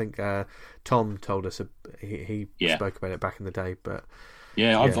month. I think Tom told us he spoke about it back in the day. But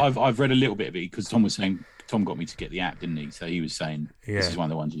I've read a little bit of it because Tom was saying Tom got me to get the app, didn't he? So he was saying this is one of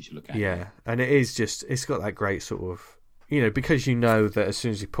the ones you should look at. Yeah, and it is just it's got that great sort of because that as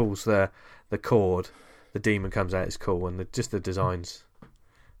soon as he pulls the cord, the demon comes out. It's cool, and the designs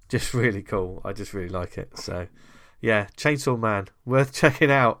just really cool. I just really like it. So. Yeah, Chainsaw Man, worth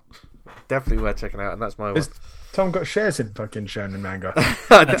checking out. Definitely worth checking out, and that's my one. Tom got shares in fucking Shonen Manga.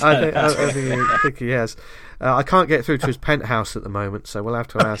 I think he has. I can't get through to his penthouse at the moment, so we'll have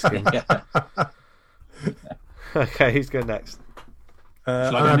to ask him. Okay, who's going next?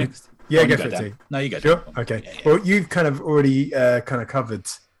 Shall I go next? Yeah, go for it, too. No, you go. Sure? Okay. Yeah. Well, you've kind of already kind of covered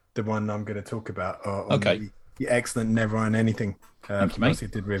the one I'm going to talk about. The excellent Never Iron Anything. Thank you, mate.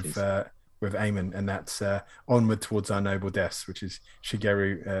 Did with Eamon, and that's Onward Towards Our Noble Deaths, which is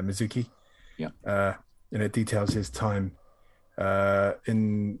Shigeru Mizuki. Yeah. And it details his time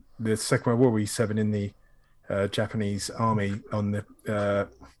in the Second World War, where he's serving in the Japanese army on the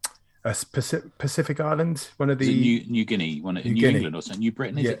Pacific Island, one of the New Guinea, New England or something. New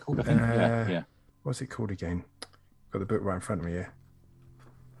Britain, is it called? I think. Yeah. What's it called again? Got the book right in front of me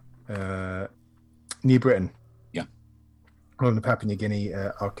here. New Britain. On the Papua New Guinea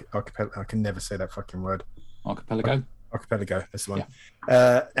archipelago. I can never say that fucking word. Archipelago, that's the one.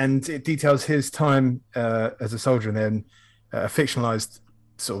 Yeah. And it details his time as a soldier, and then a fictionalized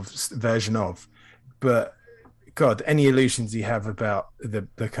sort of version of. But God, any illusions you have about the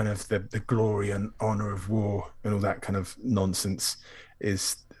kind of the glory and honor of war and all that kind of nonsense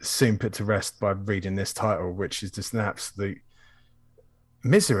is soon put to rest by reading this title, which is just an absolute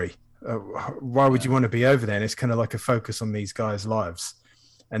misery. Why would you want to be over there? And it's kind of like a focus on these guys' lives,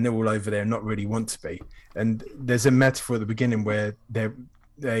 and they're all over there and not really want to be. And there's a metaphor at the beginning where there's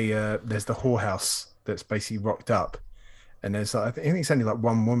the whorehouse that's basically rocked up, and there's I think it's only like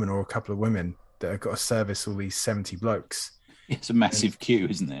one woman or a couple of women that have got to service all these 70 blokes. It's a massive queue,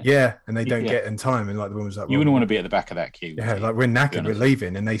 isn't there? Yeah, and they don't get in time, and like the woman's like, you wouldn't want to be at the back of that queue. Yeah, like we're knackered, we're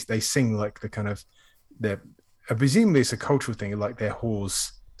leaving, and they sing like the kind of presumably it's a cultural thing, like their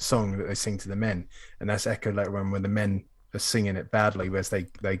whores song that they sing to the men, and that's echoed later on when the men are singing it badly, whereas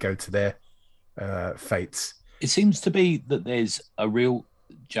they go to their fates. It seems to be that there's a real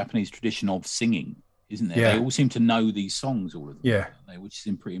Japanese tradition of singing, isn't there? Yeah. They all seem to know these songs, all of them. Yeah, which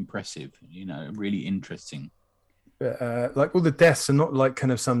is pretty impressive. Really interesting. Like all the deaths are not like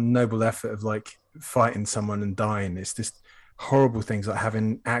kind of some noble effort of like fighting someone and dying. It's just horrible things like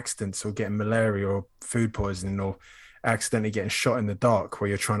having accidents or getting malaria or food poisoning or accidentally getting shot in the dark where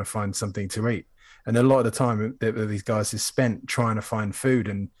you're trying to find something to eat. And a lot of the time these guys is spent trying to find food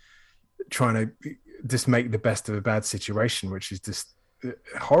and trying to just make the best of a bad situation, which is just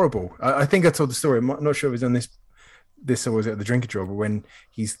horrible. I think I told the story. I'm not sure if it was on this or was it at the Drinker Draw, but when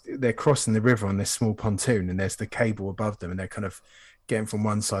they're crossing the river on this small pontoon and there's the cable above them and they're kind of getting from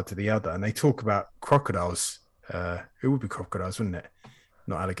one side to the other, and they talk about crocodiles. It would be crocodiles, wouldn't it?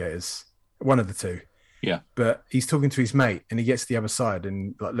 Not alligators. One of the two. Yeah. But he's talking to his mate, and he gets to the other side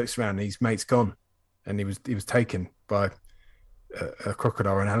and like looks around, and his mate's gone, and he was taken by a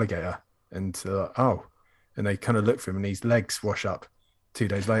crocodile or an alligator, and and they kind of look for him, and his legs wash up 2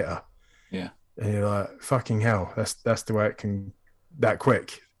 days later. Yeah. And you're like, fucking hell, that's the way it can that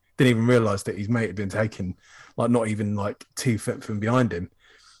quick. Didn't even realise that his mate had been taken, like not even like 2 feet from behind him.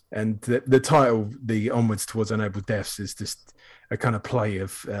 And the title, the Onwards Towards Our Noble Deaths, is just a kind of play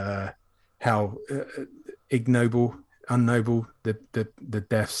of how ignoble, unnoble the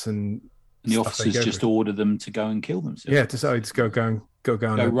deaths and the officers just order them to go and kill themselves. Yeah, just go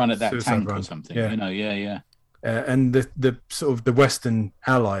run at that tank run. or something. Yeah. And the sort of the Western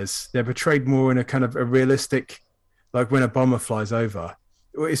allies, they're portrayed more in a kind of a realistic, like when a bomber flies over.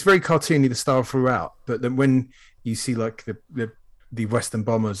 It's very cartoony, the style throughout, but then when you see like the Western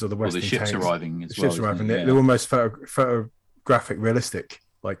bombers or the Western ships tanks, arriving as well. They're almost photographic, realistic,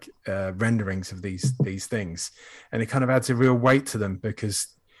 like renderings of these things, and it kind of adds a real weight to them because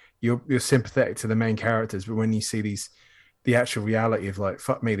you're sympathetic to the main characters, but when you see the actual reality of like,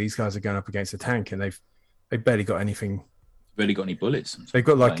 fuck me, these guys are going up against a tank and they've barely got anything. Barely got any bullets. They've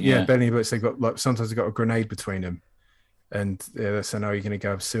got like barely any bullets. They've got like sometimes they've got a grenade between them, and they're saying, "Oh, you're going to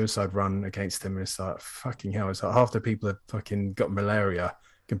go a suicide run against them." And it's like fucking hell. It's like half the people have fucking got malaria,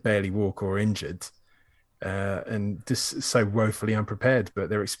 can barely walk or injured, and just so woefully unprepared. But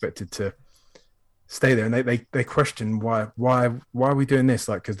they're expected to stay there, and they question why are we doing this?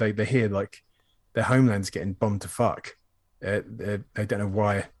 Like because they hear like their homeland's getting bombed to fuck. They don't know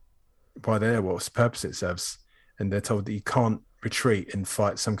why they're there, what purpose it serves, and they're told that you can't retreat and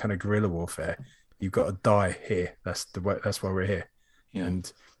fight some kind of guerrilla warfare. You've got to die here. That's why we're here. Yeah.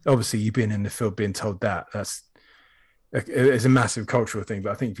 And obviously, you've been in the field being told that. It's a massive cultural thing.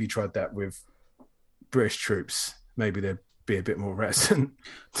 But I think if you tried that with British troops, maybe they'd be a bit more reticent.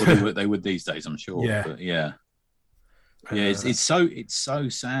 Well, they would these days, I'm sure. Yeah, but yeah. It's so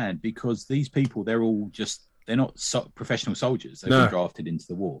sad because these people, they're not professional soldiers. They've been drafted into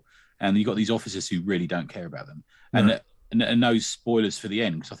the war, and you've got these officers who really don't care about them. And no spoilers for the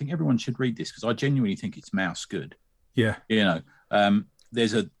end, because I think everyone should read this because I genuinely think it's mouse good. Yeah,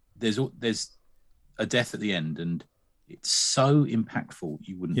 there's a death at the end, and it's so impactful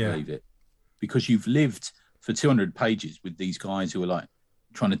you wouldn't believe it, because you've lived for 200 pages with these guys who are like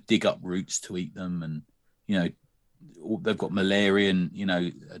trying to dig up roots to eat them, and they've got malaria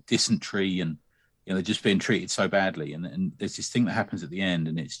and dysentery, and they're just being treated so badly, and there's this thing that happens at the end,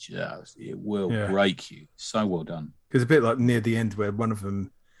 and it will break you. So well done. It's a bit like near the end where one of them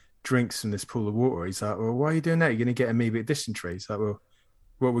drinks from this pool of water. He's like, "Well, why are you doing that? You're going to get amoebic dysentery." He's like, "Well,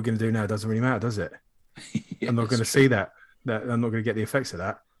 what we're going to do now doesn't really matter, does it? I'm not going to see that. I'm not going to get the effects of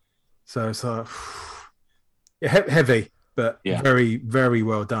that." So it's like heavy, but very, very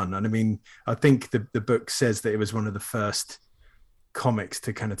well done. And I mean, I think the book says that it was one of the first comics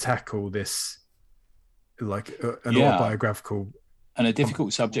to kind of tackle this, like an autobiographical and a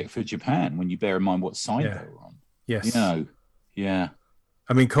difficult subject for Japan when you bear in mind what side they were on. Yes. I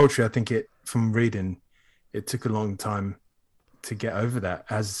mean, culturally, I think from reading, it took a long time to get over that,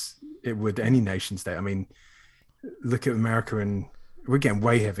 as it would any nation state. I mean, look at America, and we're getting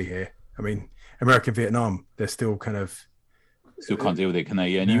way heavy here. I mean, America and Vietnam, they're still kind of still can't deal with it, can they?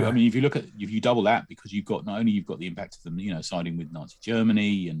 Yeah. And if you double that, because you've got the impact of them, siding with Nazi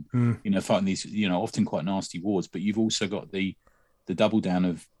Germany and fighting these, often quite nasty wars, but you've also got the double down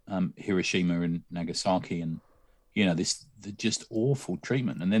of Hiroshima and Nagasaki, and the just awful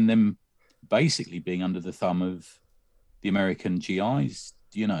treatment, and then them basically being under the thumb of the American GIs,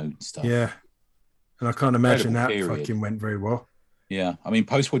 stuff. Yeah, and I can't imagine that fucking went very well. Yeah, I mean,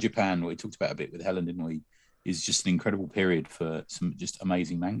 post-war Japan, we talked about a bit with Helen, didn't we? Is just an incredible period for some just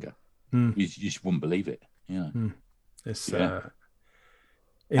amazing manga. You just wouldn't believe it. It's Drawn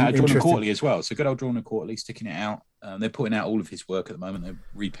and Quarterly as well. So good old Drawn and Quarterly, sticking it out. They're putting out all of his work at the moment. They're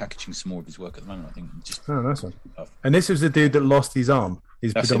repackaging some more of his work at the moment, I think. Nice one. And this was the dude that lost his arm,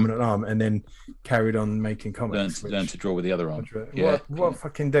 his predominant arm, and then carried on making comics. Learned to draw with the other arm. What a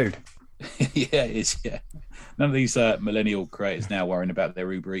fucking dude. Yeah, it is. Yeah, none of these millennial creators now worrying about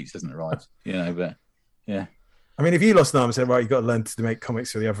their Uber Eats hasn't arrived. But yeah. I mean, if you lost an arm and said, "Right, you got to learn to make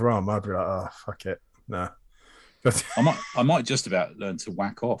comics with the other arm," I'd be like, "Oh, fuck it, no." But I might just about learn to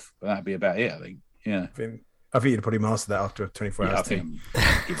whack off, but that'd be about it, I think. Yeah. I think you'd probably master that after 24 hours. I think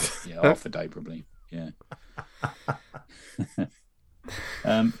half a day probably. Yeah.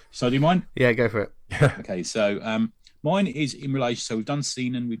 So do you mind? Yeah, go for it. Okay, so mine is in relation. So we've done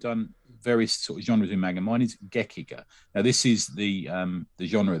seinen, we've done various sort of genres in manga. Mine is gekiga. Now this is the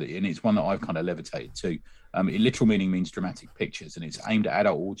genre and it's one that I've kind of levitated to. Literal meaning means dramatic pictures, and it's aimed at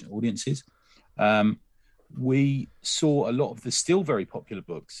adult audiences. We saw a lot of the still very popular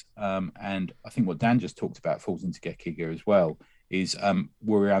books, and I think what Dan just talked about falls into gekiga as well. Is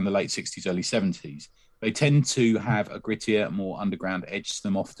we're around the late 60s, early 70s. They tend to have a grittier, more underground edge to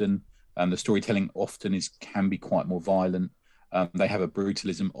them often. The storytelling often can be quite more violent. They have a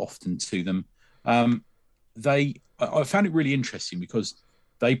brutalism often to them. I found it really interesting because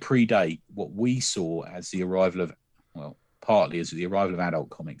they predate what we saw as the arrival of, partly as the arrival of adult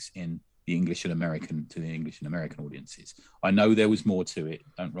comics in the English and American audiences. I know there was more to it.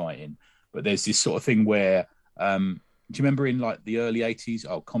 Don't write in, but there's this sort of thing where, do you remember in like the early 80s?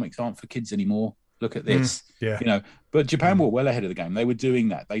 Oh, comics aren't for kids anymore. Look at this. But Japan were well ahead of the game. They were doing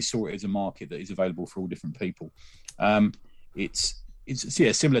that. They saw it as a market that is available for all different people. It's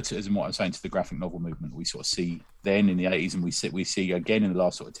similar to as in what I'm saying to the graphic novel movement we sort of see then in the 80s, and we see again in the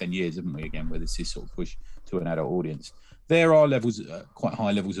last sort of 10 years, haven't we? Again, where there's this sort of push to an adult audience. There are levels, quite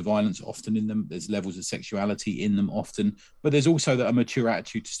high levels of violence often in them. There's levels of sexuality in them often, but there's also a mature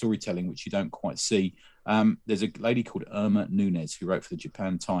attitude to storytelling, which you don't quite see. There's a lady called Irma Nunez who wrote for the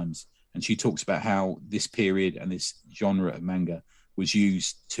Japan Times, and she talks about how this period and this genre of manga was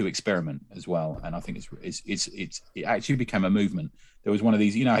used to experiment as well. And I think it actually became a movement. There was one of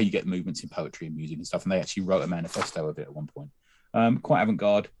these, you know how you get movements in poetry and music and stuff, and they actually wrote a manifesto of it at one point. Quite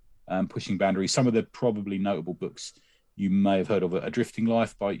avant-garde, pushing boundaries. Some of the probably notable books you may have heard of: A Drifting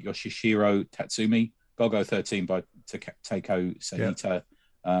Life by Yoshishiro Tatsumi, Gogo 13 by Teiko Sehita,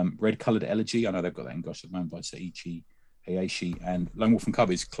 Red Colored Elegy, I know they've got that in English at the moment, by Seiichi Heishi, and Lone Wolf and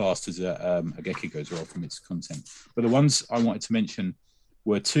Cub is classed as a gekigo as well from its content. But the ones I wanted to mention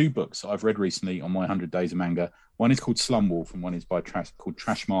were two books I've read recently on my 100 Days of Manga. One is called Slum Wolf, and one is called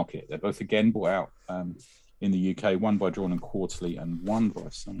Trash Market. They're both again brought out in the UK, one by Drawn and Quarterly and one by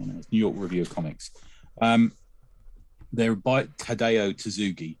someone else, New York Review of Comics. They're by Tadao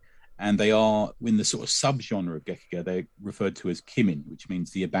Tsuzuki, and they are in the sort of subgenre of gekiga. They're referred to as kimin, which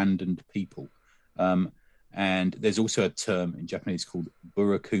means the abandoned people. And there's also a term in Japanese called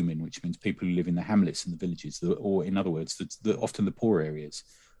burakumin, which means people who live in the hamlets and the villages, or in other words, often the poor areas.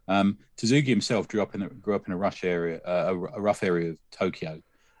 Tsuzuki himself grew up in a rough area of Tokyo.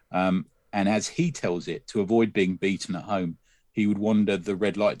 And as he tells it, to avoid being beaten at home, he would wander the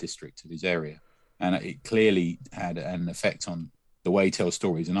red light district of his area. And it clearly had an effect on the way he tells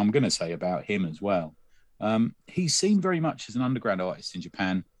stories. And I'm going to say about him as well. He's seen very much as an underground artist in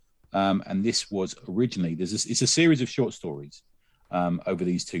Japan. And this was originally, it's a series of short stories over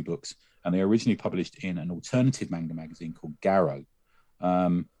these two books. And they were originally published in an alternative manga magazine called Garo.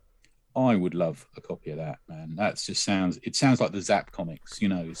 I would love a copy of that, man. It sounds like the Zap comics,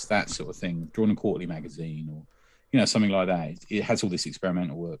 it's that sort of thing, Drawn and Quarterly magazine, or, something like that. It has all this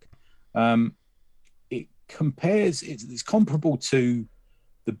experimental work. It's comparable to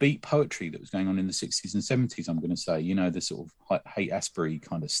the beat poetry that was going on in the 60s and 70s, I'm going to say, the sort of Haight-Ashbury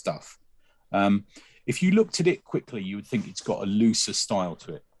kind of stuff. If you looked at it quickly, you would think it's got a looser style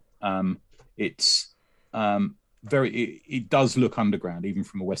to it. It does look underground, even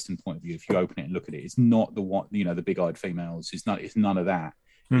from a Western point of view. If you open it and look at it, it's not the big-eyed females. It's none of that.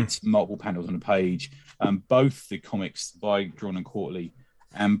 It's multiple panels on a page. Both the comics by Drawn and Quarterly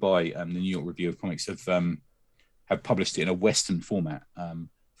and by the New York Review of Comics have published it in a Western format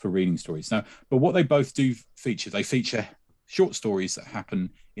for reading stories. Now, but what they both do they feature short stories that happen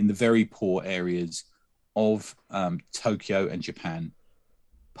in the very poor areas of Tokyo and Japan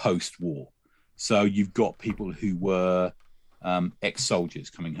post-war. So you've got people who were ex-soldiers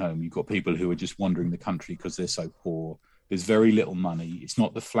coming home. You've got people who are just wandering the country because they're so poor. There's very little money. It's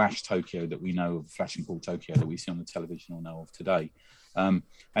not the flash Tokyo that we know of, flash and cool Tokyo that we see on the television or know of today. And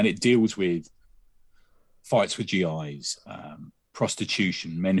it deals with fights with GIs,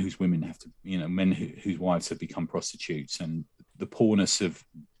 prostitution, men whose women have to, men whose wives have become prostitutes, and the poorness of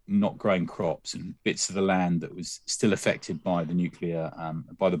not growing crops and bits of the land that was still affected by the nuclear,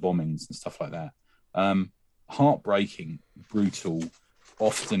 by the bombings and stuff like that. Heartbreaking, brutal,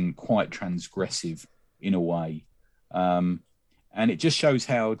 often quite transgressive in a way. And it just shows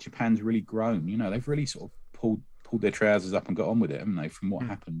how Japan's really grown. They've really sort of pulled their trousers up and got on with it, haven't they, from what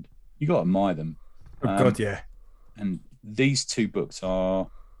happened? You got to admire them. Oh, God, yeah. And these two books are,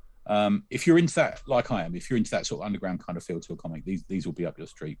 if you're into that, like I am, if you're into that sort of underground kind of feel to a comic, these will be up your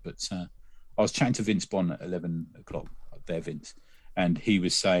street. But I was chatting to Vince Bond at 11 o'clock, there, Vince, and he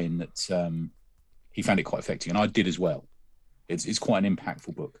was saying that he found it quite affecting, and I did as well. It's quite an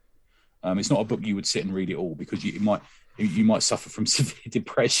impactful book. It's not a book you would sit and read it all, because you might suffer from severe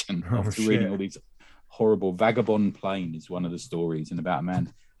depression after reading all these horrible. Vagabond Plane is one of the stories, and about a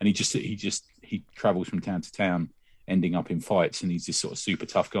man, and he travels from town to town, ending up in fights, and he's this sort of super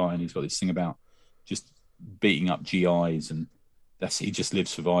tough guy, and he's got this thing about just beating up GIs, and he just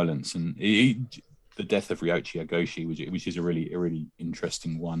lives for violence. And the death of Ryoichi Agoshi, which is a really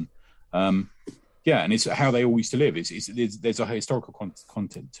interesting one. And it's how they all used to live. There's a historical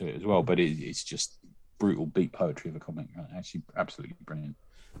content to it as well, but it's just brutal beat poetry of a comic. Actually, absolutely brilliant.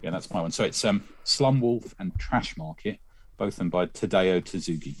 Yeah, that's my one. So it's Slum Wolf and Trash Market, both of them by Tadao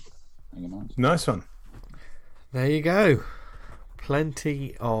Tsuzuki. Nice one. There you go.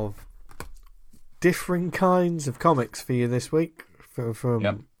 Plenty of different kinds of comics for you this week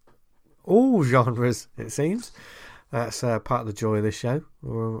from all genres, it seems. That's part of the joy of this show.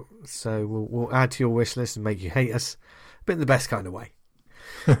 So we'll add to your wish list and make you hate us, but in the best kind of way.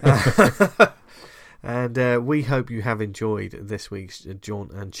 And we hope you have enjoyed this week's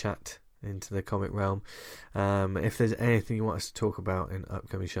jaunt and chat into the comic realm. If there's anything you want us to talk about in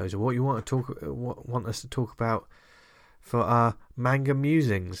upcoming shows, or what you want us to talk about for our manga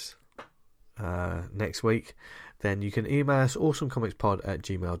musings next week, then you can email us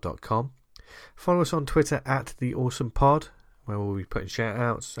awesomecomicspod@gmail.com. Follow us on Twitter @theawesomepod, where we'll be putting shout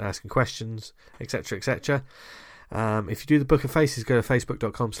outs, asking questions, etc. etc. If you do the Book of Faces, go to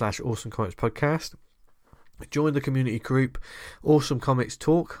facebook.com/awesomecomicspodcast. Join the community group Awesome Comics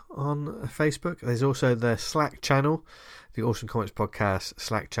Talk on Facebook. There's also the Slack channel, the Awesome Comics Podcast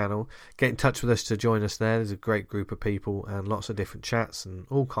Slack channel. Get in touch with us to join us there. There's a great group of people and lots of different chats and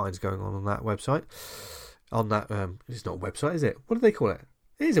all kinds going on that website. On that, it's not a website, is it? What do they call it?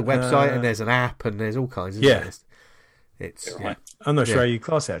 It is a website, and there's an app, and there's all kinds. Isn't Yeah. it? It's Yeah. I'm not sure how you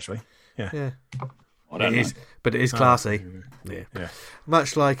class it, actually. Yeah. I don't know. But it is classy. Yeah.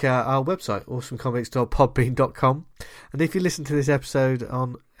 Much like our website, awesomecomics.podbean.com. And if you listen to this episode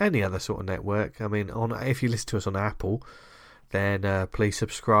on any other sort of network, I mean, if you listen to us on Apple, then please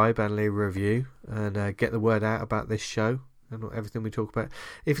subscribe and leave a review and get the word out about this show and everything we talk about.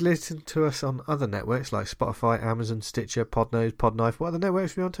 If you listen to us on other networks like Spotify, Amazon, Stitcher, Podnose, Podknife, what other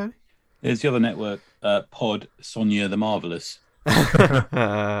networks are we on, Tony? There's the other network, Pod Sonia the Marvelous.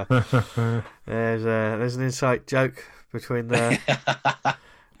 There's an inside joke between the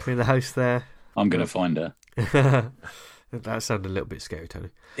hosts there. I'm going to find her. That sounded a little bit scary, Tony.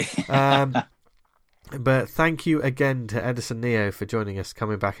 But thank you again to Edison Neo for joining us,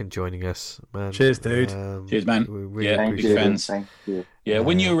 coming back and joining us, man. Cheers, dude. Cheers, man. We really Yeah, Thank big you. fans. Thank you. Yeah,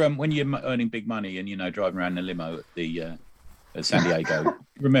 when you're earning big money and driving around in a limo at the at San Diego,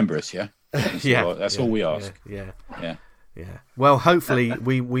 remember us, yeah. That's all we ask. Yeah. Yeah. Well, hopefully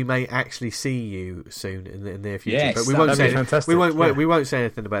we may actually see you soon in the near future. Yes, but we won't that'd be say fantastic. we won't Yeah. we won't say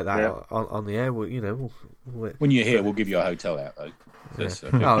anything about that Yeah. on the air. We'll When you're here, we'll give you a hotel out though. That's,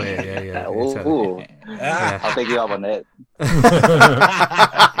 Oh yeah. Ooh, I'll take you up on that.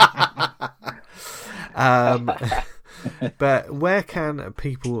 But where can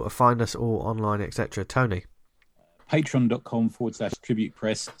people find us all online, etc.? Tony. Patreon.com/Tribute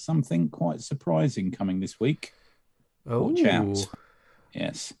Press. Something quite surprising coming this week. Oh, Watch out.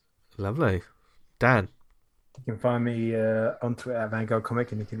 Yes. Lovely. Dan. You can find me on Twitter at Vanguard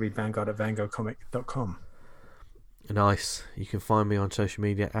Comic, and you can read Vanguard at vanguardcomic.com. Nice. You can find me on social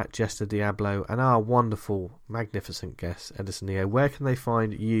media at Jester Diablo and our wonderful, magnificent guest, Edison Neo. Where can they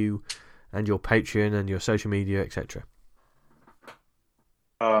find you and your Patreon and your social media, etc.?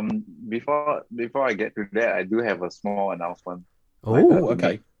 Before I get to that, I do have a small announcement. Oh,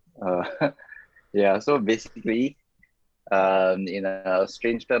 okay. Yeah, so basically, in a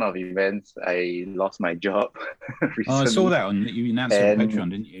strange turn of events, I lost my job recently. Oh, I saw that you announced it on And- Patreon,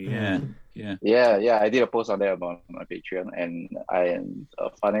 didn't you? Yeah. Yeah, I did a post on there about my Patreon, and I am,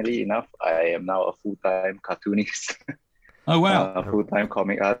 funnily enough, I am now a full-time cartoonist, Oh, wow. a full-time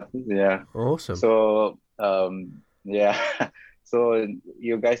comic artist. Yeah. Awesome. So, yeah. So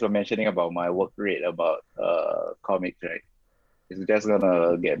you guys were mentioning about my work rate about comics, right? It's just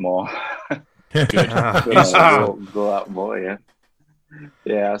gonna get more. Go up more, yeah.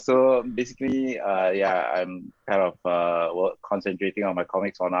 Yeah, so basically, I'm kind of concentrating on my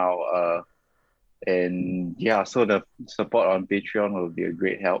comics for now. And yeah, so the support on Patreon will be a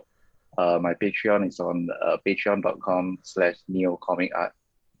great help. My Patreon is on patreon.com/neocomicart.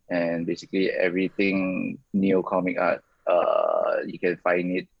 And basically everything Neo Comic Art, you can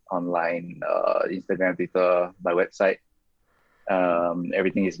find it online, Instagram, Twitter, my website.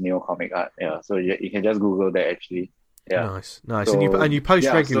 Everything is Neo Comic Art. Yeah, so you can just Google that actually. Yeah. Nice. So, and you post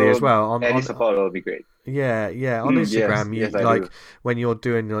regularly as well on any support will be great. Yeah, on Instagram. Yes, you I like do. when you're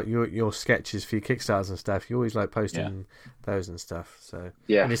doing your sketches for your Kickstarters and stuff. You always like posting those and stuff. So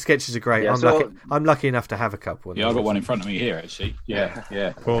Yeah. and your sketches are great. Yeah, I'm lucky enough to have a couple. Yeah, I've got one in front of me here, actually.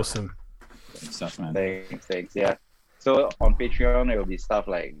 Yeah. Awesome. Good stuff, man. Thanks. Yeah. So on Patreon, it will be stuff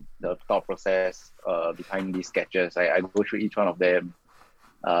like the thought process behind these sketches. I go through each one of them.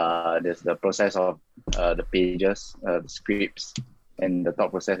 There's the process of the pages, the scripts, and the thought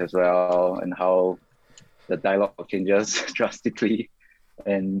process as well, and how the dialogue changes drastically,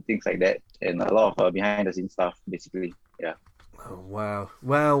 and things like that, and a lot of behind the scenes stuff, basically. Yeah. Oh, wow.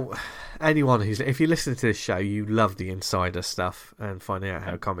 Well, anyone if you listen to this show, you love the insider stuff and finding out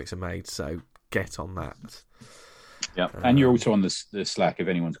how comics are made. So get on that. Yeah, and you're also on the Slack if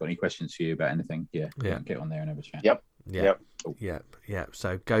anyone's got any questions for you about anything. Yeah, get on there and have a chat. Yep. Yeah.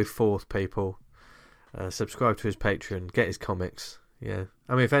 So go forth, people. Subscribe to his Patreon. Get his comics. Yeah.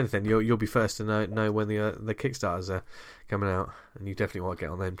 I mean, if anything, you'll be first to know when the Kickstarters are coming out, and you definitely want to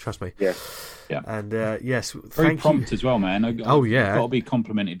get on them. Trust me. Yeah. And yes, Very thank prompt you. as well, man. Oh, yeah. Got to be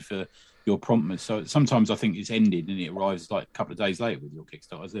complimented for your promptness. So sometimes I think it's ended and it arrives like a couple of days later with your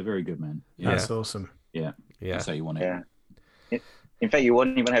Kickstarters. They're very good, man. That's awesome. Yeah. Yeah. That's how you want it. Yeah. In fact, you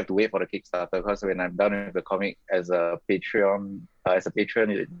won't even have to wait for the Kickstarter, because when I'm done with the comic as a patron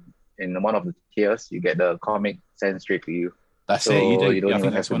in one of the tiers, you get the comic sent straight to you. That's So it. You do. you don't I even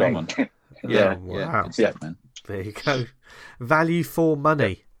think have that's to what I'm on. bank. Yeah, wow. good stuff, man. There you go. Value for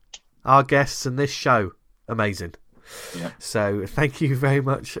money. Our guests and this show, amazing. Yeah. So thank you very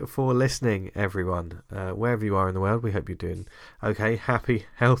much for listening, everyone. Wherever you are in the world, we hope you're doing okay, happy,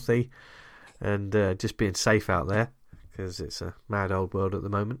 healthy, and just being safe out there, because it's a mad old world at the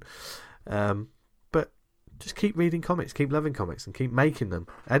moment. But just keep reading comics, keep loving comics, and keep making them.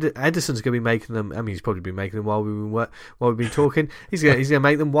 Edison's going to be making them. I mean, he's probably been making them while we've been talking. He's going to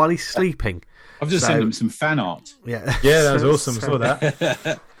make them while he's sleeping. I've just sent him some fan art. Yeah, that was awesome. Saw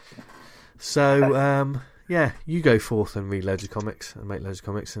that. So, yeah, you go forth and read loads of comics and make loads of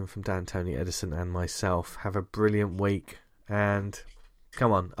comics. And from Dan, Tony, Edison, and myself, have a brilliant week. And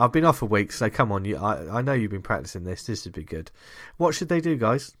come on, I've been off a week, so come on. I know you've been practicing this. This would be good. What should they do,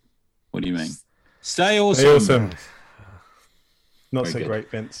 guys? What do you mean? Stay awesome. Stay awesome. Not Very so good. great,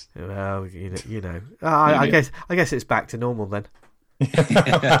 Vince. Well, you know. I guess it's back to normal then.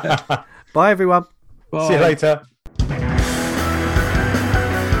 Bye, everyone. Bye. See you later.